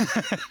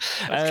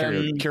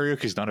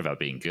 Karaoke is not about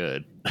being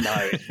good. No,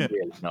 it's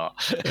really not.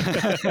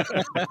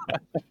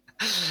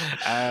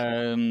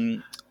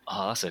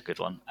 That's a good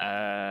one.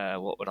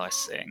 What would I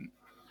sing?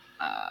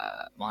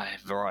 My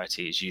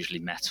variety is usually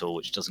metal,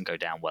 which doesn't go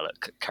down well at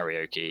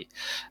karaoke.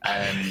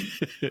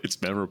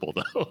 It's memorable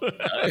though.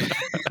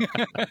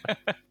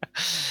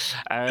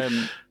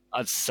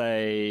 I'd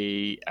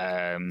say,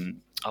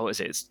 what is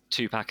it? It's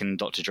Tupac and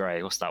Dr.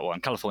 Dre. What's that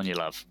one? California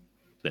Love.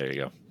 There you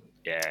go.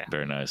 Yeah,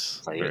 very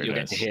nice. So you'll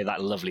get to hear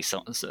that lovely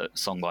song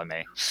by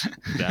me.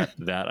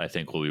 that I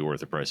think will be worth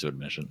the price of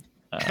admission.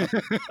 They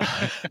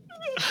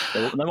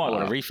might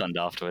want a refund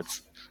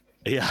afterwards.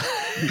 Yeah.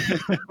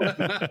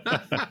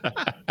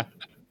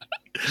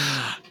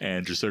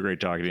 Andrew, so great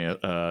talking to you.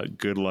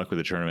 Good luck with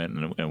the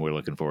tournament, and we're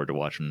looking forward to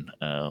watching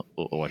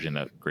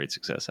that great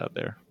success out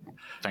there.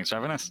 Thanks for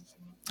having us.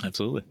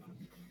 Absolutely.